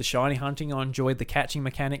enjoyed the shiny hunting. I enjoyed the catching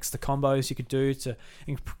mechanics, the combos you could do to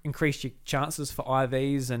increase your chances for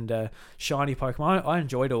IVs and shiny Pokemon. I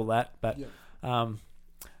enjoyed all that, but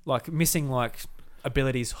like missing like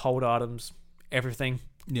abilities, hold items, everything.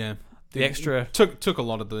 Yeah, the extra took a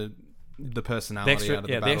lot of the personality out of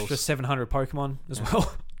the battles. The extra 700 Pokemon as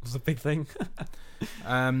well was a big thing.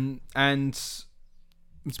 And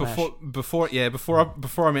Smash.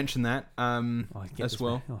 before I mention that as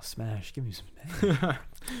well. Smash! Give me some.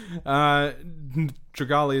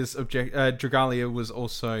 Dragalia was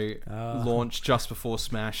also launched just before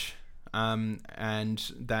Smash,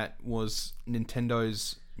 and that was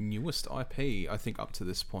Nintendo's newest IP, I think, up to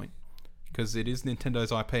this point, because it is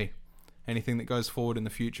Nintendo's IP. Anything that goes forward in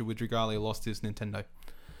the future with Dragalia Lost is Nintendo,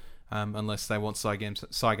 unless they want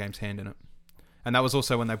Cygames' hand in it. And that was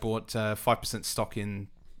also when they bought 5% stock in.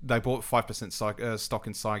 They bought 5% stock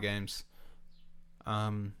in Cygames.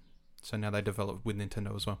 So now they develop with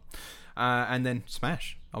Nintendo as well. And then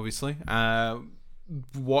Smash, obviously.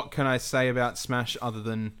 What can I say about Smash other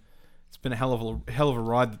than it's been a hell of a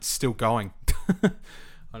ride that's still going?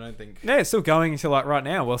 I don't think. Yeah, it's still going until like right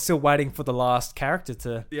now. We're still waiting for the last character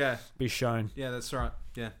to be shown. Yeah, that's right.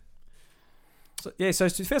 Yeah. So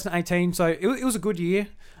it's 2018. So it was a good year.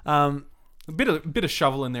 A bit of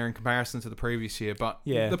shovel in there in comparison to the previous year, but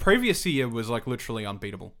the previous year was like literally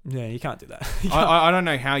unbeatable. Yeah, you can't do that. I don't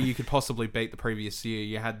know how you could possibly beat the previous year.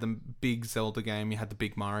 You had the big Zelda game, you had the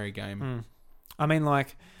big Mario game. I mean,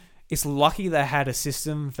 like, it's lucky they had a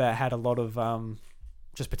system that had a lot of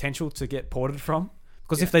just potential to get ported from.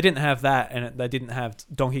 Because if they didn't have that and they didn't have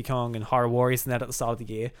Donkey Kong and Hyrule Warriors and that at the start of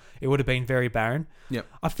the year, it would have been very barren. Yep.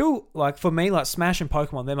 I feel like for me, like Smash and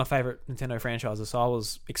Pokemon, they're my favorite Nintendo franchises. So I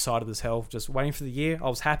was excited as hell, just waiting for the year. I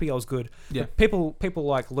was happy. I was good. Yeah. But people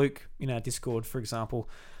like Luke, Discord, for example,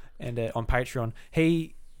 and on Patreon,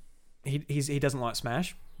 he doesn't like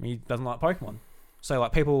Smash. He doesn't like Pokemon. So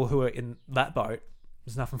like people who are in that boat,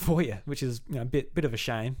 there's nothing for you, which is a bit of a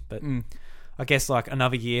shame. But I guess like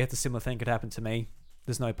another year, the similar thing could happen to me.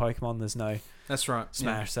 There's no Pokemon, there's no That's right.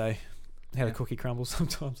 Smash, so how the cookie crumbles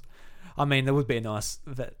sometimes. I mean, there would be a nice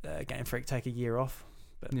that Game Freak take a year off,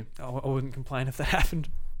 but I wouldn't complain if that happened.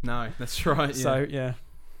 No, that's right. Yeah. So, yeah.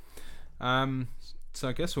 So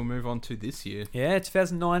I guess we'll move on to this year. Yeah,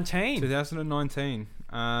 2019. 2019.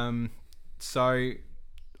 So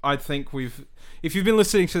I think if you've been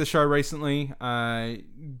listening to the show recently,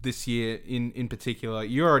 this year in particular,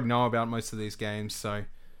 you already know about most of these games, so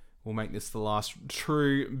we'll make this the last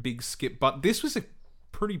true big skip. But this was a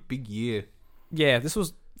pretty big year. Yeah, this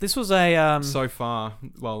was a so far.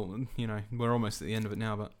 Well, we're almost at the end of it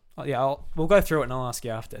now, but we'll go through it and I'll ask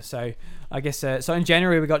you after. So I guess so. In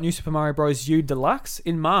January we got New Super Mario Bros. U Deluxe.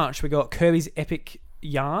 In March we got Kirby's Epic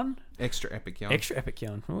Yarn. Extra epic yarn. Extra epic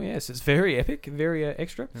yarn. Oh yes, it's very epic, very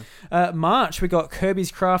extra. Yeah. March we got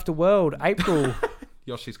Kirby's Crafted World. April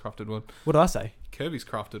Yoshi's Crafted World. What did I say? Kirby's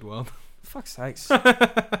Crafted World. Fuck's sakes.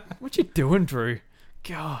 What you doing, Drew?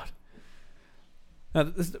 God.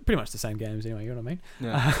 It's pretty much the same games anyway, you know what I mean?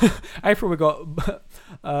 Yeah. April we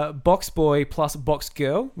got Box Boy plus Box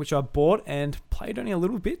Girl, which I bought and played only a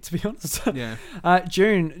little bit, to be honest. Yeah.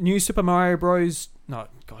 June, new Super Mario Bros. No,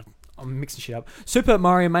 God, I'm mixing shit up. Super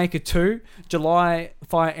Mario Maker 2. July,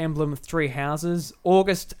 Fire Emblem 3 Houses.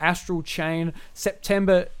 August, Astral Chain.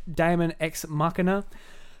 September, Daemon X Machina.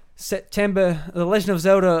 September, The Legend of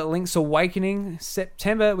Zelda Link's Awakening.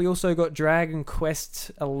 September, we also got Dragon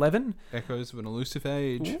Quest 11. Echoes of an Elusive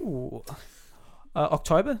Age. Ooh.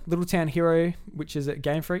 October, Little Town Hero, which is a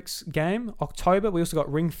Game Freak's game. October, we also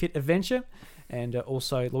got Ring Fit Adventure. And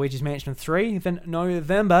also Luigi's Mansion 3. Then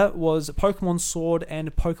November was Pokemon Sword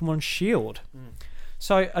and Pokemon Shield.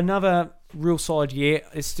 So another real solid year.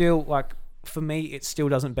 It's still, like, for me, it still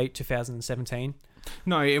doesn't beat 2017.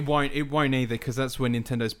 No, it won't. It won't either, because that's where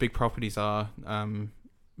Nintendo's big properties are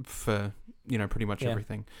for pretty much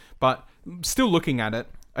everything. But still looking at it,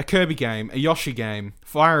 a Kirby game, a Yoshi game,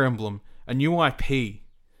 Fire Emblem, a new IP,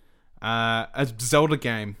 a Zelda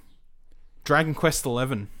game, Dragon Quest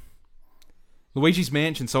 11, Luigi's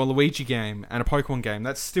Mansion, so a Luigi game and a Pokemon game.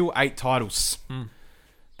 That's still 8 titles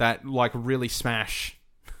that like really smash.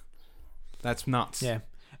 That's nuts. Yeah,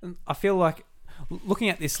 and I feel like looking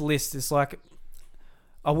at this list, it's like.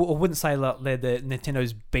 I wouldn't say like they're the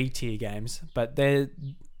Nintendo's B tier games, but they're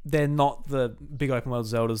not the big open world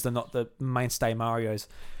Zeldas. They're not the mainstay Marios,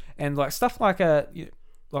 and like stuff like a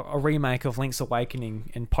remake of Link's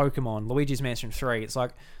Awakening and Pokemon, Luigi's Mansion 3. It's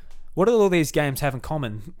like, what do all these games have in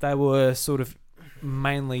common? They were sort of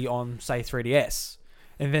mainly on, say, 3DS,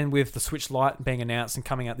 and then with the Switch Lite being announced and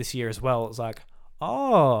coming out this year as well, it's like,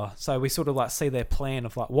 oh, so we sort of like see their plan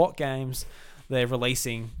of like what games they're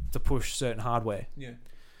releasing to push certain hardware. Yeah.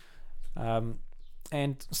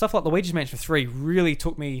 And stuff like Luigi's Mansion 3 really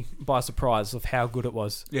took me by surprise of how good it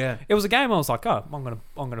was. Yeah. It was a game I was like, oh, I'm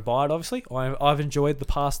gonna buy it. Obviously, I've enjoyed the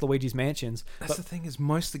past Luigi's Mansions. That's the thing, is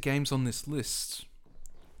most of the games on this list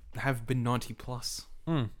have been 90 plus.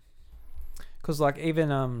 Because like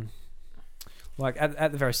even like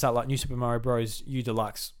at the very start, like New Super Mario Bros. U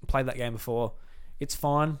Deluxe, played that game before. It's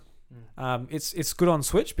fine. It's good on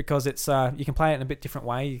Switch because it's you can play it in a bit different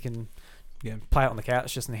way. You can play it on the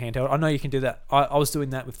couch, just in the handheld. I know you can do that. I was doing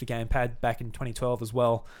that with the gamepad back in 2012 as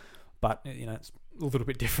well, but it's a little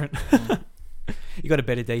bit different. You got a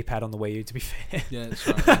better D-pad on the Wii U, to be fair. Yeah, that's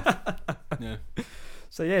right. Yeah.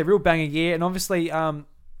 So yeah, real banger year, and obviously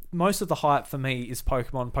most of the hype for me is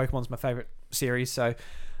Pokemon. Pokemon's my favorite series, so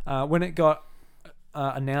when it got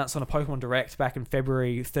announced on a Pokemon Direct back in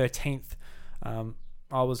February 13th,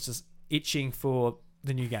 I was just itching for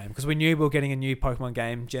the new game because we knew we were getting a new Pokemon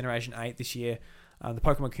game, Generation 8 this year. The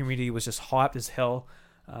Pokemon community was just hyped as hell,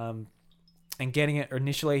 and getting it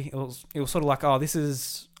initially, it was sort of like, oh, this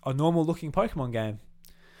is a normal looking Pokemon game.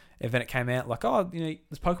 And then it came out like, oh,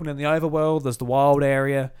 there's Pokemon in the overworld, there's the wild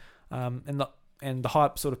area, and the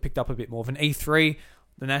hype sort of picked up a bit more. Then E3,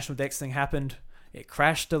 the National Dex thing happened. It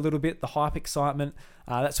crashed a little bit, the hype excitement.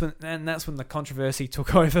 That's when the controversy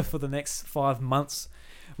took over for the next 5 months,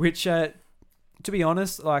 which, to be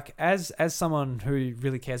honest, like as someone who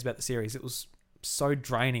really cares about the series, it was so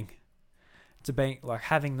draining to be like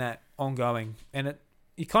having that ongoing, and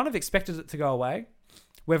you kind of expected it to go away,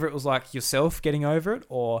 whether it was like yourself getting over it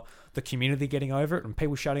or the community getting over it and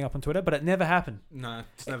people shutting up on Twitter, but it never happened. No,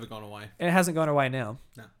 it's never gone away. And it hasn't gone away now.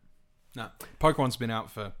 No. Pokemon's been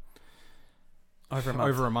out for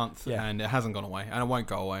over a month, yeah, and it hasn't gone away, and it won't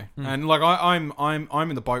go away. Mm. And like I'm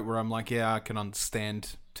in the boat where I'm like, yeah, I can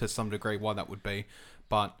understand to some degree why that would be,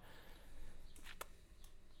 but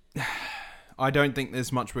I don't think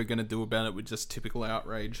there's much we're going to do about it with just typical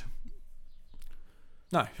outrage.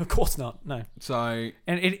 No, of course not. No. So,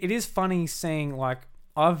 and it is funny seeing, like,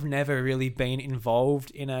 I've never really been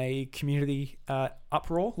involved in a community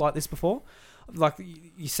uproar like this before. Like,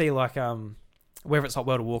 you see, like, whether it's like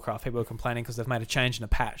World of Warcraft, people are complaining because they've made a change in a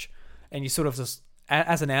patch, and you sort of just,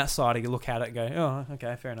 as an outsider, you look at it and go, oh,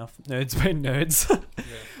 okay, fair enough. Nerds being nerds. Yeah.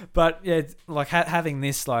 But yeah, like having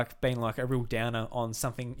this like being like a real downer on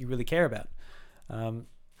something you really care about.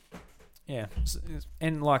 Yeah,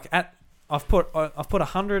 and like I've put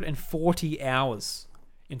 140 hours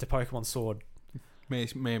into Pokemon Sword.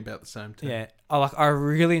 Me about the same too. Yeah, I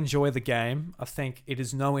really enjoy the game. I think it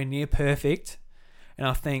is nowhere near perfect, and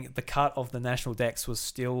I think the cut of the National Dex was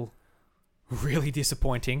still really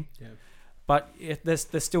disappointing. Yeah. But there's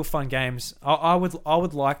still fun games. I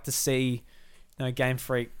would like to see, Game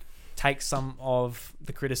Freak take some of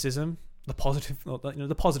the criticism, the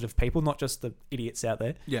positive people, not just the idiots out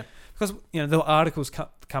there. Yeah. Because there were articles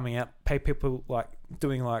coming out, people like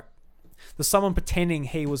doing like, there's someone pretending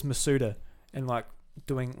he was Masuda and like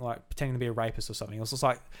doing like pretending to be a rapist or something. It was just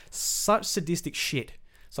like such sadistic shit.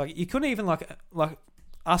 It's like you couldn't even like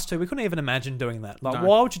us two. We couldn't even imagine doing that. Like, No.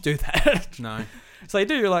 why would you do that? No. So you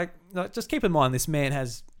do like just keep in mind this man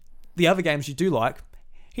has the other games you do like.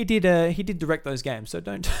 He did direct those games, so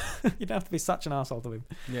don't you don't have to be such an asshole to him.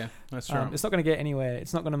 Yeah, that's right. It's not going to get anywhere.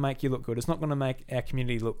 It's not going to make you look good. It's not going to make our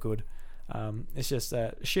community look good. It's just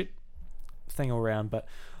a shit thing all around. But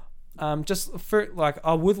just for like,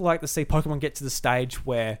 I would like to see Pokemon get to the stage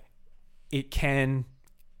where it can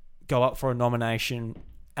go up for a nomination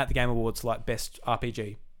at the Game Awards, like Best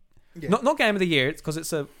RPG. Yeah. Not Game of the Year, it's because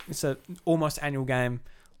it's a almost annual game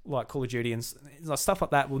like Call of Duty and like stuff like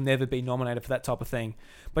that will never be nominated for that type of thing.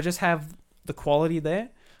 But just have the quality there,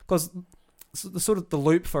 because the sort of the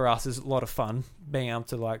loop for us is a lot of fun, being able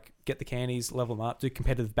to like get the candies, level them up, do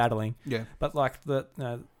competitive battling. Yeah. But like the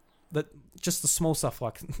just the small stuff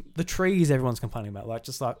like the trees everyone's complaining about, like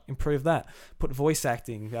just like improve that, put voice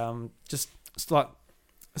acting, just like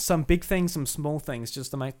some big things, some small things, just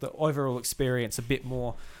to make the overall experience a bit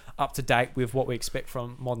more up to date with what we expect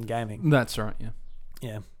from modern gaming. That's right, yeah.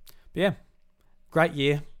 Yeah. But yeah. Great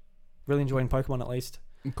year. Really enjoying Pokemon at least.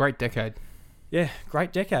 Great decade. Yeah,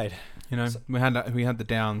 great decade. You know, we had the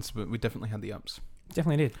downs, but we definitely had the ups.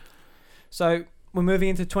 Definitely did. So we're moving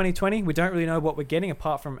into 2020. We don't really know what we're getting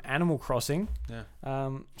apart from Animal Crossing. Yeah.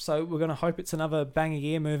 So we're going to hope it's another banger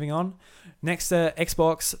year moving on. Next,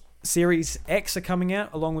 Xbox Series X are coming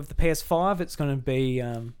out along with the PS5. It's going to be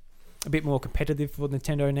a bit more competitive for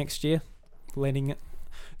Nintendo next year, going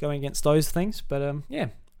against those things. But yeah,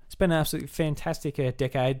 it's been an absolutely fantastic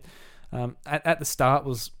decade. At the start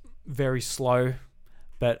was very slow,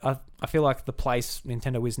 but I feel like the place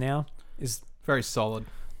Nintendo is now is Very solid.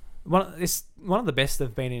 it's one of the best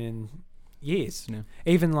they've been in years. Yeah.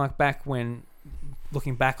 Even like back when,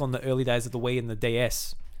 looking back on the early days of the Wii and the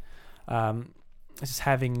DS, just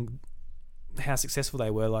having how successful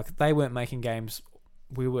they were. Like they weren't making games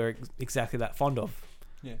we were exactly that fond of.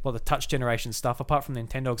 Yeah. Well, the touch generation stuff, apart from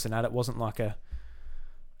Nintendogs and that, it wasn't like a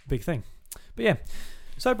big thing. But yeah,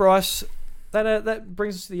 so Bryce, that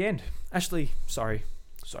brings us to the end. Actually, sorry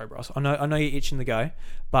Bryce. I know you're itching to go,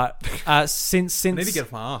 but since I need to get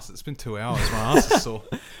off my ass. It's been 2 hours. My ass is sore.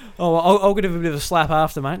 Oh, I'll give it a bit of a slap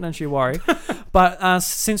after, mate. Don't you worry. But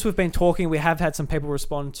since we've been talking, we have had some people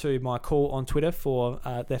respond to my call on Twitter for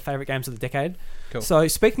their favourite games of the decade. Cool. So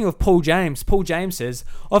speaking of Paul James says,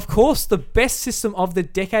 of course, the best system of the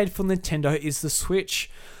decade for Nintendo is the Switch.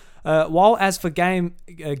 While as for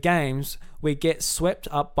games, we get swept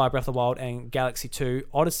up by Breath of the Wild and Galaxy 2,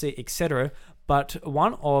 Odyssey, etc. But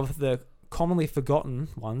one of the commonly forgotten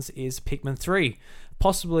ones is Pikmin 3.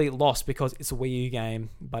 Possibly lost because it's a Wii U game,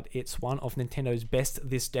 but it's one of Nintendo's best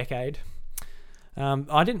this decade.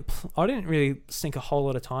 I didn't really sink a whole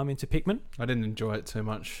lot of time into Pikmin. I didn't enjoy it too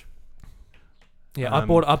much. Yeah, I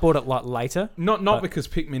bought it like later. Not because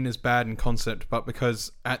Pikmin is bad in concept, but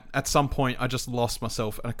because at some point I just lost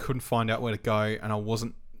myself and I couldn't find out where to go,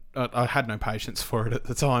 and I had no patience for it at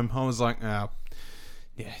the time. I was like, I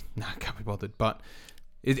can't be bothered. But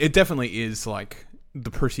it definitely is like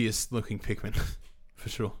the prettiest looking Pikmin. For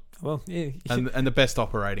sure. Well, yeah. And the best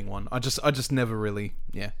operating one. I just never really,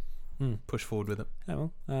 push forward with it.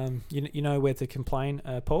 Oh, well, you know where to complain,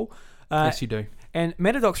 Paul. Yes, you do. And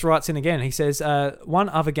Metadox writes in again. He says, one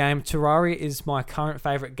other game, Terraria is my current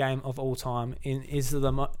favourite game of all time and is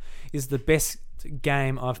the best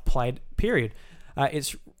game I've played, period.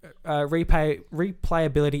 Its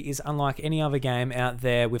replayability is unlike any other game out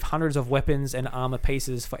there, with hundreds of weapons and armor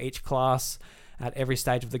pieces for each class at every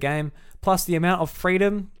stage of the game. Plus, the amount of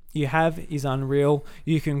freedom you have is unreal.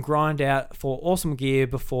 You can grind out for awesome gear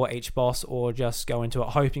before each boss, or just go into it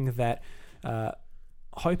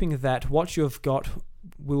hoping that what you've got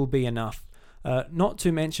will be enough. Not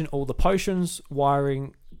to mention all the potions,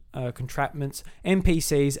 wiring, contraptions,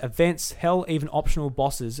 NPCs, events, hell, even optional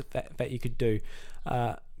bosses that you could do.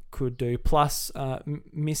 Plus,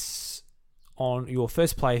 miss on your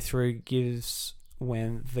first playthrough gives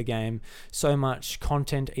when the game so much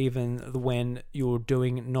content, even when you're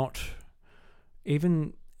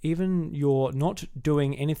you're not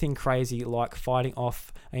doing anything crazy like fighting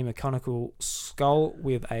off a mechanical skull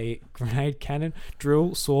with a grenade cannon,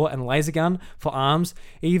 drill, saw, and laser gun for arms.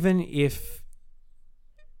 Even if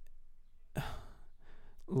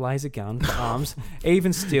laser gun for arms,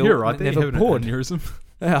 even still, you're right. never bored. Aneurysm.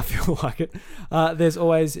 I feel like it. There's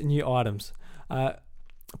always new items.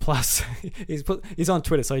 Plus, he's on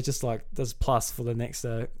Twitter, so he just like does plus for the next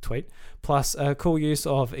tweet. Plus, cool use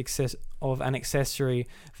of an accessory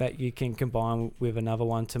that you can combine with another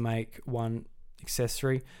one to make one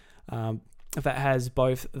accessory. that has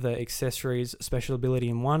both the accessories, special ability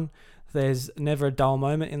in one. There's never a dull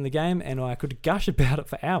moment in the game, and I could gush about it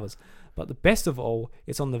for hours. But the best of all,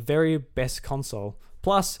 it's on the very best console.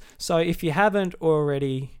 Plus, so if you haven't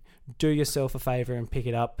already, do yourself a favor and pick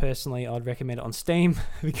it up. Personally, I'd recommend it on Steam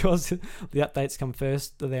because the updates come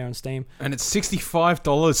first. They're there on Steam. And it's $65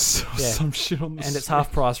 or Yeah. some shit on the And it's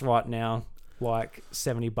half price right now, like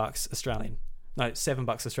 $70 Australian. No,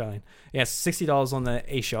 $7 Australian. Yeah, it's $60 on the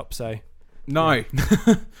eShop, so... No.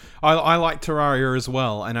 Yeah. I like Terraria as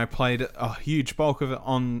well, and I played a huge bulk of it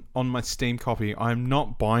on my Steam copy. I'm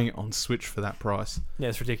not buying it on Switch for that price. Yeah,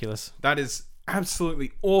 it's ridiculous. That is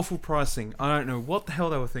absolutely awful pricing. I don't know what the hell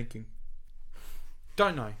they were thinking.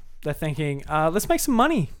 Don't know. They're thinking, let's make some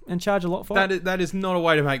money and charge a lot for it. That is not a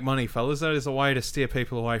way to make money, fellas. That is a way to steer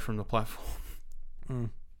people away from the platform.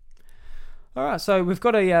 All right, so we've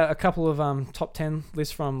got a couple of top 10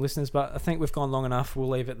 lists from listeners, but I think we've gone long enough. We'll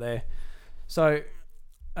leave it there. So,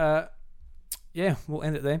 yeah, we'll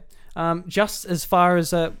end it there. Just as far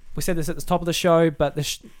as we said this at the top of the show, but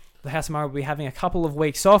the House of Mario will be having a couple of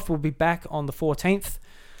weeks off. We'll be back on the 14th.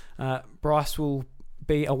 Bryce will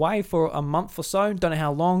be away for a month or so. Don't know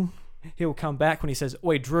how long. He'll come back when he says,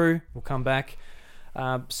 "Oi, Drew," we'll come back.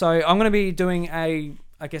 So I'm going to be doing a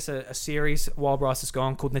series while Bryce is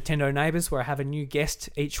gone called Nintendo Neighbors, where I have a new guest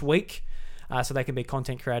each week. So they can be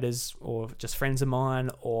content creators or just friends of mine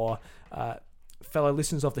or fellow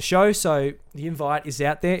listeners of the show. So the invite is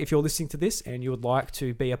out there. If you're listening to this and you would like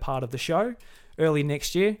to be a part of the show early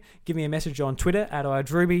next year, give me a message on Twitter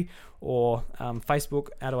 @iDruby or Facebook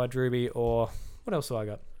 @iDruby, or what else have I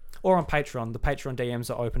got? Or on Patreon. The Patreon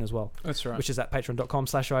DMs are open as well. That's right. Which is at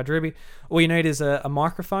patreon.com/iDruby. All you need is a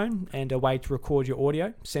microphone and a way to record your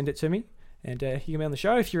audio. Send it to me, and you can be on the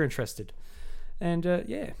show if you're interested. And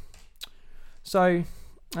yeah. So,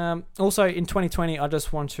 also in 2020, I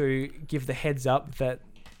just want to give the heads up that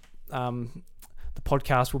the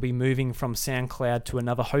podcast will be moving from SoundCloud to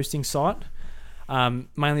another hosting site,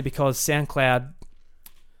 mainly because SoundCloud,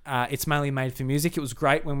 it's mainly made for music. It was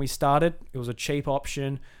great when we started. It was a cheap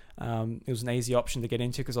option. It was an easy option to get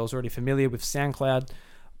into because I was already familiar with SoundCloud.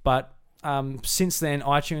 But since then,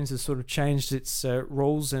 iTunes has sort of changed its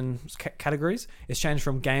rules and categories. It's changed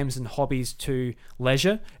from games and hobbies to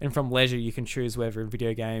leisure, and from leisure you can choose whether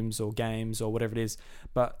video games or whatever it is.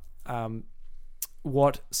 But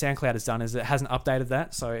what SoundCloud has done is it hasn't updated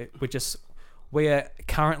that, so we are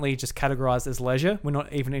currently just categorized as leisure. We're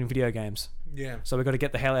not even in video games. Yeah. So we've got to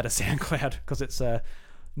get the hell out of SoundCloud because it's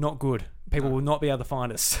not good. People will not be able to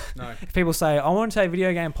find us. No. If people say, I want to a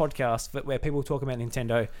video game podcast where people talk about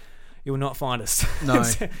Nintendo, you will not find us. No.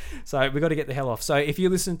 So we've got to get the hell off. So if you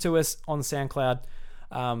listen to us on SoundCloud,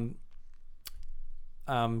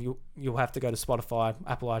 you'll have to go to Spotify,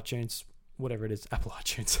 Apple iTunes, whatever it is, Apple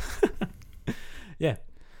iTunes. Yeah.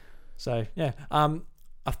 So yeah.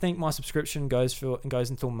 I think my subscription goes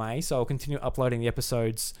until May, so I'll continue uploading the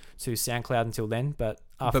episodes to SoundCloud until then. But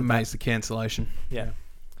after May's the cancellation. Yeah.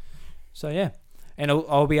 So yeah, and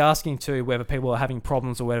I'll be asking too whether people are having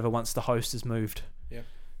problems or whatever once the host has moved. Yeah.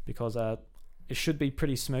 Because it should be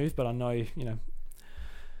pretty smooth, but I know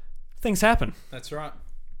things happen. That's right.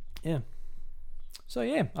 Yeah. So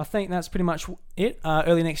yeah, I think that's pretty much it.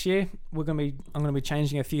 Early next year, I'm going to be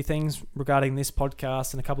changing a few things regarding this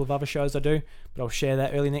podcast and a couple of other shows I do, but I'll share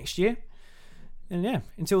that early next year. And yeah,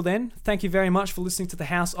 until then, thank you very much for listening to the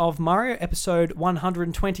House of Mario, episode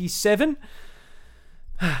 127.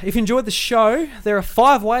 If you enjoyed the show, there are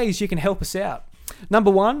 5 ways you can help us out.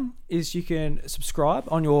 Number 1 is you can subscribe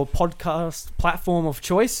on your podcast platform of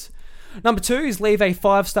choice. Number 2 is leave a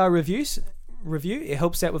 5-star review. It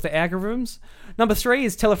helps out with the algorithms. Number 3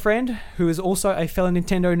 is tell a friend who is also a fellow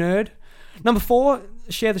Nintendo nerd. Number 4,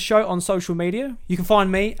 share the show on social media. You can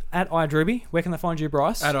find me at iDruby. Where can they find you,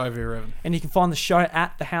 Bryce? At IV11. And you can find the show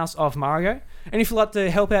at the House of Mario. And if you'd like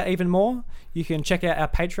to help out even more, you can check out our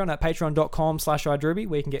Patreon at patreon.com/iDruby,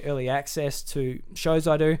 where you can get early access to shows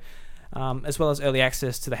I do, as well as early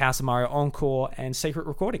access to the House of Mario Encore and secret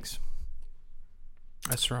recordings.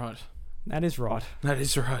 That's right. That is right. That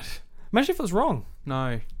is right. Imagine if it was wrong.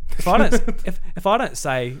 No. If I don't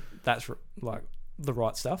say that's like the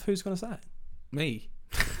right stuff, who's going to say it? Me.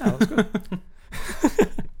 Oh, that's good.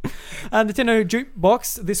 Nintendo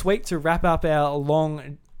Jukebox this week, to wrap up our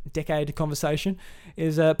long decade conversation,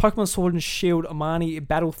 is Pokemon Sword and Shield Amani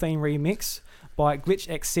Battle Theme Remix by Glitch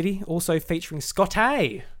X City, also featuring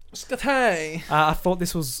Scotty. Scotty. I thought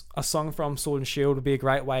this was a song from Sword and Shield would be a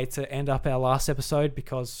great way to end up our last episode,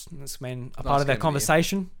 because it's been a part of our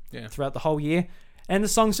conversation throughout the whole year. And the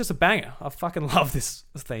song's just a banger. I fucking love this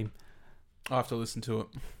theme. I'll have to listen to it.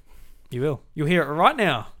 You will. You'll hear it right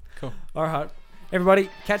now. Cool. All right. Everybody,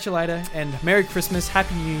 catch you later. And Merry Christmas,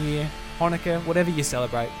 Happy New Year, Hanukkah, whatever you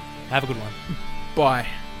celebrate. Have a good one. Bye.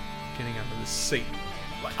 Getting under the seat.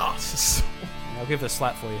 My ass is sore. I'll give it a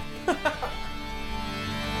slap for you.